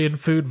 Brazilian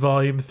food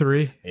volume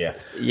 3.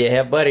 Yes.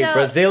 Yeah, buddy. So-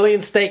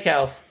 Brazilian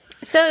steakhouse.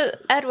 So,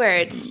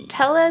 Edwards,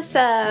 tell us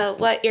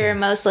what you're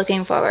most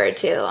looking forward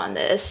to on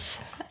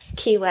this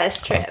Key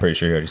West I'm trip. pretty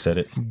sure you already said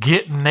it.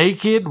 Get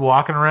naked,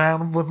 walking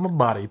around with my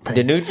body The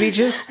paint. nude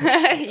beaches?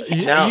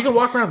 You, Now- you can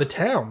walk around the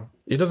town.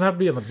 It doesn't have to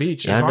be on the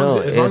beach. I know.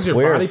 As long as It's your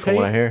weird body from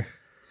what I paint. hear.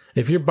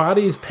 If your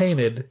body is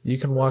painted, you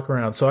can walk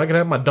around. So I can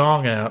have my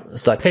dong out,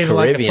 It's like painted Caribbean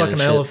like a and fucking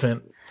shit.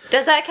 elephant.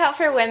 Does that count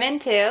for women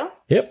too?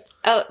 Yep.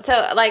 Oh,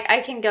 so like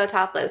I can go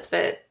topless,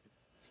 but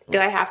do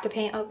I have to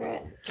paint over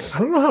it? I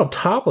don't know how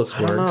topless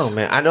works. I don't know,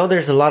 man. I know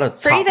there's a lot of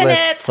Free the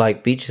topless nip.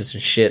 like beaches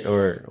and shit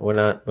or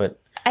whatnot, but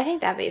I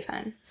think that'd be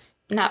fun.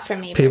 Not for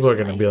me. People are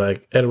going to personally. be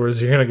like,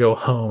 Edwards, you're going to go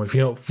home if you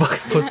don't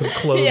fucking put some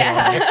clothes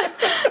Yeah.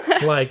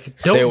 on. Like,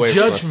 Stay don't away from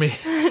judge us. me.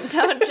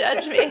 Don't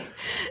judge me.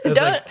 It's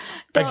Don't. like,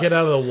 I get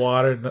out of the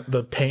water and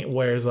the paint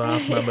wears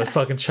off and I'm a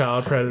fucking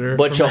child predator.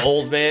 bunch of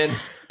old men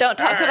Don't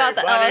talk about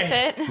the buddy.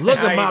 elephant. Look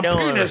How at you my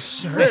doing?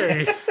 penis.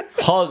 Hey,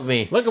 hug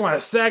me. look at my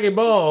saggy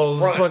balls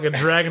fucking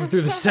dragging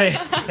through the sand.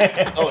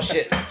 Oh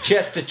shit,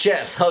 chest to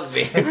chest, hug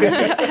me.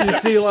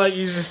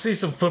 You just see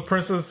some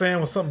footprints in the sand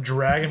with something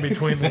dragging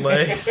between the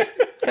legs.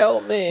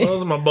 Help me.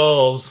 Those are my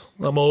balls.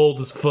 I'm old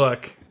as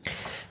fuck.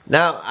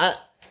 Now I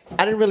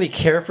didn't really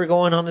care for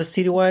going on this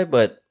TDY,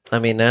 but I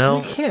mean now.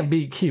 You can't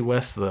beat Key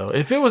West though.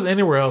 If it was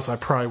anywhere else, I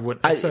probably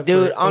wouldn't. Except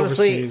Dude, for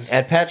honestly, overseas.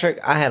 at Patrick,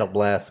 I had a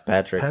blast. At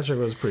Patrick, Patrick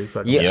was pretty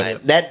fucking. yeah,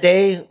 good. that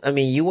day. I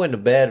mean, you went to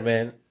bed,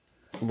 man,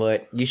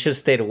 but you should have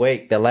stayed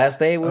awake. The last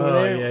day we were Oh,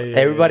 there, yeah,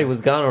 everybody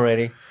was gone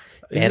already,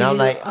 and I'm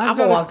like, I've I'm got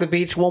gonna a- walk the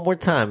beach one more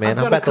time, man. I've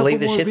I'm got a about to leave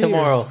couple this more shit beers.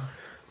 tomorrow.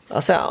 I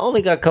said, I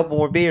only got a couple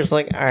more beers.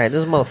 Like, all right,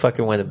 this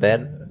motherfucker went to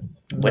bed.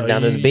 Went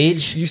down to the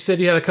beach. You said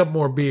you had a couple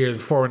more beers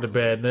before I went to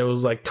bed, and it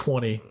was like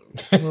 20.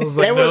 I was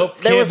like, There nope,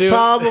 was, can't do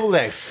probably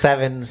like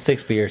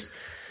 6 beers.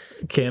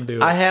 it. Can't do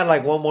it. I had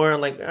like one more.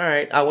 I'm like, all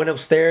right. I went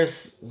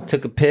upstairs,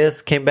 took a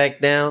piss, came back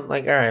down.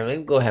 Like, all right, let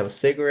me go have a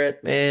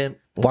cigarette, man.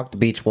 Walk the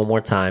beach one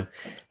more time.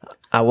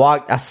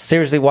 I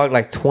seriously walked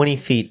like 20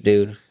 feet,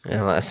 dude.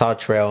 And I saw a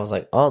trail. I was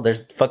like, oh,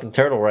 there's a fucking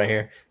turtle right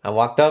here. I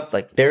walked up,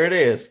 like, there it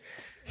is.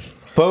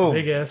 Boom.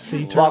 Big ass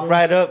sea turtles. Walked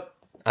right up.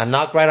 I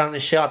knocked right on the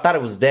shell. I thought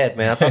it was dead,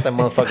 man. I thought that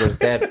motherfucker was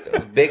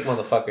dead. Big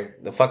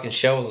motherfucker. The fucking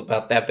shell was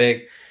about that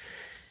big.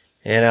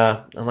 And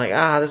I'm like,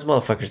 this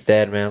motherfucker's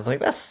dead, man. I was like,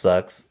 that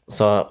sucks.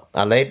 So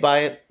I laid by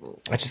it.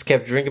 I just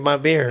kept drinking my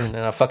beer. And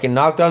then I fucking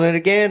knocked on it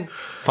again.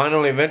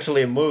 Finally,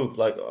 eventually it moved.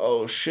 Like,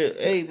 oh shit.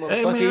 Hey, motherfucker,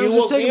 Hey, man, I you was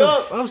woke just me taking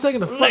up. I was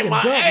taking a Like, fucking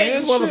my dump,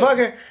 AIDS, man.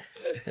 motherfucker.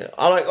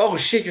 I'm like, oh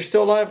shit, you're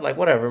still alive? Like,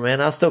 whatever, man.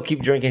 I'll still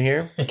keep drinking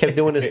here. Kept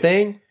doing this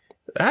thing.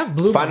 That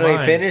blew my Finally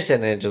mind. finished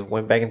and then it just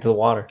went back into the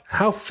water.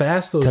 How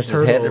fast those Touched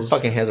his head. Their turtles,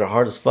 fucking heads are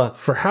hard as fuck.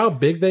 for how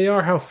big they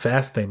are, how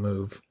fast they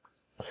move.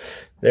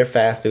 They're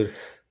fast, dude.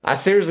 I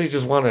seriously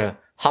just want to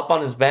hop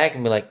on his back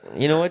and be like,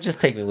 you know what? Just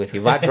take me with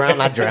you. If I drown,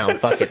 I drown.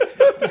 Fuck it.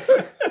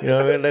 You know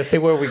what I mean? Let's see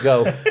where we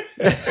go.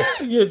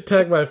 You get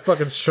attacked by a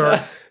fucking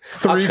shark.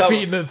 3 come-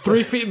 feet in the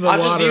 3 feet in the I'll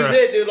just water. use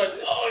it, dude. Like,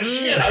 oh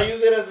shit, I'll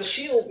use it as a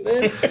shield,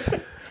 man.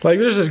 Like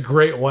there's just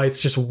great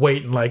whites just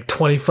waiting like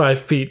 25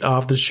 feet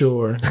off the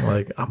shore.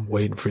 Like I'm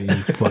waiting for you,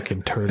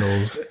 fucking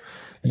turtles.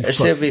 You That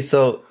fuck- should be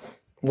so.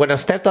 When I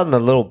stepped on the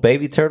little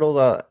baby turtles,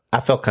 I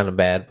felt kind of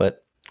bad,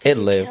 but it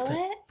lived. Kill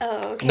it?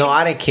 Oh, okay. No,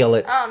 I didn't kill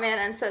it. Oh man,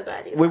 I'm so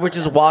glad you. We were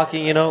just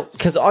walking, you know,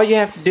 because all you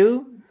have to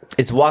do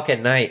is walk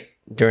at night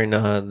during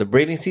the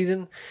breeding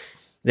season.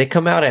 They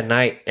come out at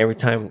night every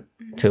time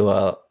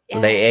to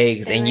lay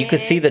eggs, they and you lay could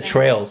see the eggs and-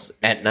 trails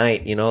at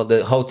night. You know,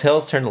 the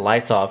hotels turn the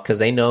lights off because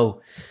they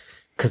know,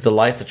 because the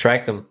lights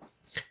attract them.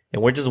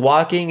 And we're just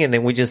walking, and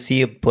then we just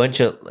see a bunch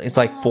of, it's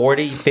like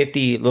 40,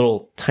 50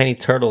 little tiny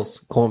turtles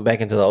going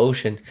back into the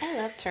ocean. I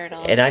love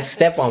turtles. And I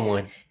step on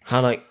one.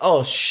 I'm like,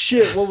 oh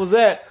shit, what was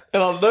that?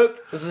 And I look,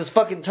 there's this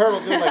fucking turtle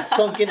dude like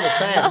sunk in the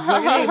sand. It's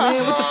like, hey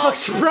man, what the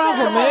fuck's your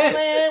problem,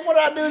 man? What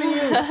did I do to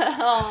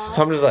you?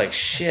 So I'm just like,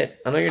 shit.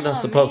 I know you're not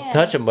supposed man. to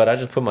touch him, but I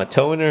just put my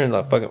toe in there and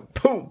like fucking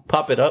boom,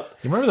 pop it up.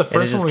 You remember the And it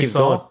first just one we keeps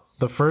saw? going.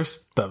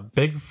 The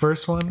big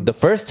first one? The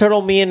first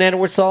turtle me and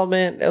Edward saw,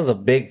 man, that was a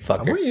big Were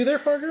fucker. you there,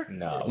 Parker?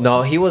 No.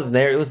 No, he wasn't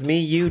there. It was me,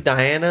 you,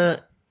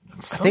 Diana. I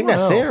think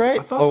that's it,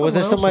 right? Or was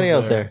there somebody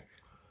else there?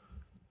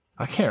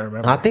 I can't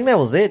remember. I think that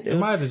was it, dude.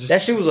 might have just-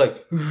 That shit was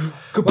like,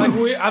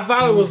 Like I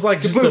thought it was like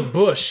just a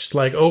bush,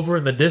 like over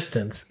in the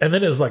distance, and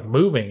then it was like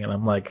moving, and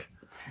I'm like,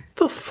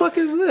 "The fuck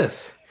is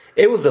this?"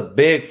 it was a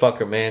big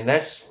fucker, man.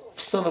 That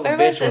son of a Where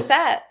bitch was this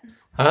at?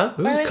 Huh?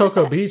 This Where is was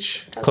Cocoa it?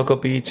 Beach. Cocoa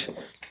Beach.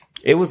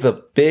 It was a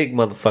big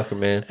motherfucker,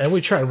 man. And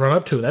we tried to run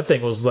up to it. That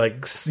thing was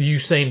like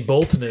Usain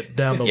bolting it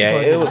down the Yeah,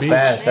 fucking it was beach.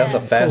 fast. That's a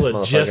fast Pull a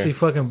motherfucker. Jesse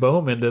fucking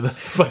Bowman to the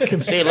fucking.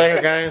 See you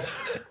later, guys.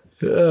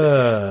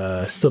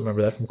 I still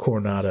remember that from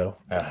Coronado.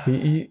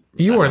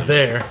 You weren't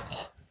there,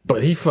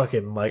 but he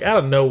fucking like out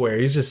of nowhere.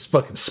 He's just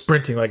fucking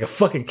sprinting like a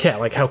fucking cat.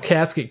 Like how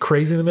cats get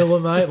crazy in the middle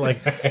of the night.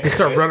 Like they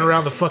start running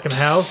around the fucking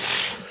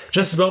house.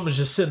 Jesse Bowman's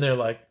just sitting there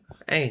like,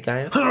 Hey,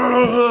 guys.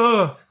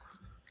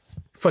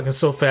 fucking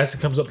so fast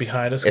it comes up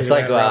behind us. It's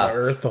like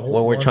Earth the whole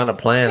when we're month. trying to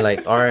plan,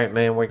 like, all right,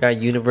 man, we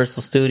got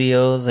Universal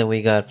Studios and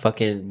we got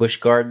fucking Busch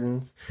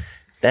Gardens.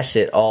 That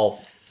shit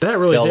all That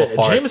really fell did.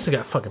 apart. Jameson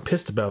got fucking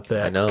pissed about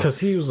that. I know. Because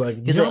he was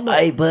like, He's like,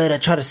 hey, bud, I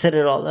tried to set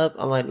it all up.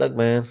 I'm like, look,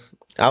 man,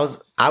 I was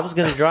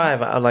gonna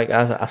drive.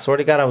 I swear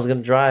to God, I was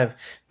gonna drive,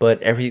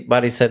 but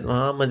everybody said, no,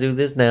 I'm gonna do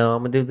this now.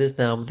 I'm gonna do this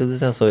now. I'm gonna do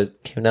this now. So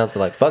it came down to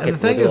like, fuck and it, the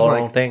thing we'll do is, our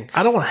like, own thing.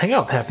 I don't want to hang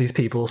out with half these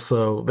people,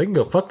 so they can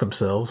go fuck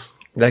themselves.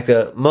 Like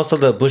most of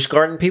the Busch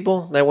Garden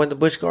people that went to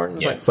Busch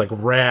Gardens, like, It's like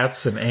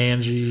Rats and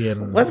Angie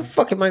and. why the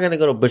fuck am I gonna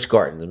go to Busch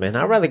Gardens, man?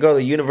 I'd rather go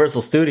to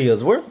Universal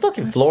Studios. We're in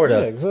fucking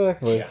Florida. Yeah,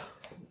 exactly.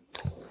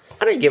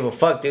 I didn't give a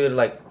fuck, dude.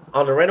 Like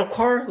on the rental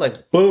car,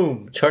 like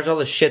boom, charge all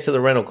the shit to the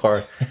rental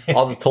car,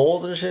 all the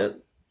tolls and shit.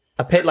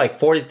 I paid like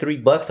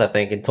 $43, I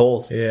think, in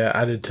tolls. Yeah,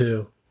 I did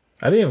too.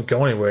 I didn't even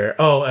go anywhere.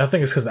 Oh, I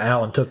think it's because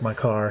Alan took my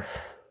car.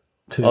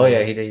 Too. Oh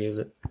yeah, he did use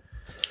it.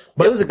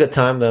 But it was a good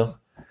time though.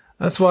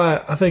 That's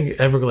why I think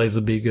Everglades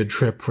would be a good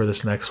trip for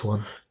this next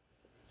one.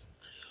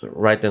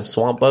 Right, them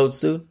swamp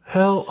boats, dude.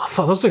 Hell, I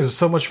thought those things are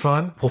so much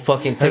fun. We'll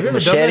fucking Have take you a ever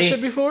done that machete.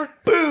 shit before?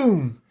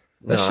 Boom.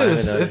 That No, shit I haven't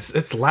is done it.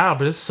 it's loud,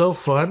 but it's so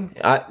fun.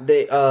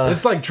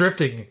 It's like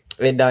drifting.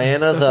 In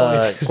Diana's That's all we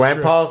do is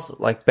grandpa's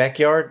like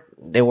backyard,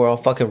 they were all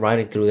fucking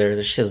riding through there.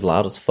 This shit's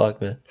loud as fuck,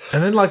 man.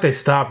 And then like they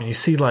stop and you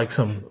see like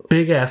some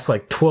big ass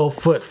like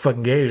 12-foot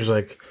fucking gators.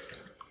 Like,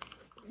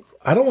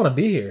 I don't want to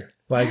be here.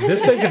 Like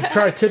this thing could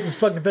try to tip this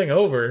fucking thing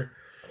over.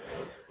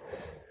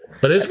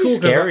 But it's That'd be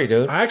cool. 'cause scary,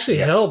 dude. I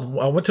actually I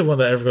went to one of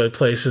the Everglades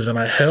places and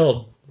I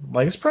held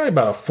like it's probably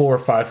about a 4 or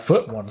 5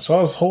 foot one. So I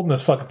was holding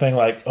this fucking thing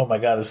like, oh my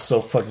god, this is so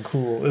fucking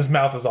cool. His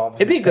mouth is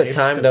obviously. It'd be a good taped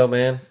time 'cause though,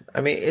 man.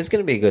 I mean, it's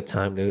gonna be a good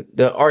time, dude.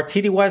 Our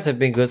TDYs have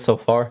been good so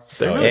far,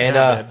 They really and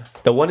have been.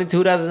 the one in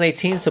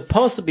 2018 is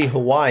supposed to be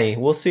Hawaii.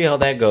 We'll see how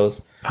that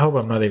goes. I hope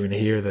I'm not even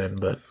here then,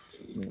 but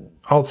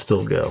I'll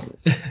still go.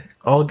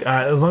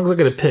 As long as I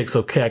get a pick,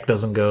 so Cac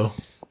doesn't go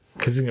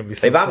because he's gonna be.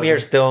 So If I'm funny. here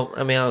still,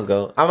 I mean, I'll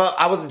go.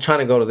 I wasn't trying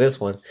to go to this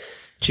one.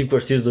 Chief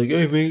Garcia's like,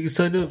 hey man,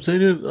 sign up.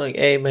 Like,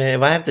 hey man,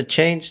 if I have to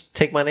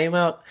take my name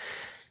out,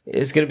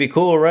 it's gonna be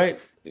cool, right?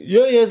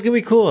 Yeah, it's gonna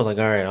be cool. I'm like,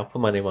 all right, I'll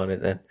put my name on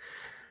it then.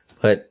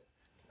 But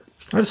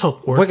I just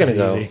hope work We're gonna is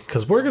go. easy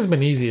because work has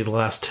been easy the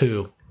last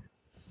two.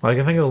 Like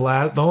I think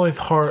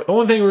the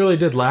only thing we really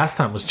did last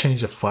time was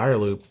change the fire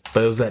loop,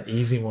 but it was that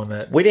easy one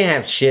that we didn't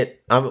have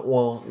shit.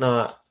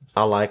 No,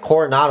 I lie.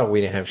 Coronado, we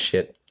didn't have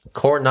shit.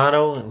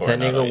 Coronado and San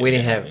Diego, we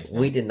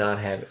did not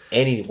have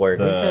any work.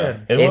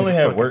 It only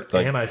had work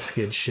like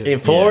anti-skid shit. In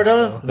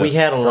Florida, the we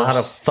had a lot of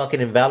first- fucking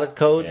invalid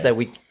codes that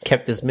we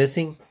kept us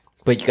missing.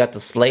 But you got the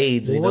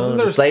slades, you know, Wasn't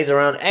the there- slades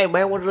around. Hey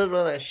man,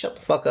 shut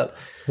the fuck up.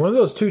 One of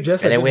those two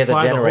jets that And then didn't we had the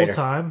fly the whole generator.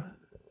 time.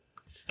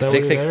 That we were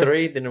there?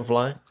 663 didn't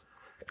fly.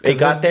 It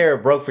got there,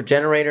 it broke for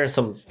generator and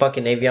some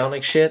fucking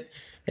avionics shit,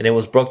 and it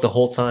was broke the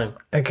whole time.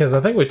 And because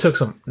I think we took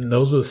some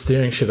nose with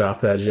steering shit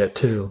off that jet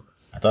too.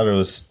 I thought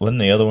wasn't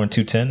the other one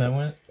 210 that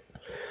went?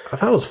 I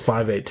thought it was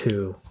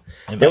 582.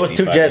 It There might was be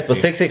two jets, but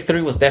 582.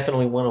 663 was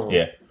definitely one of them.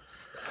 Yeah.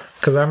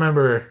 Because I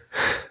remember,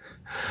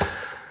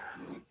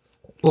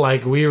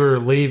 like, we were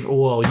leaving.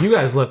 Well, you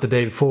guys left the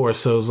day before,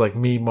 so it was like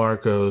me,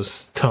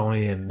 Marcos,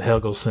 Tony, and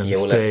Helgelson Yeah,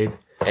 well, stayed.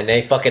 And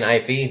they fucking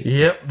IF'd.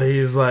 Yep, he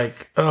was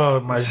like, "Oh,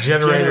 my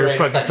generator Generator,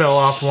 fucking like, fell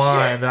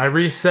offline." I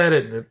reset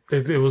it,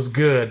 and it was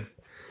good.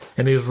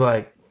 And he was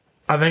like,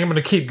 "I think I'm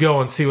gonna keep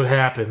going, see what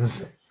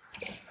happens."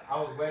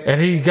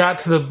 And he got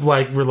to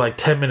we're like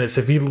 10 minutes.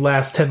 If he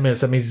lasts 10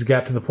 minutes, that means he's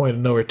got to the point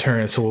of no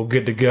return, so we're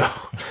good to go.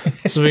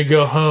 So we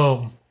go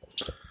home.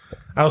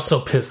 I was so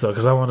pissed though,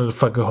 because I wanted to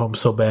fucking go home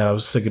so bad. I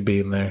was sick of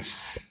being there.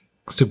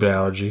 Stupid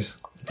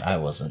allergies. I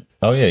wasn't.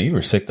 Oh yeah, you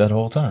were sick that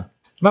whole time.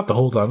 Not the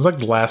whole time. It was like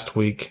the last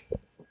week.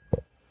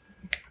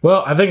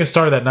 Well, I think it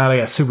started that night I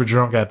got super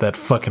drunk at that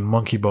fucking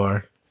monkey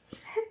bar.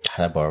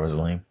 That bar was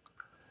lame.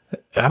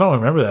 I don't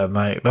remember that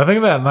night. I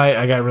think that night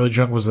I got really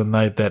drunk was the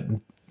night that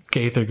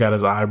Gaither got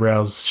his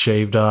eyebrows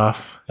shaved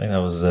off. I think that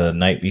was the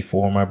night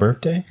before my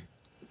birthday.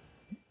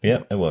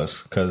 Yep, it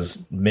was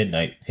because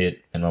midnight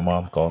hit and my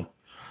mom called.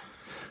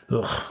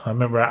 Ugh, I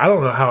remember. I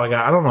don't know how.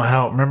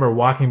 I remember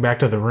walking back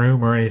to the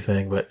room or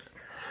anything, but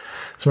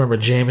I just remember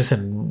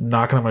Jameson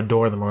knocking on my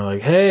door in the morning,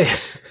 like, "Hey,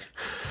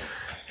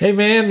 hey,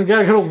 man, we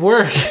gotta go to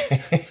work."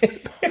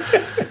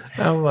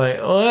 I'm like,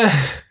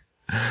 "What?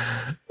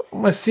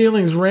 My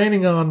ceiling's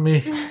raining on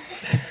me."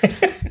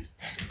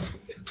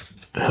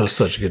 That was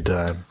such a good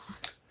time.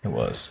 It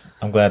was.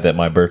 I'm glad that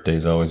my birthday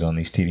is always on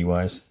these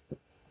TDYs.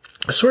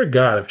 I swear to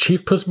God, if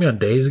Chief puts me on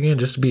days again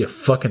just to be a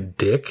fucking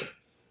dick,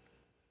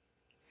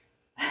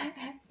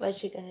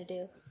 What you gonna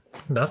do?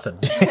 Nothing.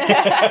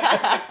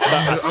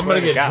 I'm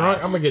gonna get drunk.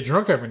 I'm gonna get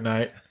drunk every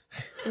night.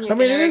 And you're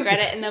gonna regret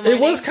it in the morning. It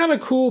was kind of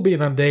cool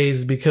being on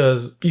days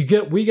because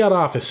we got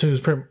off as soon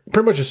as pretty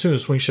much as soon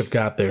as swing shift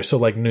got there, so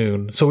like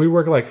noon. So we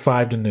work like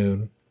 5 to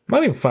noon,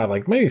 not even 5,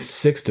 like maybe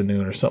 6 to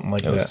noon or something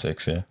like that. It was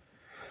 6, yeah.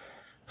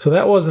 So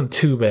that wasn't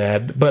too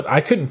bad, but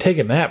I couldn't take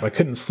a nap. I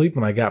couldn't sleep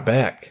when I got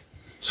back,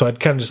 so I'd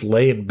kind of just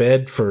lay in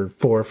bed for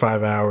 4 or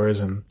 5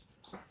 hours.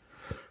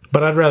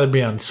 But I'd rather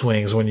be on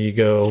swings when you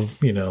go,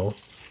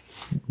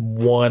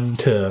 1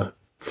 to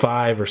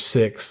 5 or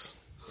 6.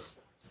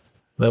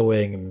 That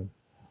way I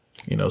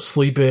can,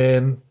 sleep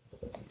in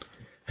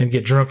and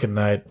get drunk at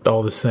night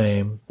all the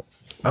same.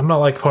 I'm not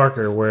like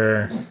Parker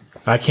where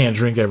I can't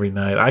drink every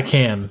night. I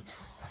can.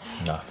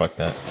 Nah, fuck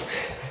that.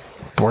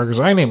 Parker's,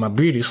 I need my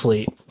beauty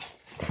sleep.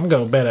 I'm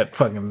going to bed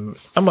at I'm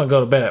going to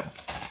go to bed at,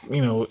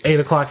 8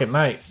 o'clock at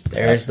night.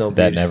 There is no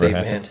That beauty never sleep,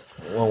 happened.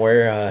 man. When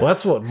we're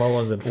That's what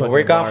Mullins and when fucking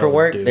we're gone for Barlow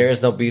work, do. there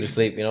is no beauty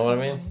sleep. You know what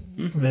I mean?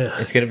 Yeah.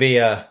 It's gonna be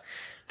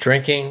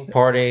drinking,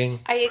 partying.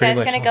 Are you pretty guys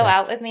much going to all go day.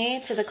 out with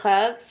me to the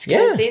clubs? 'Cause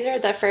Yeah. These are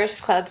the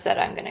first clubs that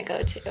I'm going to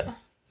go to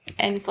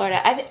in Florida.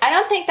 I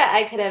don't think that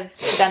I could have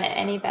done it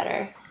any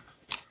better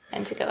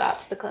than to go out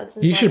to the clubs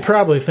in You should Florida.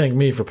 probably thank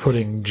me for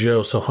putting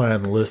Joe so high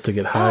on the list to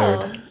get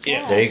hired. Oh,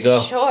 Yeah. There you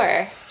go.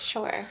 Sure.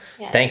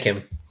 Yes. Thank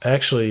him.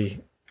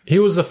 Actually, he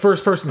was the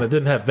first person that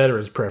didn't have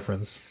veterans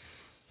preference.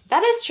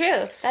 That is true.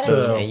 That is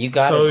So, true. And you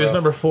got so it, he was bro.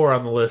 number 4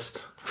 on the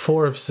list.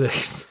 4 of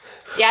 6.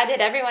 Yeah, did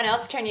everyone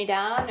else turn you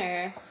down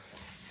or?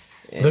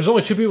 There's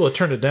only 2 people that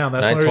turned it down.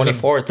 That's the only reason.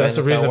 924th, That's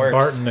the man, that's how reason it works.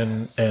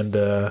 Barton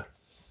and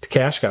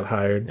Cash got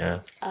hired. Yeah.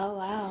 Oh,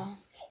 wow.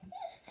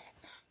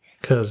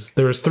 Because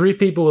there was 3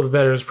 people with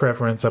veterans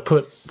preference. I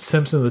put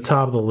Simpson at the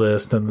top of the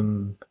list, and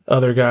then the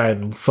other guy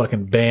in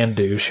fucking band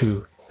douche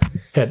who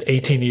had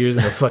 18 years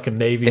in the fucking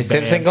Navy. Is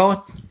band. Simpson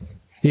going?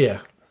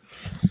 Yeah.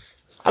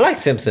 I like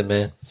Simpson,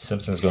 man.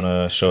 Simpson's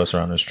gonna show us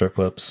around the strip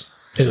clubs.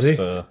 Is he?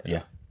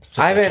 Yeah. Just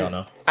I let y'all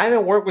know.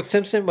 haven't worked with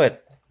Simpson,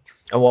 but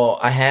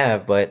I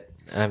have, but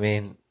I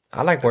mean,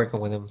 I like working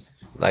with him.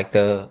 Like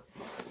the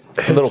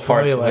little It's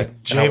funny, parts. like I work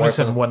with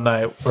Jameson him.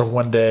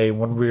 one day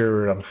when we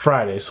were on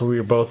Friday, so we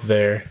were both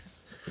there.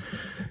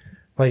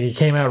 Like he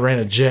came out, ran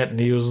a jet, and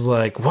he was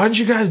like, "Why didn't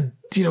you guys,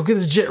 get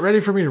this jet ready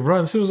for me to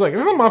run?" So he was like,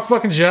 "It's not my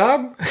fucking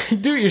job. You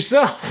do it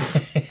yourself."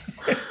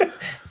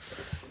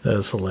 That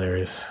was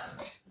hilarious.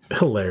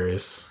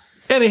 Hilarious.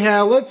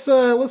 Anyhow, let's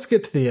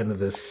get to the end of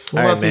this.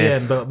 Well, All right, not the man.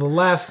 end, but the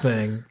last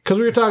thing, because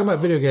we were talking about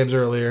video games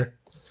earlier.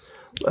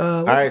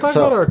 Let's right, talk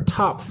so- about our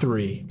top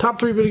 3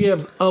 video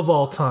games of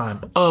all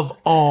time. Of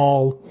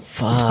all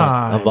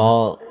time. Of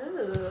all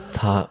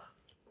top.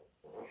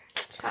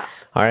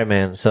 All right,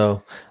 man.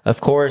 So, of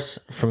course,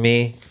 for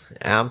me,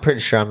 I'm pretty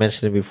sure I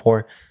mentioned it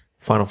before.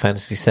 Final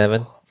Fantasy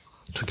VII.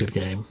 It's a good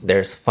game.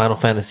 There's Final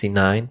Fantasy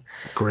IX,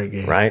 Great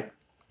game. right?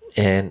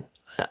 And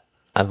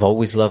I've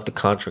always loved the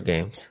Contra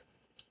games.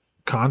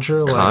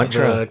 Contra, like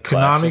Contra. the Konami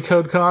Classic.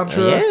 Code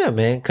Contra. Yeah,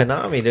 man.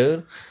 Konami,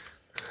 dude.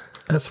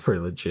 That's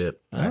pretty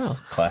legit. Nice.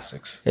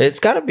 Classics. It's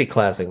got to be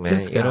classic, man.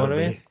 It's You know gotta what I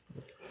be.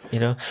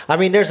 mean? I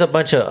mean, there's a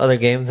bunch of other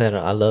games that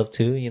I love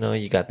too.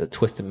 You got the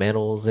Twisted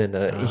Metals and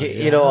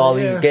all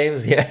these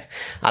games. Yeah,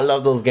 I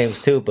love those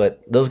games too.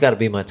 But those got to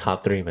be my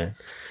top 3, man.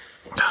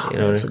 You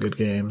know That's a good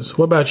games.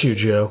 What about you,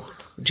 Joe?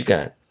 what you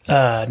got?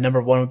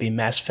 Number 1 would be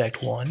Mass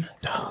Effect 1.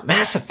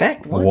 Mass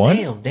Effect. One?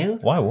 Damn,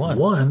 dude. Why one?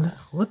 One?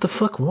 What the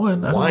fuck?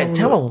 One? I don't Why? know.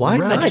 Tell them why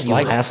Rabble, not, you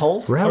like-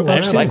 assholes. Rabble, I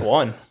just rabble, like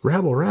 1.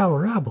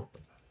 rabble.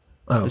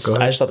 Oh, go I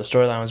ahead. just thought the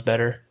storyline was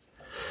better.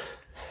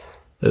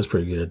 It was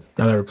pretty good.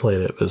 I never played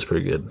it, but it was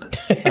pretty good. Oh,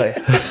 yeah.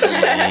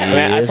 I mean,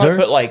 I Yes, probably sir.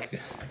 put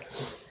like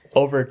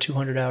over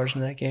 200 hours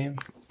in that game.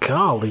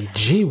 Golly,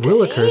 gee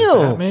willikers, Damn.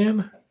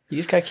 Batman. You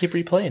just gotta keep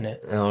replaying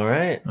it. All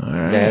right.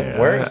 That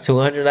works.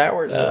 200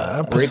 hours.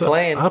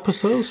 Replaying.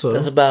 Episode.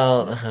 That's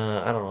about,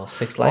 I don't know,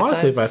 6 lifetimes.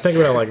 Honestly, if I think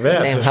about it like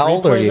that, Damn, just how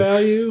old are replay you?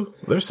 value,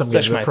 there's some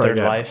games Especially that my probably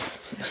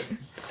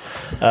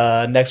third got.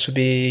 life. Next would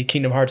be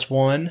Kingdom Hearts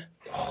 1.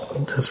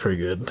 That's pretty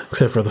good.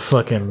 Except for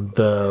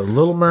the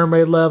Little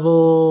Mermaid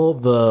level,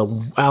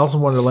 the Alice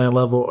in Wonderland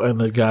level, and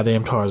the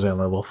goddamn Tarzan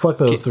level. Fuck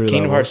those 3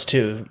 Kingdom levels. Hearts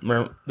 2.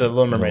 The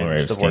Little Mermaid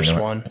is the worst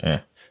Kingdom- one. Yeah.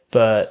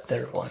 But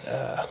third one.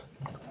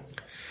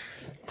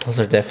 Those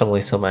are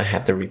definitely some I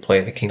have to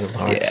replay the Kingdom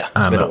Hearts. Yeah.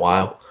 It's been know. a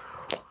while.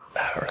 I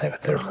don't really have a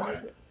third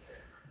one.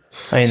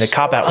 I mean, the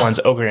cop-out one's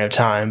Ocarina of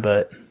Time,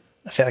 but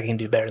I feel like I can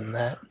do better than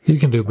that. You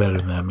can do better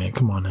than that, man.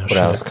 Come on now. What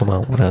else? Come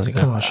on. What else you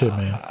got? Come on, shit,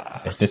 man.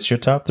 If it's your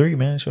top 3,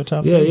 man, it's your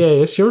top Yeah, 3. yeah,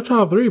 it's your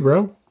top 3,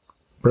 bro.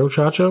 Bro,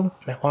 Chacho.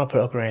 I want to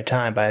put Ocarina of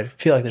Time, but I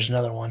feel like there's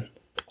another one.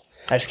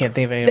 I just can't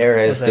think of any. There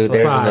is, dude.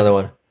 There's Five. another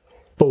one.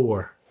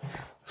 4,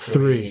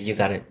 3, You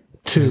got it.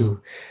 2,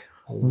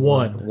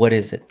 1. What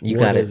is it? You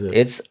What got it. is it?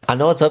 It's. I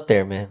know it's up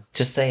there, man.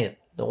 Just say it.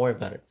 Don't worry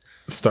about it.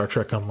 Star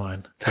Trek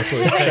Online. That's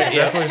what he's thinking.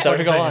 Yeah, Star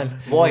Trek Online.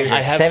 Voyager.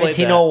 I have played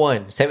that.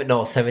 1701.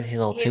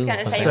 1702. He's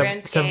gonna say Sev-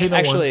 RuneScape. 1701.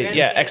 Actually, Runes.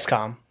 yeah,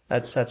 XCOM.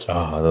 That's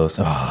Oh, those.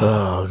 Oh,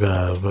 Oh, God.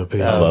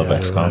 I love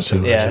XCOM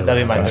too. Yeah,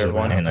 that'd be my third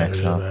one. And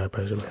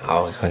XCOM.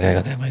 Oh, I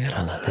got that. My God,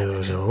 I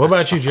love that. What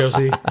about you,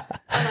 Josie?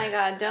 Oh my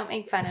god, don't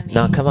make fun of me.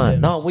 No, come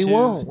on. No, Sims we 2,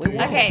 won't. We 3,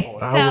 won't. Okay,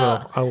 so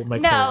I will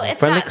make fun no, of you. it's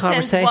Friendly not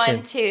conversation. Sims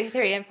 1, 2,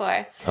 3, and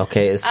 4.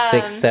 Okay, it's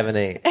 6, 7,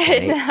 8.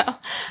 No,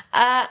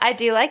 I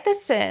do like The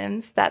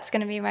Sims. That's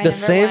gonna be my The number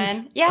Sims?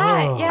 one.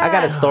 Yeah, yeah. I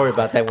got a story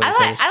about that when you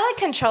finish. I like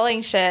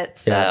controlling shit.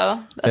 So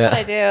Yeah. that's what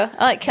I do.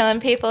 I like killing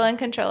people and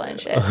controlling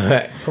shit.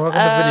 Welcome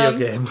to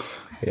video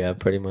games. Yeah,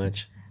 pretty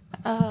much.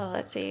 Oh,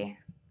 let's see,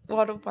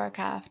 World of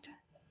Warcraft,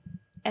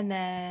 and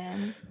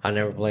then I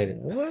never played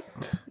it.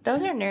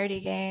 those are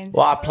nerdy games.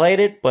 Well, I played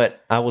it,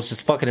 but I was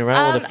just fucking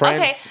around with a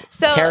friend's okay,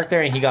 so- character,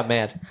 and he got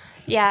mad.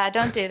 Yeah,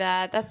 don't do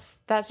that. That's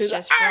just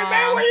wrong. Hey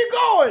man, where you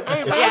going?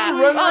 Hey, man, Yeah.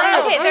 you running Well,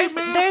 around.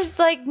 okay, there's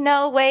like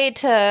no way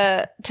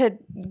to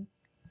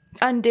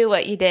undo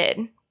what you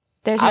did.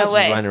 There's I no was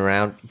way. just running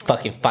around,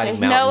 fucking fighting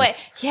There's no way.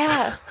 mountains.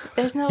 Yeah,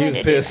 there's no He way was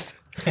to pissed. do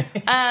it.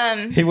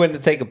 He went to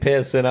take a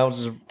piss, and I was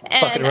just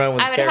fucking And around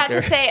with I his would character.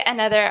 have to say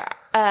another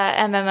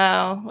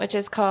MMO, which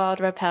is called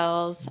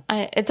Repels.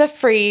 It's a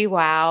free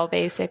WoW,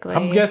 basically.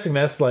 I'm guessing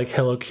that's like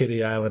Hello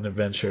Kitty Island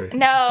Adventure.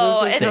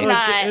 No, it's Hello-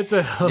 not. It's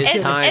a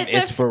This time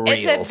it's for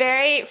It's reals. a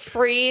very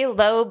free,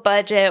 low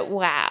budget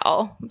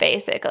WoW,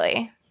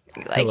 basically.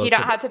 Like Hello you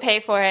don't Kitty. have to pay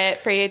for it,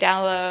 free to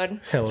download.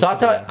 Hello So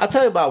Kitty I'll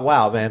tell you about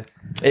WoW, man.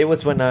 It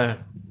was when I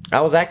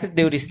was active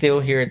duty still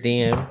here at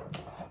DM.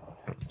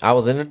 I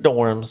was in the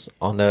dorms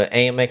on the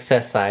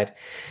AMXS side.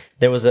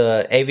 There was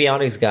a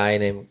avionics guy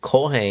named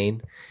Cole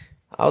Hain.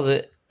 I was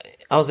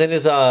in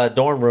his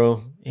dorm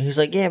room. He was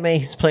like, "Yeah, man,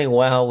 he's playing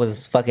WoW with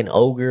his fucking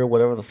ogre,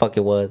 whatever the fuck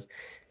it was."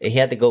 And he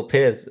had to go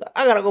piss.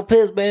 I gotta go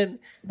piss, man.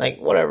 Like,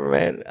 whatever,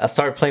 man. I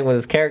started playing with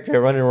his character,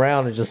 running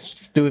around and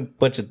just doing a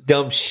bunch of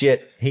dumb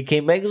shit. He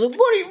came back and was like,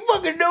 "What are you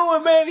fucking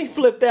doing, man?" He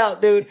flipped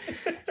out, dude.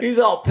 He's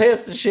all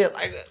pissed and shit.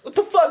 Like, what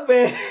the fuck,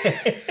 man?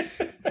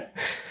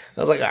 I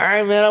was like, all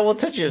right, man, I won't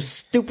touch your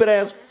stupid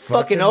ass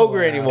fucking ogre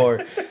wow.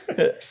 anymore.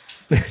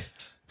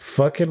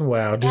 Fucking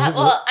wow. Did Yeah, you-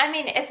 well, I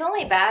mean, it's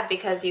only bad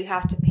because you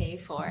have to pay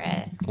for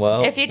it.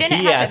 Well, If you didn't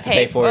he have has to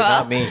pay for it,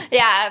 not me.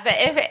 Yeah, but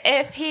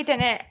if he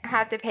didn't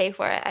have to pay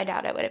for it, I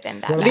doubt it would have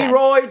been that bad.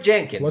 Leroy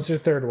Jenkins. what's your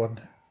third one?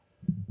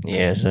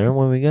 Yes, sir.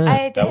 What we got? I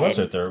did. That was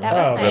her third That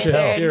one. was Oh my shit!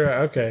 third. You're right.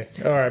 Okay.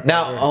 All right.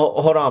 Now,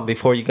 hold on.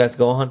 Before you guys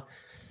go on,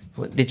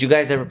 did you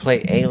guys ever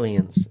play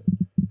Aliens?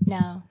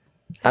 No.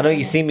 I know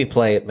you see me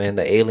play it, man.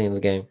 The Aliens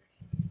game.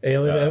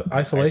 Alien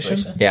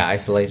Isolation. Yeah,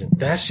 Isolation.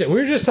 That shit. We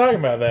were just talking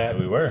about that.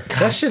 We were.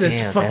 That shit is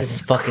Damn, fucking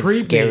that's fucking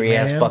creepy, scary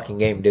ass man. fucking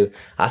game, dude.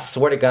 I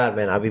swear to God,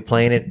 man, I'll be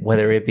playing it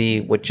whether it be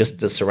with just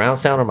the surround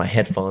sound or my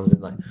headphones,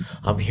 and like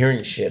I'm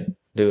hearing shit,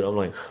 dude. I'm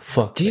like,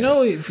 fuck. Do you man.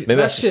 know if Maybe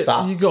I that should shit?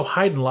 stop. You go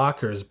hide in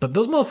lockers, but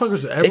those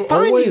motherfuckers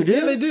find always, you, dude.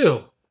 Yeah, they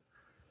do.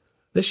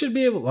 They should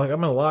be able. Like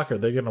I'm in a locker.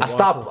 They're gonna.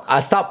 I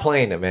stopped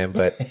playing it, man,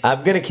 but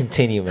I'm gonna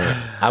continue,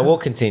 man. I will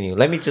continue.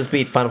 Let me just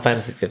beat Final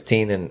Fantasy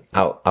 15, and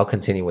I'll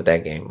continue with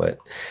that game. But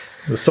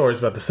The story's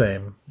about the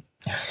same.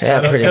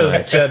 yeah, pretty because,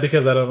 much. yeah,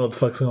 because I don't know what the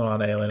fuck's going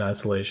on in Alien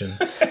Isolation.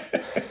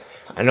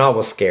 I know I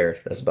was scared.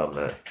 That's about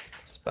that.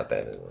 It's about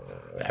that.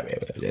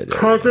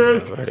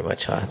 Pretty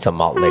much. It's a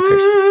malt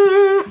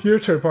liquors. Your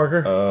turn,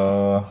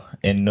 Parker.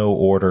 In no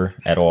order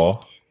at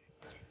all.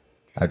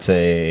 I'd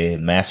say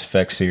Mass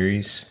Effect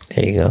series.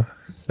 There you go.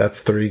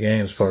 That's 3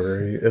 games, Parker.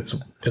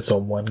 It's a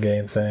 1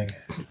 game thing.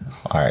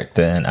 All right,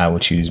 then I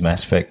would choose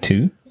Mass Effect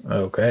 2.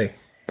 Okay.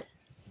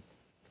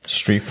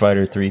 Street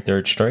Fighter 3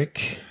 Third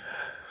Strike.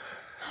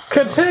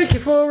 Could take you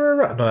for a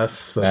ride. No,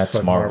 that's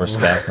That's Marvel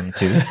Capcom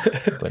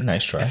 2. But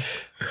nice try.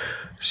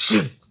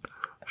 Shit.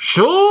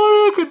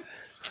 Sure you could.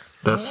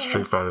 That's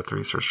Street Fighter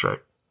 3 Third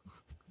Strike.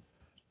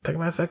 Take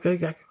my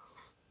second.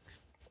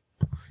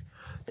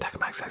 Take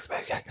my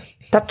second.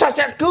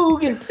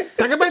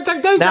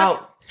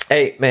 Now,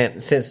 hey man,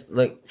 since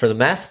look for the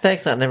Mass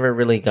Effects, I never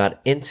really got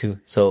into.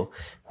 So,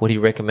 what do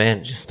you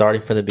recommend? Just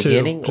starting from the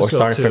beginning or Just go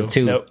starting from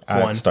 2? Nope.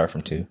 I'd One. start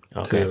from 2.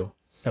 Okay. 2.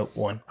 Nope.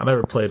 1. I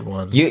never played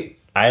 1.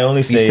 I only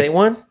You say, say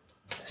 1?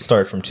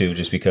 start from 2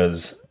 just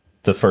because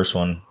the first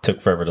one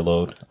took forever to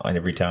load on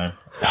every time.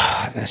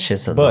 That's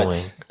just But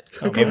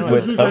annoying.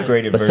 with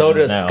upgraded But versions so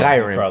does now,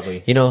 Skyrim.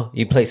 probably. You know,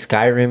 you play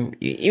Skyrim,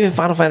 even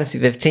Final Fantasy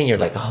 15. You're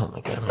like, oh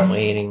my god, I'm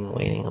waiting.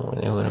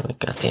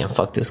 Goddamn,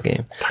 fuck this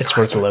game. It's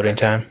worth the loading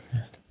time.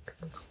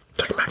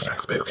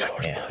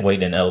 Yeah,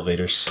 waiting in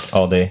elevators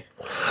all day.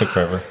 Took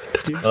forever.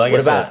 But like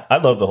What I said, about- I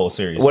love the whole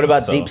series. What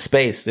about so- Deep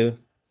Space, dude?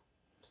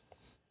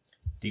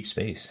 Deep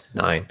Space?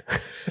 9.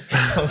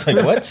 I was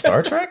like, what?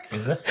 Star Trek?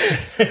 Is that?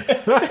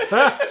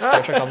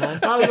 Star Trek Online.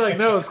 I was like,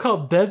 no, it's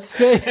called Dead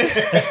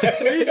Space.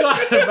 What are you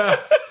talking about?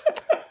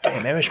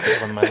 Damn, maybe I should put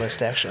it on my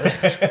list, actually.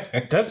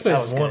 Dead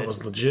Space was 1 good.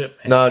 was legit,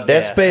 man. No,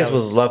 Dead Yeah, Space that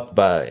was was- loved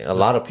by a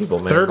lot of people,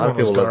 man. Third a lot one of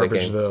was people love that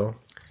garbage, game. though.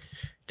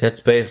 Dead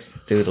Space,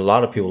 dude, a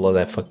lot of people love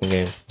that fucking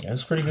game. Yeah,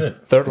 it's pretty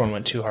good. Third one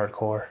went too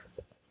hardcore.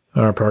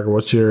 All right, Parker,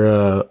 what's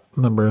your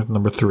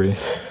number 3?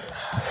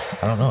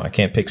 I don't know. I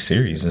can't pick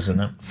series. Isn't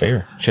that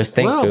fair? Just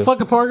think, Well, dude.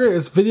 fucking Parker,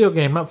 it's video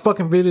game, not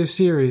fucking video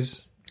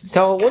series.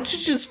 So, why don't you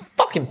just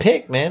fucking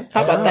pick, man?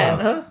 How about that,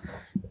 huh?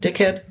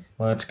 Dickhead.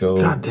 Let's go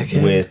God,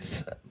 dickhead.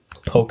 with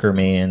Poker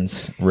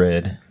Man's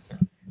Red.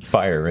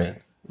 Fire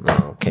Red.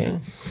 Okay.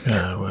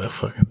 What a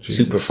fucking Jesus.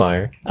 Super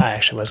fire. I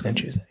actually was going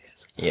to choose that.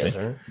 Yes. Yeah.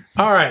 Sir.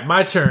 All right,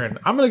 my turn.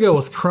 I'm gonna go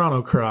with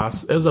Chrono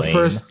Cross. It's the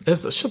first.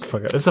 Shut the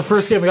fuck up. It's the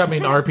first game that got me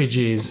into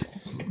RPGs,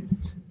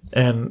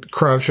 and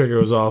Chrono Trigger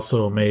was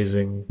also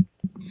amazing.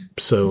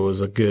 So it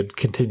was a good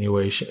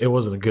continuation. It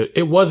wasn't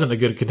a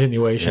good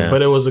continuation,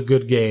 but it was a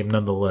good game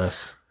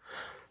nonetheless.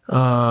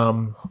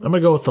 I'm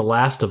gonna go with The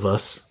Last of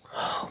Us.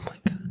 Oh my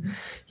god.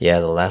 Yeah,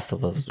 The Last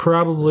of Us.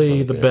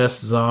 Probably the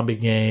best zombie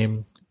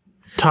game.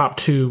 Top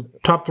 3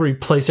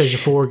 PlayStation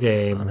 4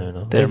 game. I don't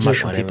know. There are just-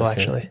 mushroom people,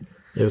 actually.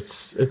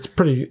 It's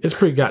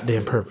pretty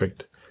goddamn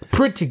perfect.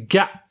 Pretty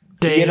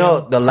goddamn. You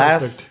know, The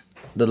perfect.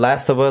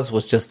 Last of Us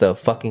was just a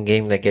fucking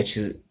game that gets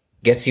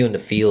you in the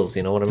feels.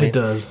 You know what I mean? It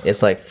does.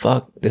 It's like,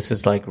 fuck, this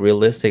is like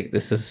realistic.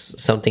 This is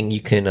something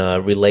you can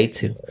relate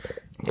to.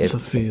 The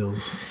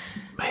feels.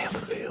 Man, the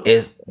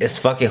feels. It's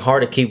fucking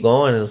hard to keep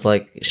going. It's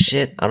like,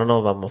 shit, I don't know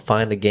if I'm gonna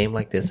find a game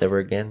like this ever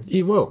again.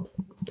 You won't.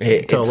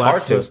 It's Until hard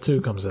Last of to, Us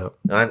 2 comes out.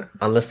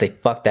 unless they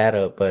fuck that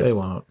up. But They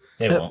won't.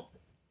 They won't.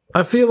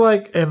 I feel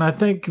like, and I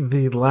think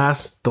the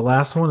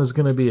last one is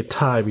going to be a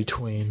tie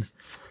between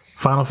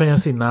Final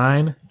Fantasy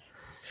IX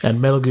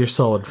and Metal Gear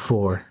Solid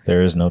 4.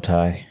 There is no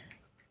tie.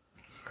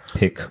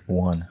 Pick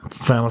one.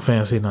 Final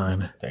Fantasy IX.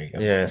 There you go.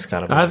 yeah, it's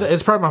gotta be.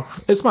 It's probably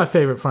my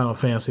favorite Final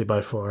Fantasy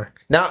by far.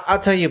 Now I'll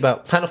tell you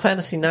about Final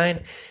Fantasy IX.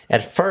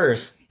 At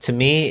first, to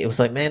me, it was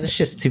like, man, this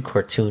shit's too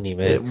cartoony,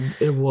 man.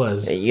 It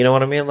was. You know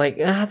what I mean? Like,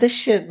 this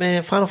shit,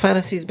 man. Final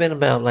Fantasy's been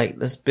about like,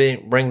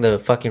 bring the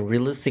fucking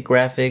realistic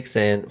graphics,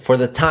 and for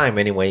the time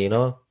anyway, you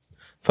know,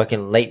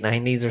 fucking late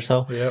 90s or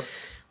so. Yep.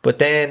 But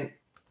then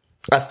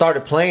I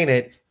started playing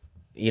it.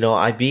 You know,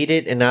 I beat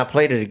it and I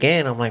played it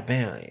again. I'm like,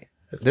 man,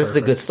 this is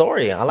a good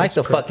story. I like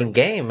the fucking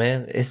game,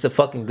 man. It's a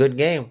fucking good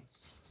game.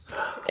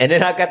 And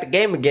then I got the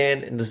game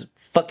again, and this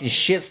fucking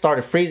shit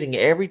started freezing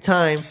every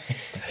time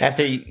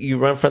after you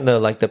run from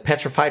the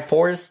petrified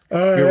forest.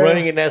 You're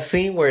running in that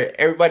scene where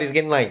everybody's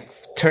getting like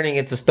turning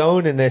into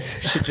stone, and then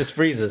shit just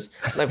freezes.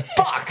 I'm like,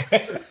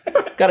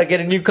 fuck, gotta get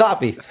a new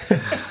copy.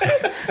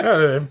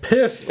 I'm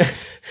pissed.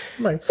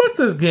 I'm like, fuck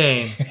this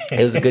game.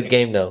 It was a good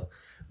game though.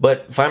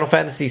 But Final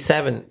Fantasy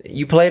VII,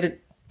 you played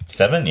it?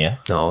 7, yeah.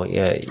 No,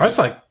 yeah. I just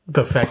like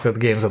the fact that the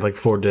game's had like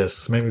 4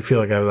 discs. Made me feel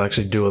like I was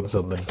actually doing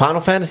something.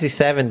 Final Fantasy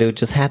VII, dude,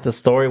 just had the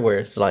story where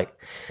it's like,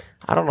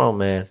 I don't know,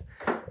 man.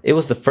 It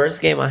was the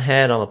first game I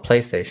had on a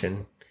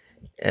PlayStation,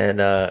 and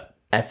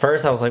at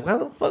first I was like,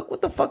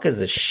 what the fuck is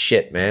this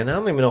shit, man? I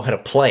don't even know how to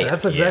play it.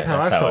 That's exactly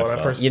how I felt when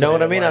I first. You know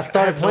what I played it. mean? I Like,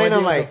 started have no playing.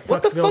 I'm idea like,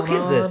 what the fuck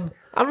is this? on.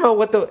 I don't know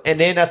what the. And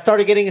then I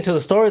started getting into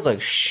the story. It's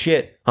like,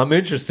 shit, I'm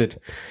interested.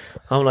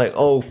 I'm like,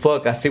 oh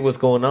fuck, I see what's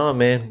going on,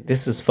 man.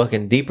 This is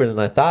fucking deeper than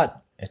I thought.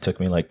 It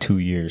took me like 2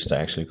 years to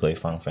actually play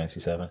Final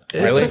Fantasy 7.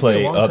 It I took me to a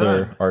play long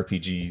other time.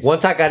 RPGs.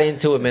 Once I got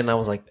into it, man, I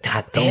was like,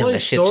 god The damn, only that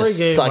shit story just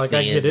game sucked like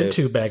I me get in,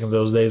 into back in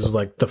those days was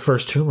like the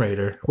first Tomb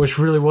Raider, which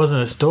really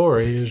wasn't a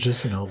story. It was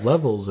just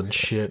levels and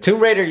shit. Tomb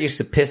Raider used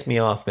to piss me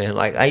off, man.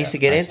 Like I used to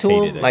get I into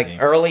hated them that like game.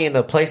 early in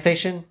the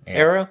PlayStation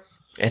era,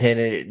 and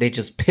then they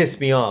just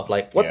pissed me off.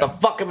 Like, what the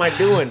fuck am I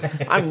doing?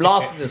 I'm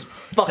lost in this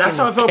fucking. That's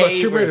how I felt about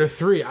cave Tomb or- Raider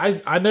 3.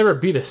 I never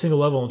beat a single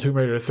level in Tomb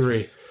Raider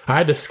 3. I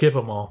had to skip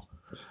them all.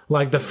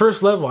 Like the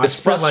first level, I It's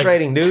spent like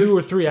frustrating, dude. 2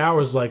 or 3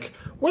 hours. Like,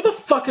 where the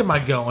fuck am I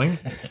going?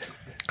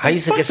 I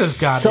used to Fuck get this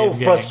goddamn so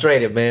game.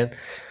 frustrated, man.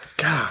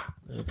 God,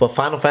 But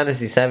Final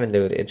Fantasy VII,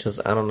 dude, it just,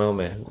 I don't know,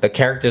 man. The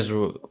characters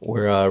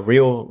were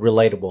real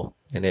relatable.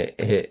 And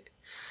it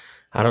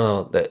I don't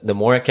know, the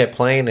more I kept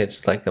playing,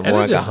 it's like the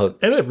more I got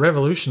hooked. and it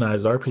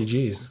revolutionized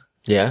RPGs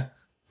Yeah,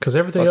 because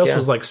everything Fuck else yeah.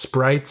 was like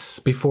sprites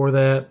before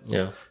that.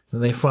 yeah.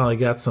 And they finally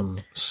got some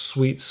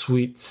sweet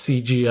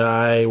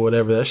CGI,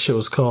 whatever that shit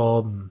was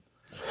called. And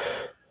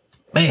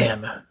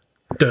man.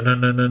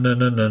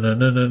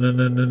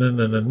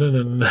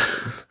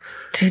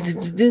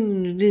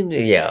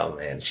 Yeah,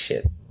 man,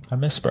 shit. I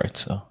miss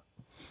sprites, though.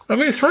 I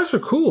mean, sprites were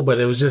cool, but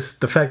it was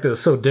just the fact that it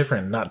was so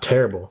different, not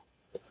terrible.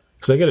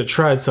 Because they could have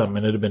tried something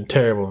and it'd have been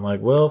terrible. I'm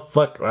like, well,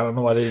 fuck, I don't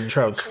know why they didn't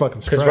try with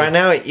fucking sprites. Because right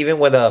now, even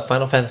with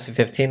Final Fantasy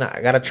 15, I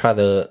gotta try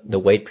the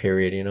wait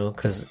period, you know?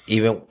 Because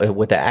even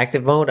with the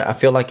active mode, I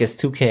feel like it's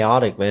too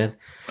chaotic, man.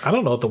 I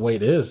don't know what the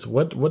wait is.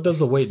 What does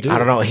the wait do? I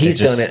don't know. He's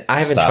It just done it. I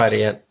haven't tried it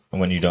stops yet.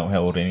 When you don't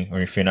hold any, or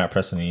if you're not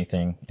pressing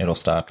anything, it'll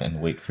stop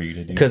and wait for you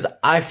to do. Because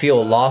I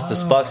feel lost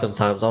as fuck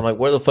sometimes. I'm like,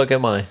 where the fuck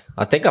am I?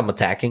 I think I'm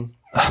attacking.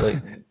 Like,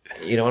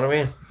 you know what I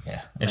mean?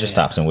 Yeah, it just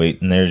stops and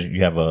wait, and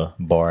you have a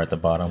bar at the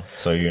bottom,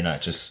 so you're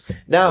not just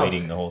Now-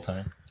 waiting the whole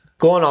time.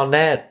 Going on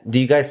that, do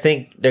you guys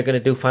think they're gonna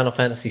do Final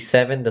Fantasy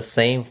VII the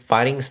same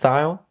fighting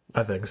style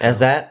I think so. as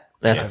that?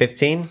 As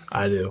 15?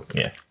 I do.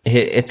 Yeah,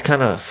 It's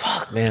kind of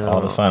fuck, man. I all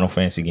don't the know. Final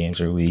Fantasy games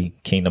are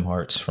Kingdom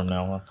Hearts from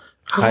now on.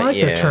 I like the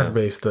yeah.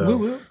 turn-based,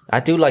 though. I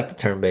do like the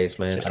turn-based,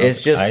 man.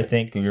 It's just I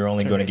think you're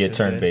only going to get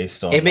Turn-based is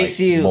good. turn-based on It makes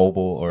like, you-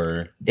 mobile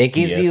or it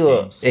gives DS you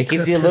games. it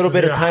gives you a little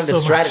bit of Yeah, time to so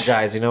much.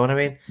 strategize. You know what I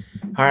mean?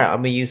 All right, I'm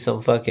gonna use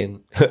some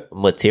fucking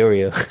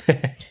material.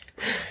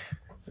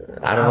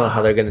 I don't know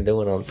how they're gonna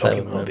do it on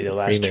 7. Pokemon will be the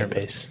last remake. turn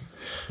base.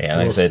 Yeah,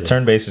 like I said,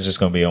 turn-based is just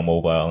going to be on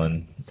mobile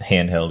and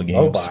handheld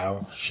games.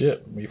 Mobile.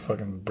 Shit. We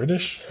fucking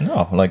British?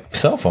 No, like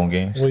cell phone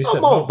games. Well, you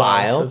said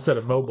mobile instead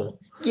of mobile.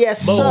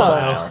 Yes, Mobile.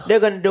 sir. They're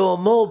gonna do a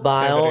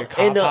mobile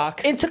in the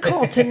Car-Park.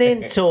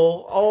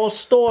 Intercontinental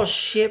All-Star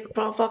Ship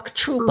fucking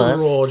troopers.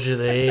 Roger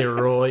there,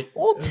 Roy.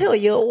 I'll tell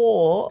you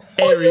what.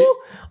 Harry.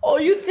 Are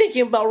you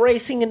thinking about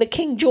racing in the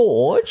King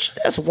George?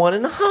 That's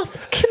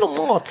 1.5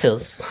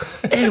 kilometers.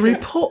 Harry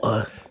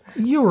Potter,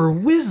 you're a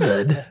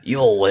wizard.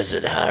 You're a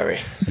wizard,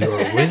 Harry. You're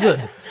a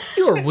wizard.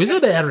 You're a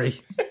wizard,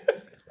 Harry. I'm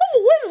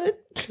a wizard.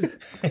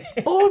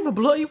 I'm a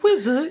bloody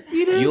wizard.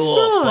 You don't You're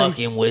say. a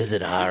fucking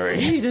wizard,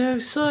 Harry. You don't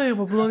say I'm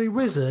a bloody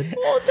wizard.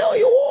 I'll tell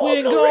you what.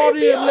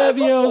 Wingardium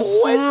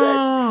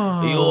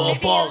Leviosa. You're a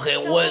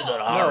fucking wizard,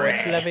 No, Harry.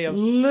 it's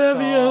Leviosa.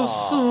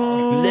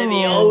 Leviosa.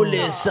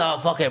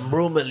 Leviolis, fucking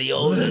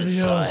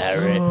Brumaliolis,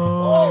 Harry.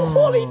 Oh,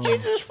 holy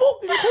Jesus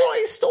fucking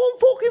Christ, I'm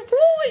fucking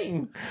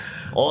flying.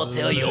 I'll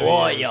tell you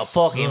what, you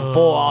fucking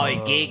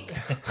four-eyed geek.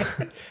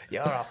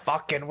 You're a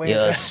fucking You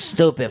wizard.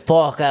 stupid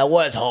fucker.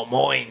 Where's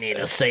Hermione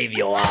to save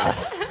your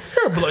ass?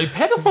 You're a bloody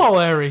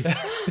pedophile, Harry.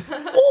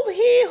 Over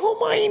here,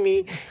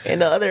 Hermione.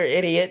 And the other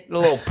idiot, the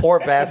little poor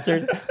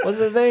bastard. What's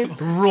his name?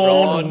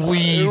 Ron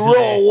Weasley.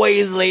 Ron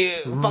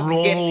Weasley.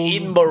 Fucking getting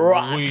eaten by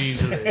rats.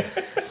 Weasley.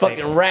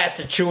 Fucking rats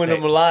are chewing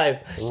him alive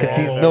because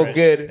he's no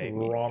good.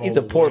 He's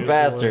a poor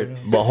bastard.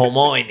 But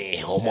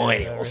Hermione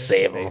will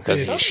save him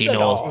because she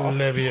knows.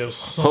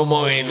 Leviosa.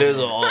 Hermione does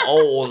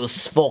all the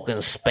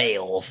fucking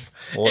spells.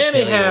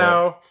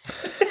 Anyhow,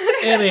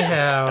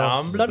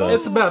 Dumbledore.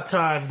 it's about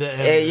time to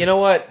end. Hey, you know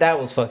this. what? That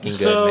was fucking good,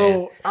 So,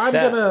 man. I'm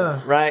That-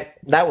 gonna. Right?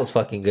 That was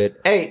fucking good.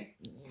 Hey,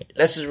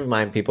 let's just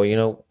remind people,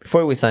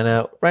 before we sign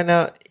out, right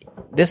now,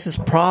 this is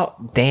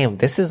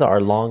this is our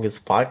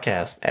longest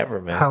podcast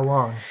ever, man. How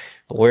long?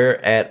 We're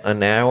at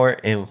an hour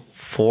and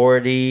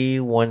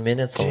 41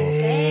 minutes almost.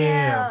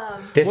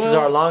 Damn. This is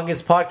our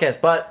longest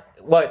podcast, but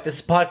what? This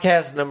is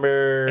podcast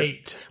number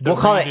 8. We'll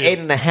call it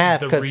redo. 8.5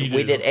 The because we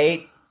redo. did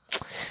 8.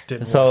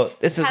 Didn't So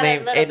this is Had a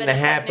named little bit of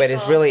 8.5, but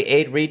it's technical- really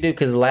 8 redo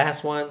because the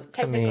last one,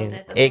 Technical it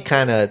difficulties.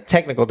 kind of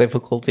technical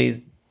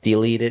difficulties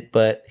deleted,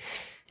 but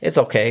it's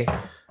okay.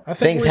 I think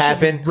Things we should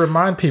happen.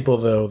 Remind people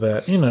though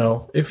that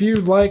if you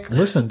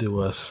listen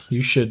to us,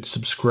 you should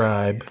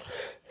subscribe,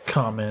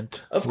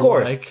 comment, Of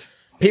course. like.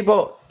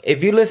 People,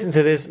 if you listen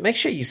to this, make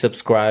sure you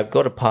subscribe.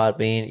 Go to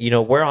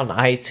Podbean. We're on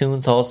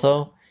iTunes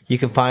also. You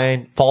can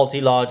find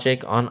Faulty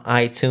Logic on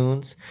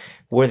iTunes.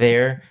 We're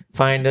there.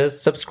 Find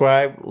us,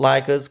 subscribe,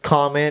 like us,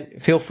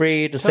 comment. Feel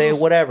free to say us-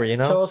 whatever,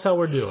 Tell us how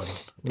we're doing.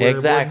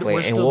 Exactly. we're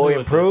And still we'll new at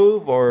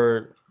improve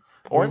or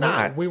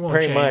not. we won't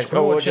pretty change. much. We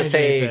Or won't we'll just change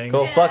say, anything.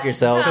 go fuck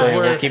yourself. No, And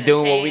we'll we're keep not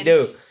doing gonna what we change.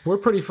 do. this. We're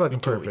pretty fucking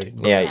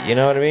perfect. Yeah, you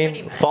know what I mean?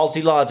 Pretty much.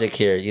 Faulty Logic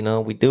here.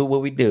 We do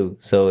what we do.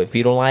 So if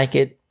you don't like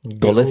it,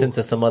 go listen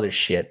to some other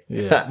shit.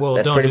 Yeah. Well,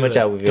 that's don't pretty do much that.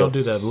 how we feel. Don't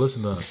do that.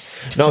 Listen to us.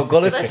 No, go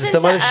listen to Listen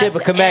some to other shit, us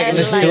but come back and and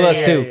listen to like us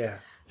it. too.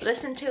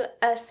 Listen to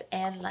us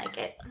and like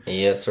it.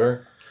 Yes,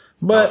 sir.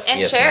 But And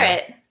Yes, share ma'am.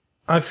 it.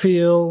 I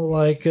feel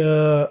like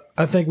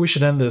I think we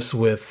should end this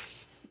with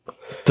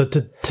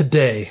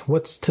today.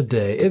 What's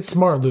today? It's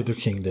Martin Luther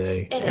King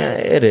Day. It Yeah, is.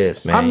 it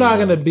is, man. I'm not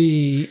gonna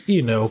be,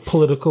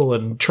 political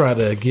and try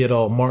to get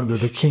all Martin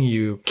Luther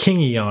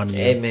Kingy on you.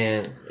 Hey,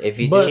 man, if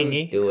you But-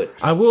 do it.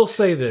 I will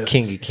say this: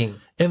 King.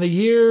 in the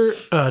year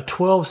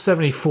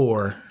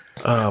 1274,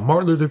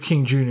 Martin Luther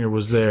King Jr.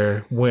 was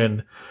there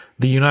when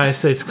the United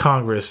States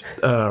Congress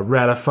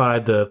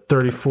ratified the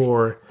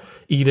 34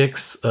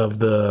 edicts of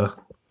the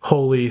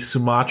Holy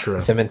Sumatra.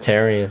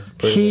 Cemeterian.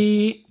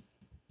 He,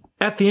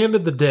 at the end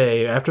of the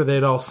day, after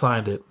they'd all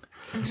signed it,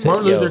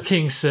 Martin "Yo, Luther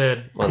King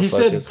said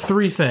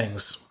 3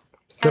 things.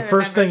 The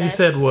first thing remember he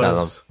said this.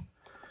 was,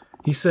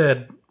 he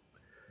said,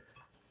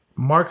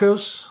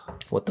 Marcos,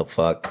 What the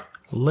fuck?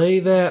 lay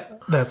that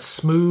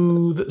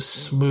smooth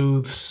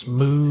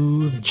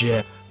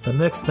jet. The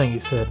next thing he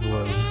said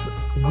was,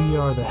 we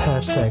are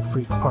the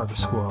 #Freak Parker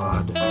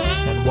Squad.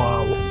 And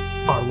while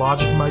our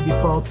logic might be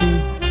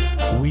faulty,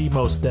 we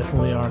most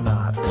definitely are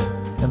not.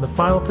 And the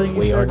final thing he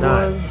We are said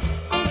not.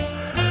 was,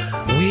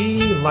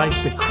 we, like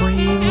the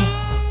cream,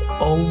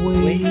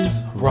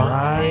 always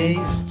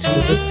rise to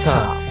the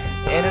top.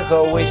 And as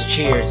always,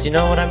 cheers. You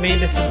know what I mean?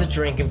 This is the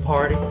drinking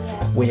party.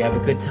 We have a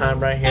good time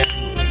right here.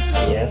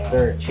 Yes,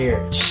 sir.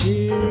 Cheers.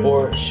 Cheers.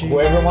 For cheers.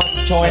 whoever wants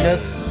to join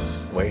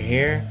us, we're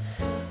here.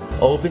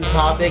 Open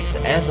topics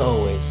as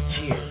always.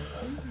 Cheers.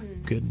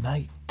 Good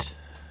night.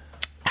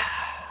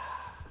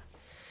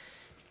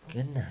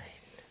 Good night.